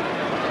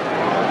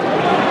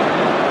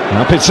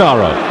 Now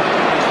Pizarro.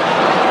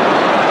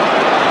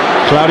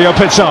 Claudio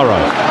Pizarro.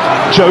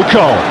 Joe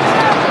Cole.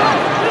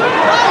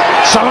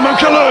 Salomon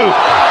Kalou.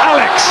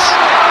 Alex.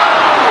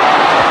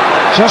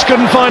 Just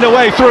couldn't find a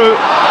way through,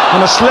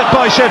 and a slip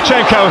by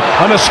Shevchenko,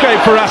 an escape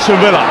for Aston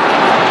Villa.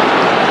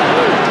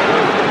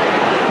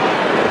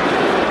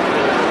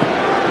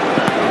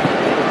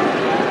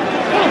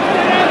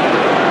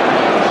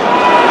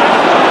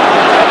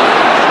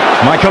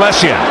 Michael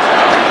Essien.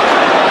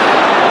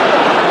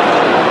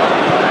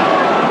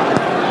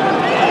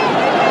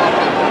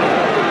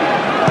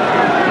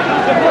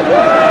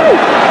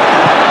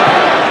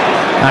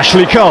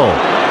 Ashley Cole.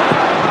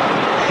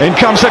 In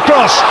comes the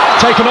cross,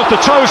 taken off the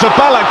toes of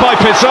Ballack by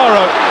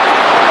Pizarro.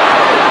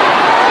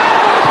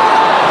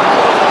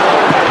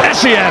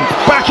 Essien,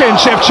 back in,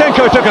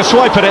 Shevchenko took a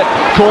swipe at it,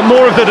 caught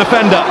more of the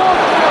defender.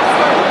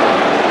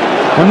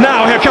 And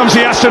now here comes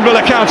the Aston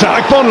Villa counter.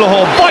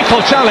 Agbonlahor, vital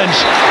challenge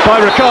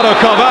by Ricardo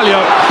Carvalho,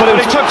 but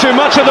it took too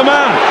much of the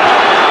man.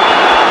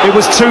 It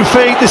was 2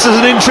 feet. This is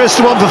an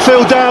interesting one for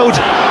Phil Dowd.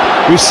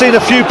 We've seen a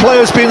few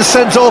players being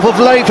sent off of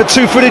late for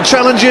two-footed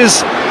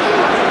challenges,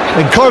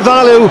 and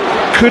Carvalho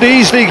could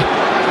easily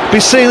be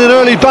seeing an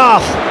early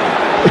bath.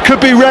 It could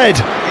be red.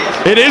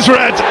 It is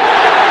red.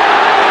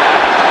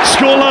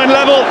 Scoreline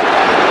level,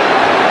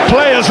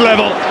 players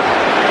level.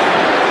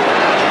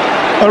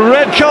 A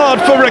red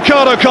card for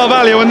Ricardo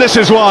Carvalho, and this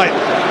is why.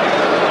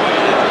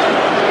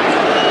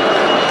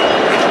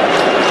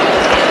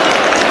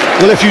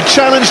 Well, if you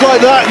challenge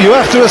like that, you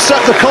have to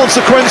accept the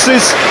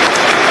consequences.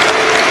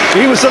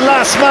 He was the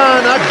last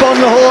man,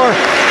 Agbonlahor,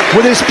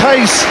 with his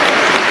pace.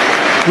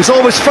 Was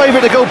always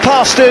favoured to go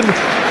past him.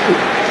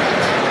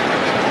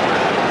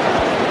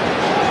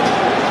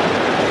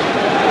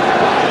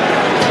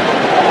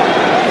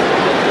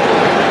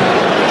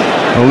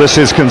 Well, this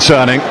is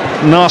concerning.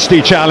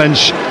 Nasty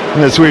challenge,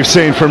 as we've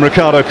seen from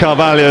Ricardo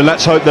Carvalho.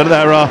 Let's hope that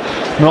there are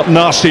not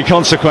nasty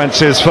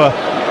consequences for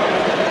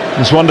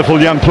this wonderful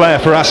young player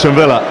for Aston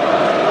Villa.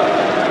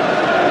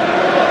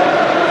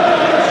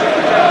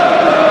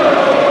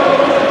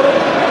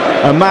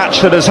 A match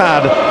that has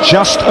had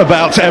just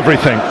about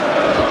everything.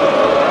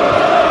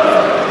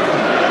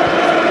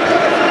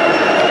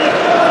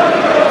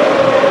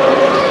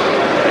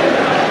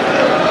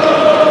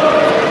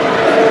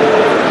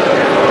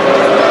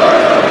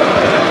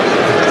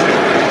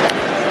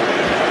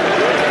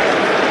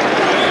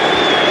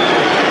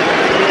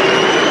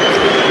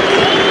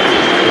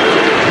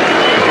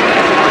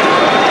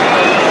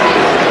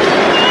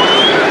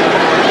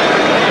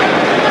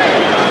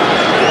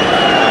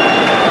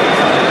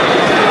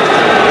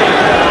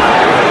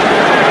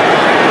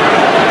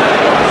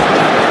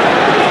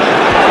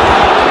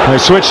 They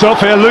switched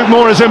off here. Luke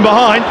Moore is in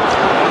behind.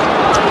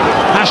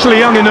 Ashley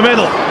Young in the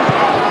middle.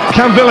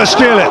 Can Villa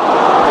steal it?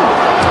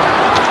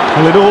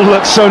 Well, it all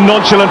looked so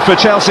nonchalant for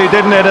Chelsea,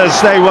 didn't it, as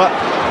they were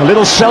a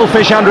little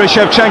selfish. Andrei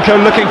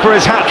Shevchenko looking for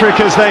his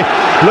hat-trick as they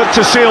looked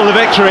to seal the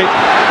victory.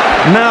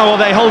 Now are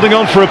they holding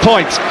on for a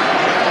point?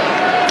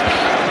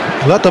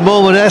 Well, at the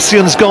moment,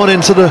 Essien's gone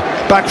into the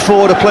back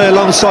four to play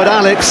alongside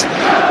Alex.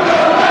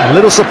 A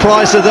little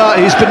surprised at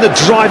that. He's been the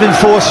driving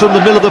force from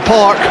the middle of the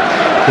park.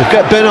 They've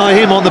got Ben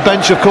Ahim on the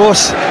bench, of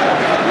course.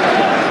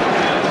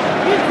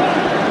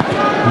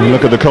 And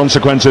look at the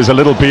consequences a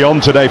little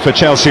beyond today for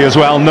Chelsea as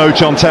well. No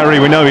John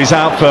Terry, we know he's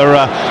out for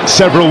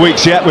several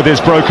weeks yet with his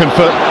broken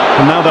foot.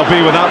 And now they'll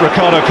be without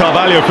Ricardo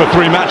Carvalho for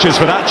 3 matches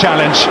for that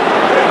challenge.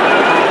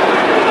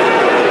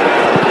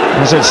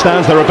 As it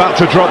stands, they're about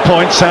to drop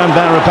points and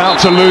they're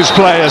about to lose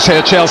players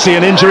here, Chelsea.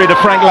 An injury to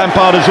Frank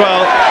Lampard as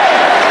well.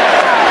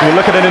 You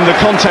look at it in the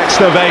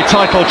context of a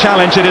title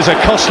challenge, it is a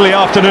costly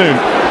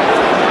afternoon.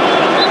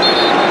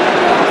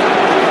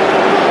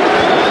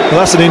 Well,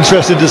 that's an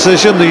interesting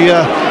decision.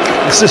 The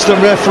assistant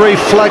referee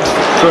flagged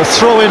for a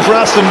throw-in for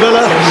Aston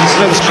Villa, and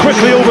it was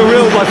quickly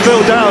overruled by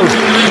Phil Dowd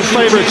in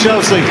favour of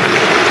Chelsea.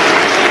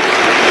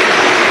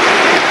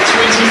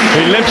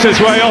 He limps his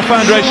way off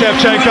Andrei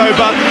Shevchenko,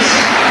 but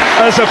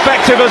as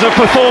effective as a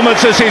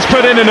performance as he's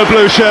put in a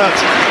blue shirt.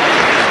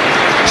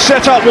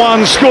 Set up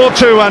 1, scored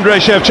 2,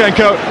 Andrei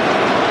Shevchenko.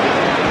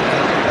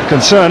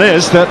 Concern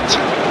is that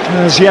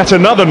there's yet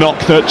another knock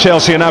that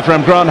Chelsea and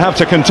Avram Grant have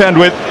to contend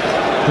with.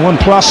 One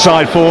plus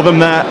side for them,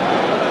 their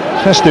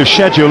festive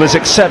schedule is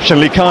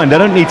exceptionally kind. They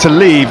don't need to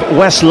leave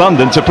West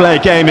London to play a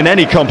game in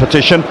any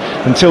competition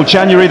until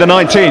January the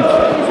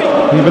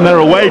 19th. Even their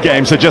away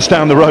games are just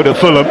down the road at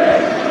Fulham.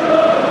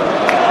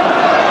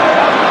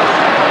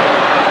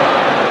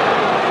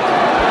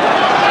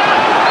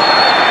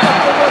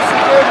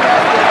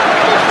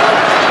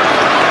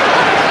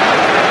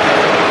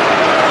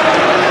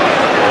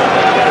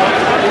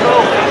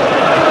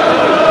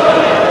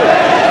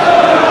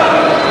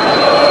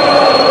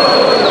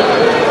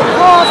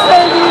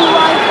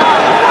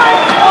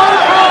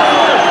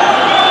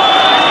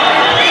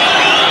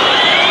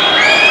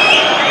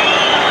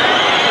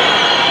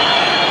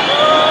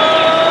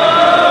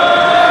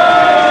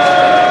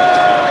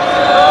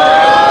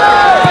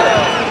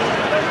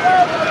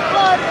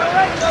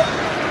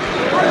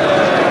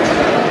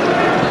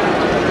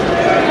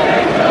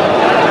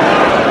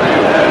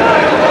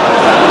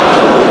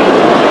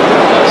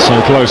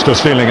 close to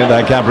stealing it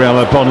there,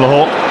 Gabriella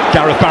Bonlahor.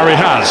 Gareth Barry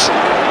has.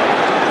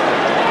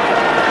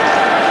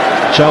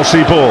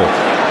 Chelsea ball.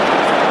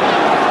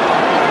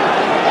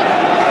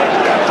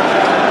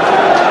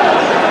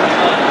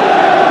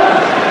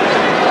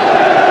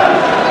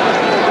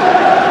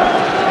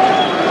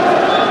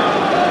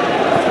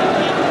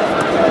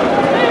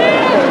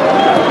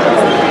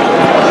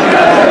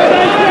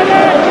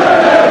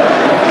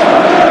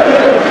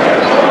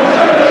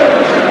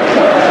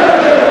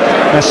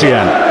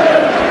 Aston.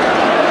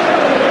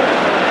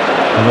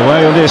 And the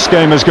way this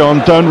game has gone,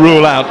 don't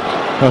rule out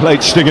a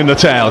late sting in the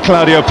tail.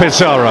 Claudio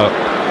Pizarro,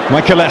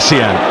 Michael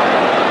Aston,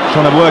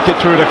 trying to work it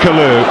through to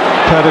Kalou.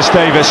 Curtis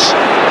Davis,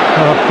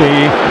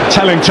 the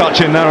telling touch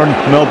in there, and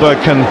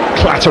Melberg can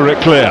clatter it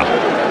clear.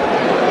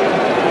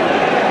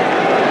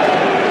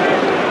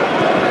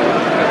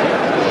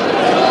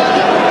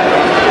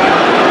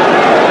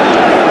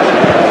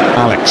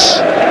 Alex.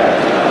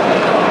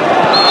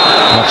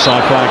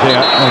 Offside flag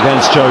here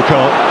against Joe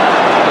Cole.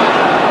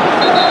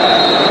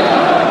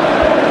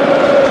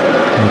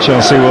 And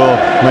Chelsea will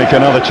make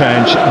another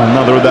change.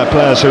 Another of their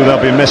players who they'll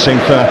be missing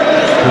for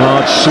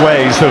large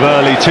swathes of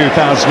early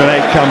 2008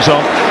 comes on.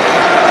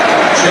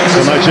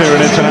 The Nigerian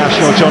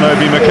international John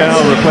Obi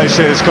Mikel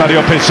replaces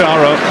Claudio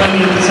Pizarro.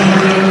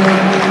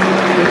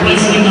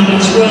 Replacing number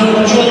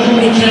 12, John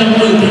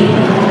Mikel Obi.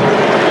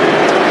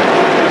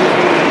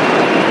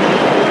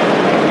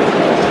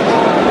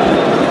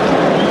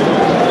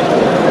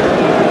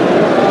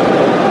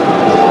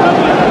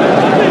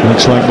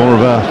 Looks like more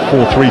of a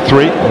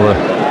 4-3-3 or a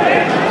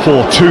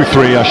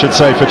 4-2-3 I should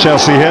say for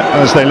Chelsea here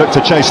as they look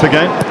to chase the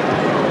game.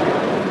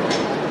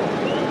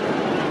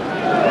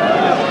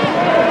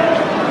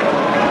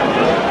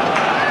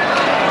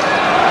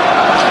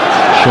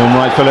 Sean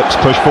Wright-Phillips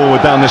push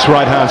forward down this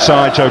right hand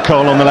side, Joe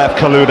Cole on the left,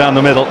 Kalou down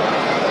the middle.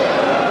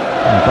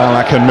 And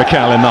Ballack and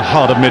Mikel in the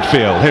heart of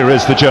midfield. Here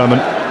is the German.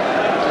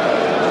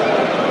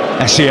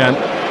 Aston.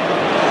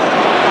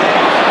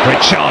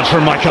 Great charge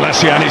from Michael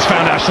Aston, he's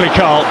found Ashley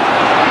Cole.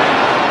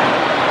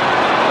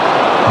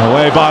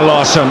 Away by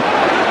Larson,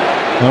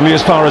 only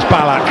as far as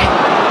Ballack.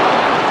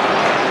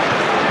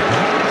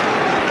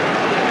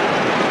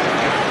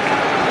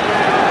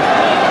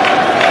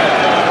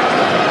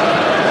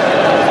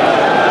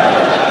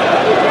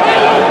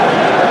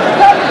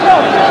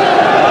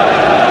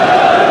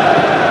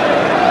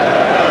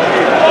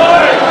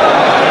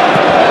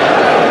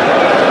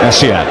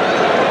 Aston.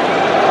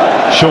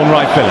 Sean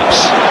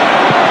Wright-Phillips.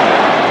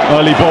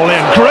 Early ball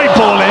in, great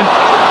ball in.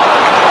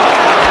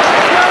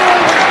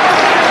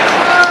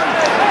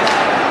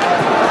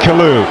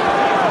 Kalou,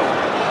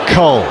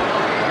 Cole,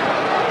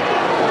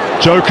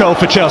 Joe Cole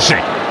for Chelsea.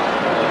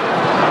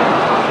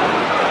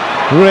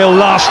 Real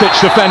last-ditch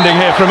defending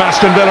here from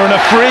Aston Villa, and a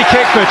free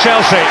kick for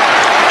Chelsea.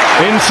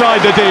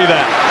 Inside the D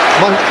there.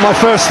 My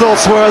first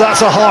thoughts were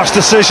that's a harsh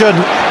decision.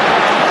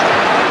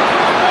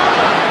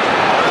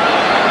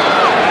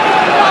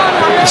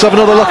 Let's have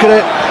another look at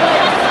it.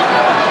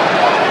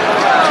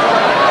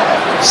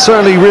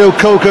 Certainly Real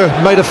Coker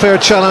made a fair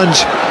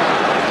challenge.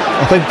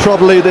 I think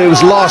probably it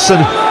was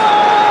Larson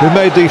who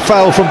made the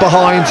foul from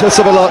behind. Let's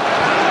have a look.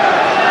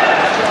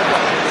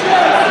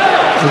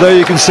 And there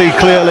you can see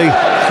clearly,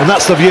 and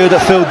that's the view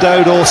that Phil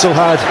Dowd also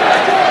had.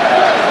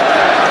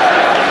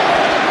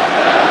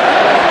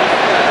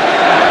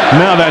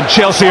 Now then,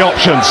 Chelsea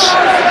options.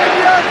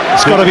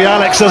 It's got to be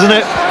Alex, hasn't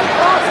it?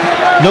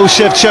 No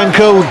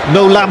Shevchenko,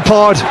 no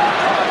Lampard.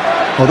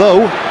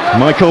 Although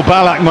Michael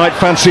Ballack might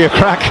fancy a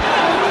crack.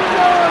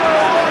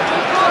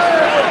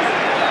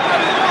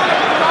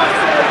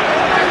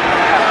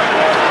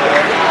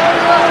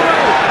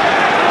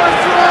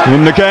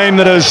 In the game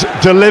that has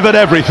delivered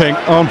everything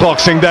on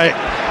Boxing Day,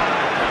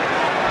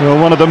 will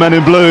one of the men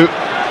in blue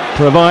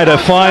provide a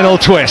final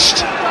twist?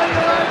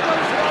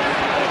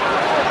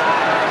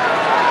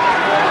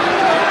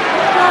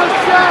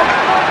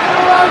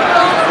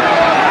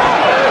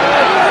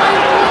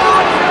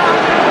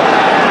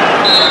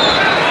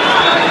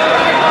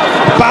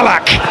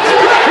 Ballack,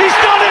 he's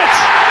done it!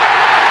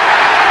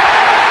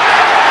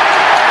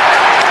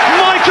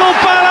 Michael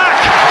Ballack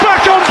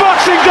back on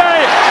Boxing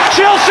Day.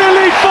 Chelsea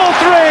lead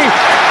 4-3.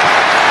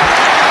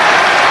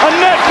 A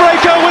net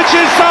breaker which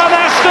is an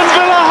Aston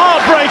Villa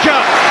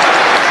heartbreaker.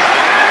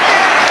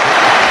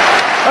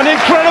 An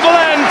incredible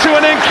end to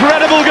an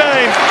incredible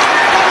game.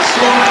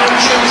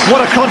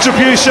 what a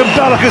contribution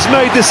Ballack has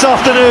made this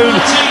afternoon.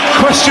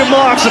 Question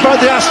marks about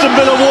the Aston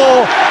Villa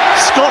wall.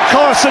 Scott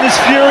Carson is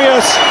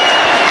furious.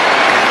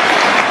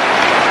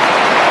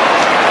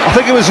 I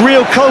think it was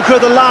Real Coker,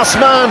 the last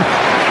man.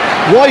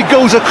 White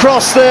goes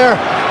across there,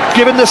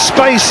 giving the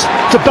space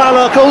to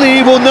Ballack. Only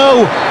he will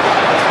know.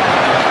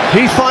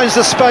 He finds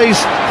the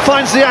space,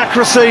 finds the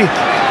accuracy,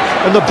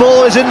 and the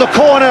ball is in the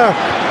corner.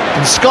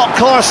 And Scott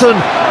Carson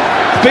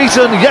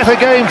beaten yet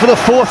again for the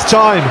fourth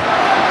time.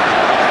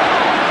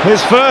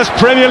 His first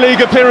Premier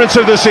League appearance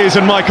of the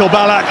season, Michael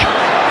Ballack.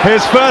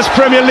 His first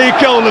Premier League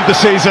goal of the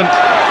season.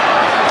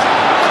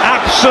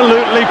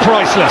 Absolutely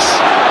priceless.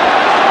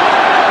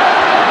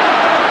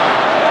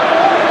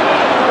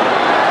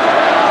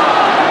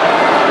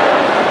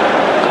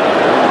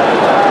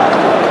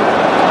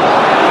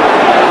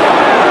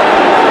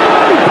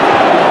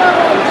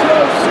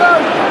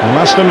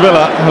 Aston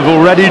Villa have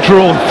already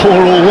drawn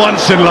 4-4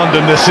 once in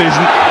London this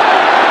season.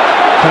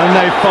 Can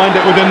they find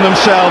it within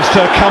themselves to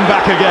come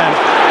back again?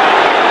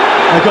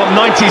 They've got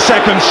 90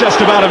 seconds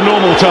just about of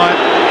normal time.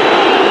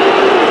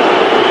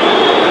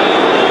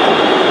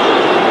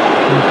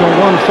 They've got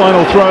one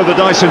final throw of the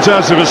dice in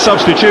terms of a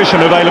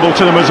substitution available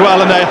to them as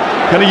well, and they're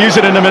going to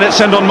use it in a minute.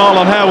 Send on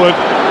Marlon Harewood.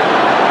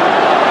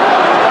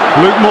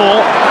 Luke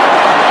Moore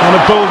kind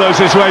of bulldoze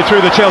his way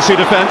through the Chelsea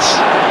defence.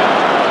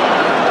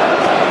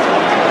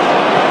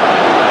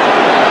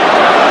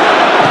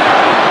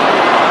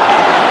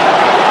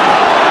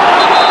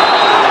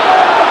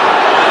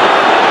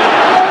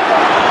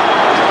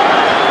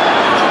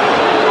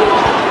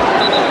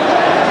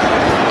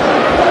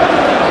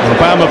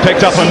 Obama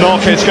picked up a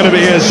knock. It's going to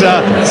be his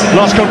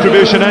last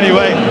contribution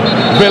anyway.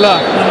 Villa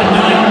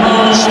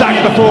stack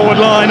the forward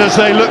line as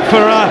they look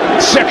for a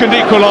second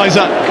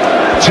equaliser.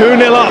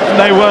 2-0 up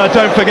they were,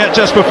 don't forget,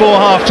 just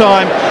before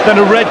half-time. Then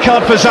a red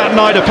card for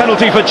Zatnight, a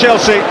penalty for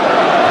Chelsea.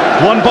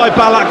 Won by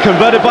Ballack,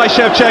 converted by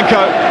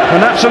Shevchenko.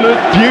 An absolute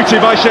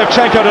beauty by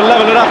Shevchenko to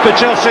level it up for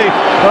Chelsea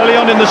early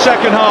on in the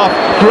second half.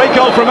 Great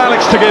goal from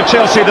Alex to give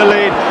Chelsea the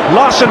lead.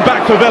 Larson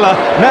back for Villa.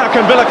 Now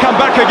can Villa come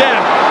back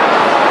again?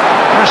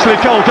 Ashley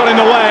Cole got in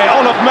the way.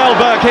 Olaf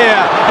Melberg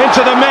here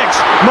into the mix.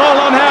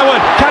 Marlon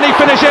Harewood, can he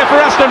finish here for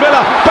Aston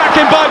Villa? Back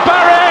in by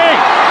Barry!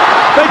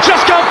 They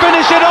just can't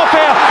finish it off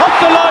here. Off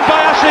the line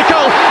by Ashley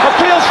Cole.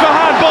 Appeals for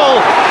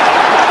handball.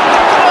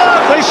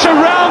 They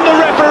surround the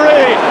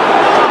referee.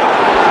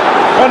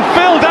 And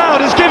Phil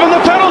Dowd has given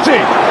the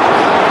penalty.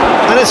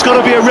 And it's got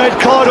to be a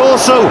red card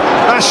also.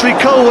 Ashley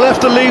Cole will have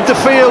to leave the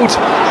field.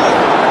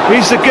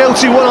 He's the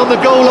guilty one on the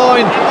goal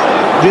line.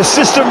 The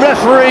assistant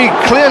referee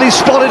clearly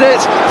spotted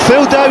it.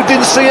 Phil Dowd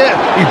didn't see it.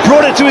 He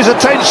brought it to his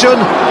attention.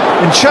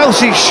 And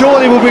Chelsea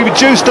surely will be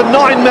reduced to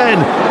 9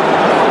 men.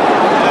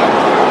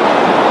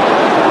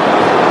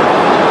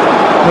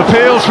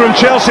 Appeals from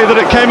Chelsea that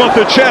it came off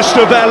the chest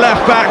of their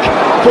left back,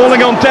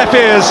 falling on deaf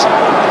ears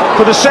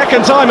for the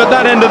second time at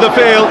that end of the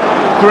field.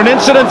 For an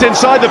incident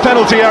inside the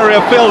penalty area,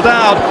 Phil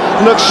Dowd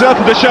looks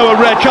certain to show a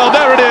red card.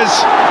 There it is.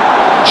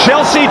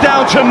 Chelsea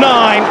down to 9.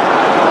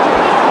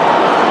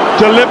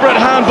 Deliberate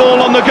handball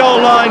on the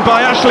goal line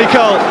by Ashley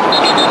Cole.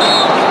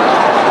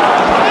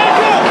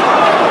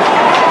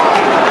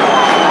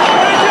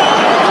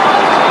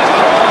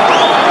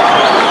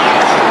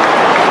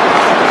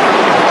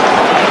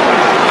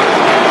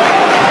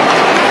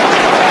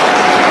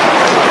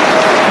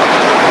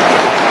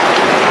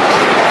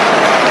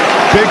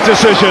 Big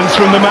decisions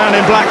from the man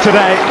in black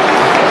today.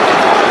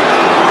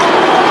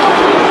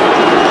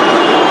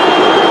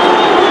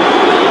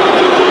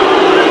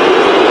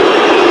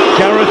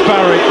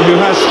 Barry, who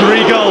has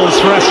 3 goals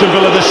for Aston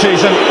Villa this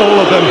season, all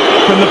of them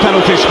from the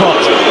penalty spot,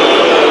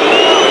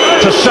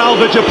 to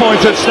salvage a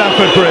point at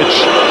Stamford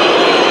Bridge.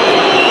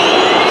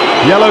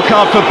 Yellow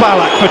card for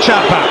Ballack for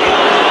Chatback,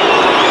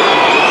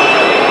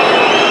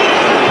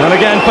 and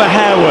again for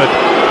Harewood.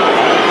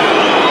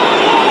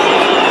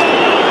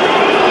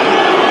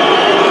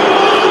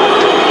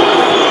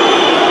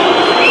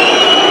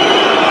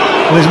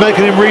 And he's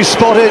making him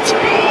re-spot it.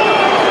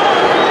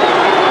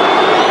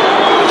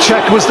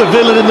 Cech was the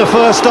villain in the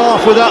first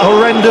half with that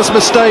horrendous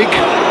mistake.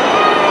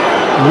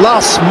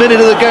 Last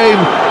minute of the game,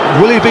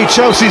 will he be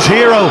Chelsea's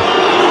hero?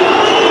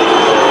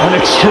 An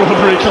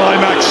extraordinary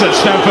climax at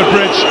Stamford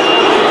Bridge.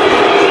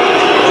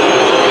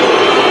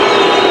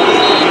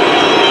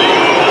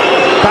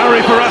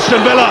 Barry for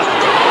Aston Villa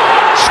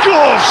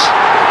scores!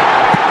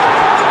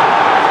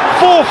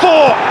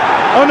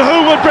 4-4, and who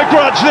would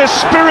begrudge this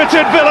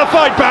spirited Villa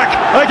fight back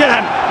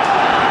again?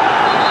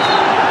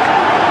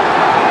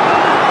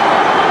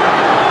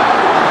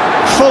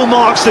 Full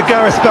marks to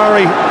Gareth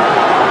Barry,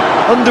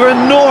 under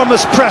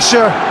enormous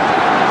pressure.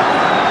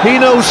 He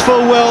knows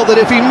full well that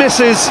if he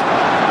misses,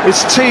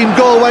 his team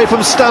go away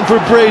from Stamford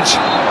Bridge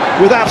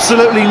with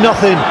absolutely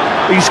nothing.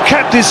 He's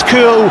kept his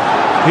cool.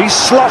 He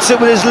slots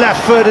it with his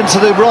left foot into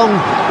the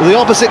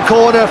opposite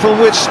corner from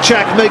which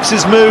Cech makes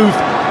his move.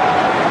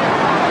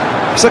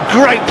 It's a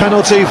great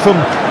penalty from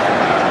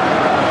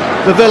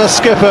the Villa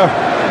skipper,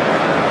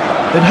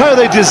 and how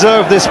they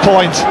deserve this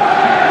point.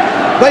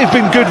 They've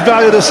been good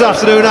value this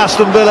afternoon,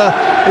 Aston Villa.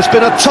 It's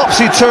been a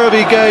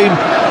topsy-turvy game.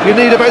 You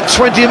need about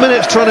 20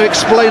 minutes trying to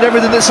explain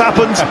everything that's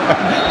happened.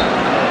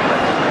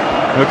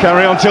 We'll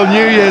carry on till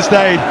New Year's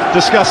Day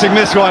discussing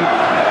this one.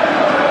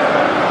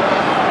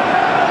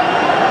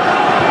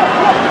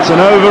 It's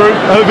an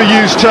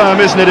overused term,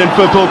 isn't it, in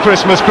football,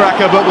 Christmas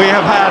cracker, but we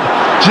have had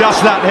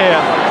just that here.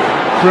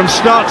 From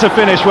start to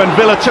finish, when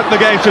Villa took the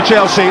game to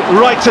Chelsea,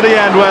 right to the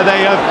end where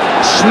they have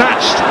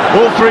snatched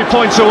all 3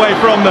 points away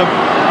from them.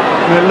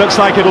 And it looks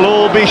like it'll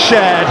all be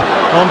shared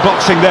on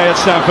Boxing Day at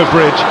Stamford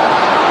Bridge.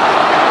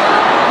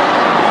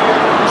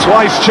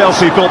 Twice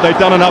Chelsea thought they'd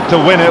done enough to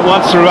win it,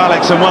 once through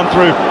Alex and one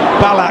through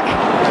Ballack.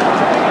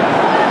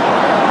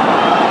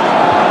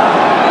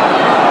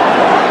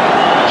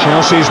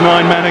 Chelsea's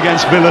 9 men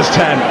against Villa's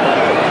 10.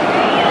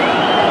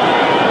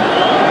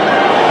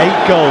 8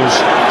 goals,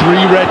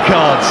 3 red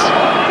cards,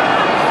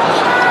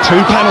 2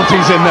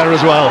 penalties in there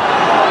as well.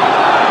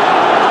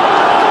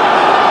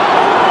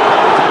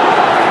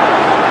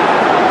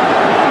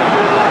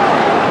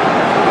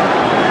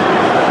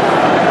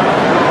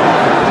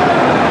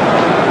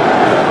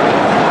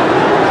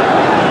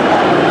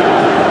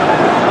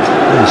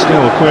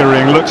 Still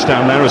querying looks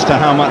down there as to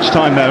how much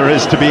time there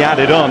is to be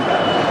added on.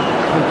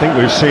 I don't think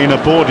we've seen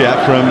a board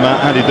yet from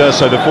Andy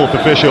Durso, the fourth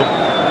official.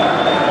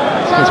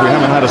 Because we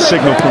haven't had a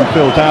signal from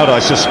Phil Dowd, I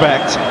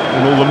suspect,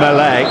 in all the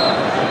melee.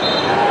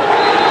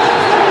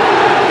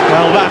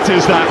 Well, that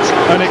is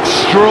an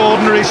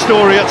extraordinary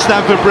story at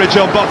Stamford Bridge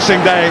on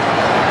Boxing Day,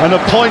 and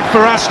a point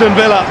for Aston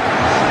Villa.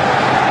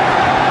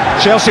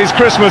 Chelsea's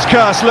Christmas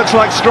curse looks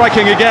like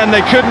striking again.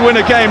 They couldn't win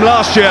a game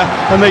last year,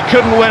 and they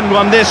couldn't win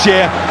one this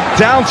year.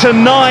 Down to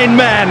 9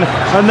 men,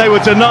 and they were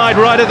denied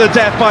right at the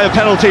death by a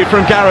penalty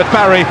from Gareth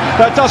Barry.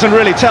 That doesn't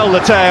really tell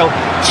the tale.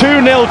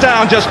 2-0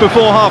 down just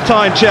before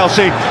half-time,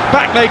 Chelsea.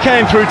 Back they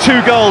came through 2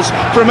 goals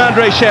from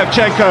Andrei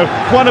Shevchenko,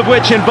 one of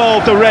which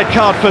involved a red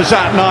card for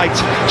Zat Knight.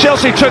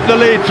 Chelsea took the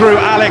lead through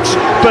Alex,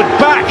 but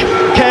back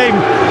came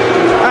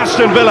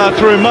Aston Villa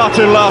through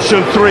Martin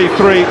Larsson,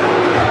 3-3.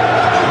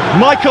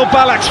 Michael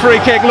Ballack's free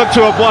kick looked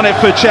to have won it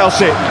for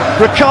Chelsea.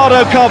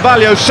 Ricardo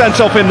Carvalho sent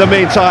off in the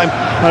meantime,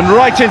 and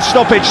right in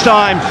stoppage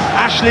time,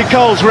 Ashley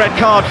Cole's red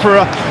card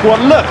for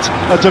what looked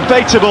a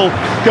debatable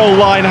goal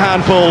line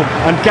handball,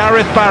 and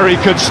Gareth Barry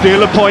could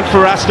steal a point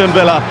for Aston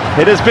Villa.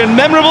 It has been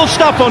memorable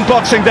stuff on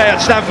Boxing Day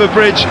at Stamford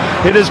Bridge.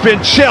 It has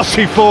been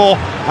Chelsea 4,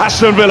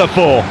 Aston Villa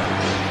 4.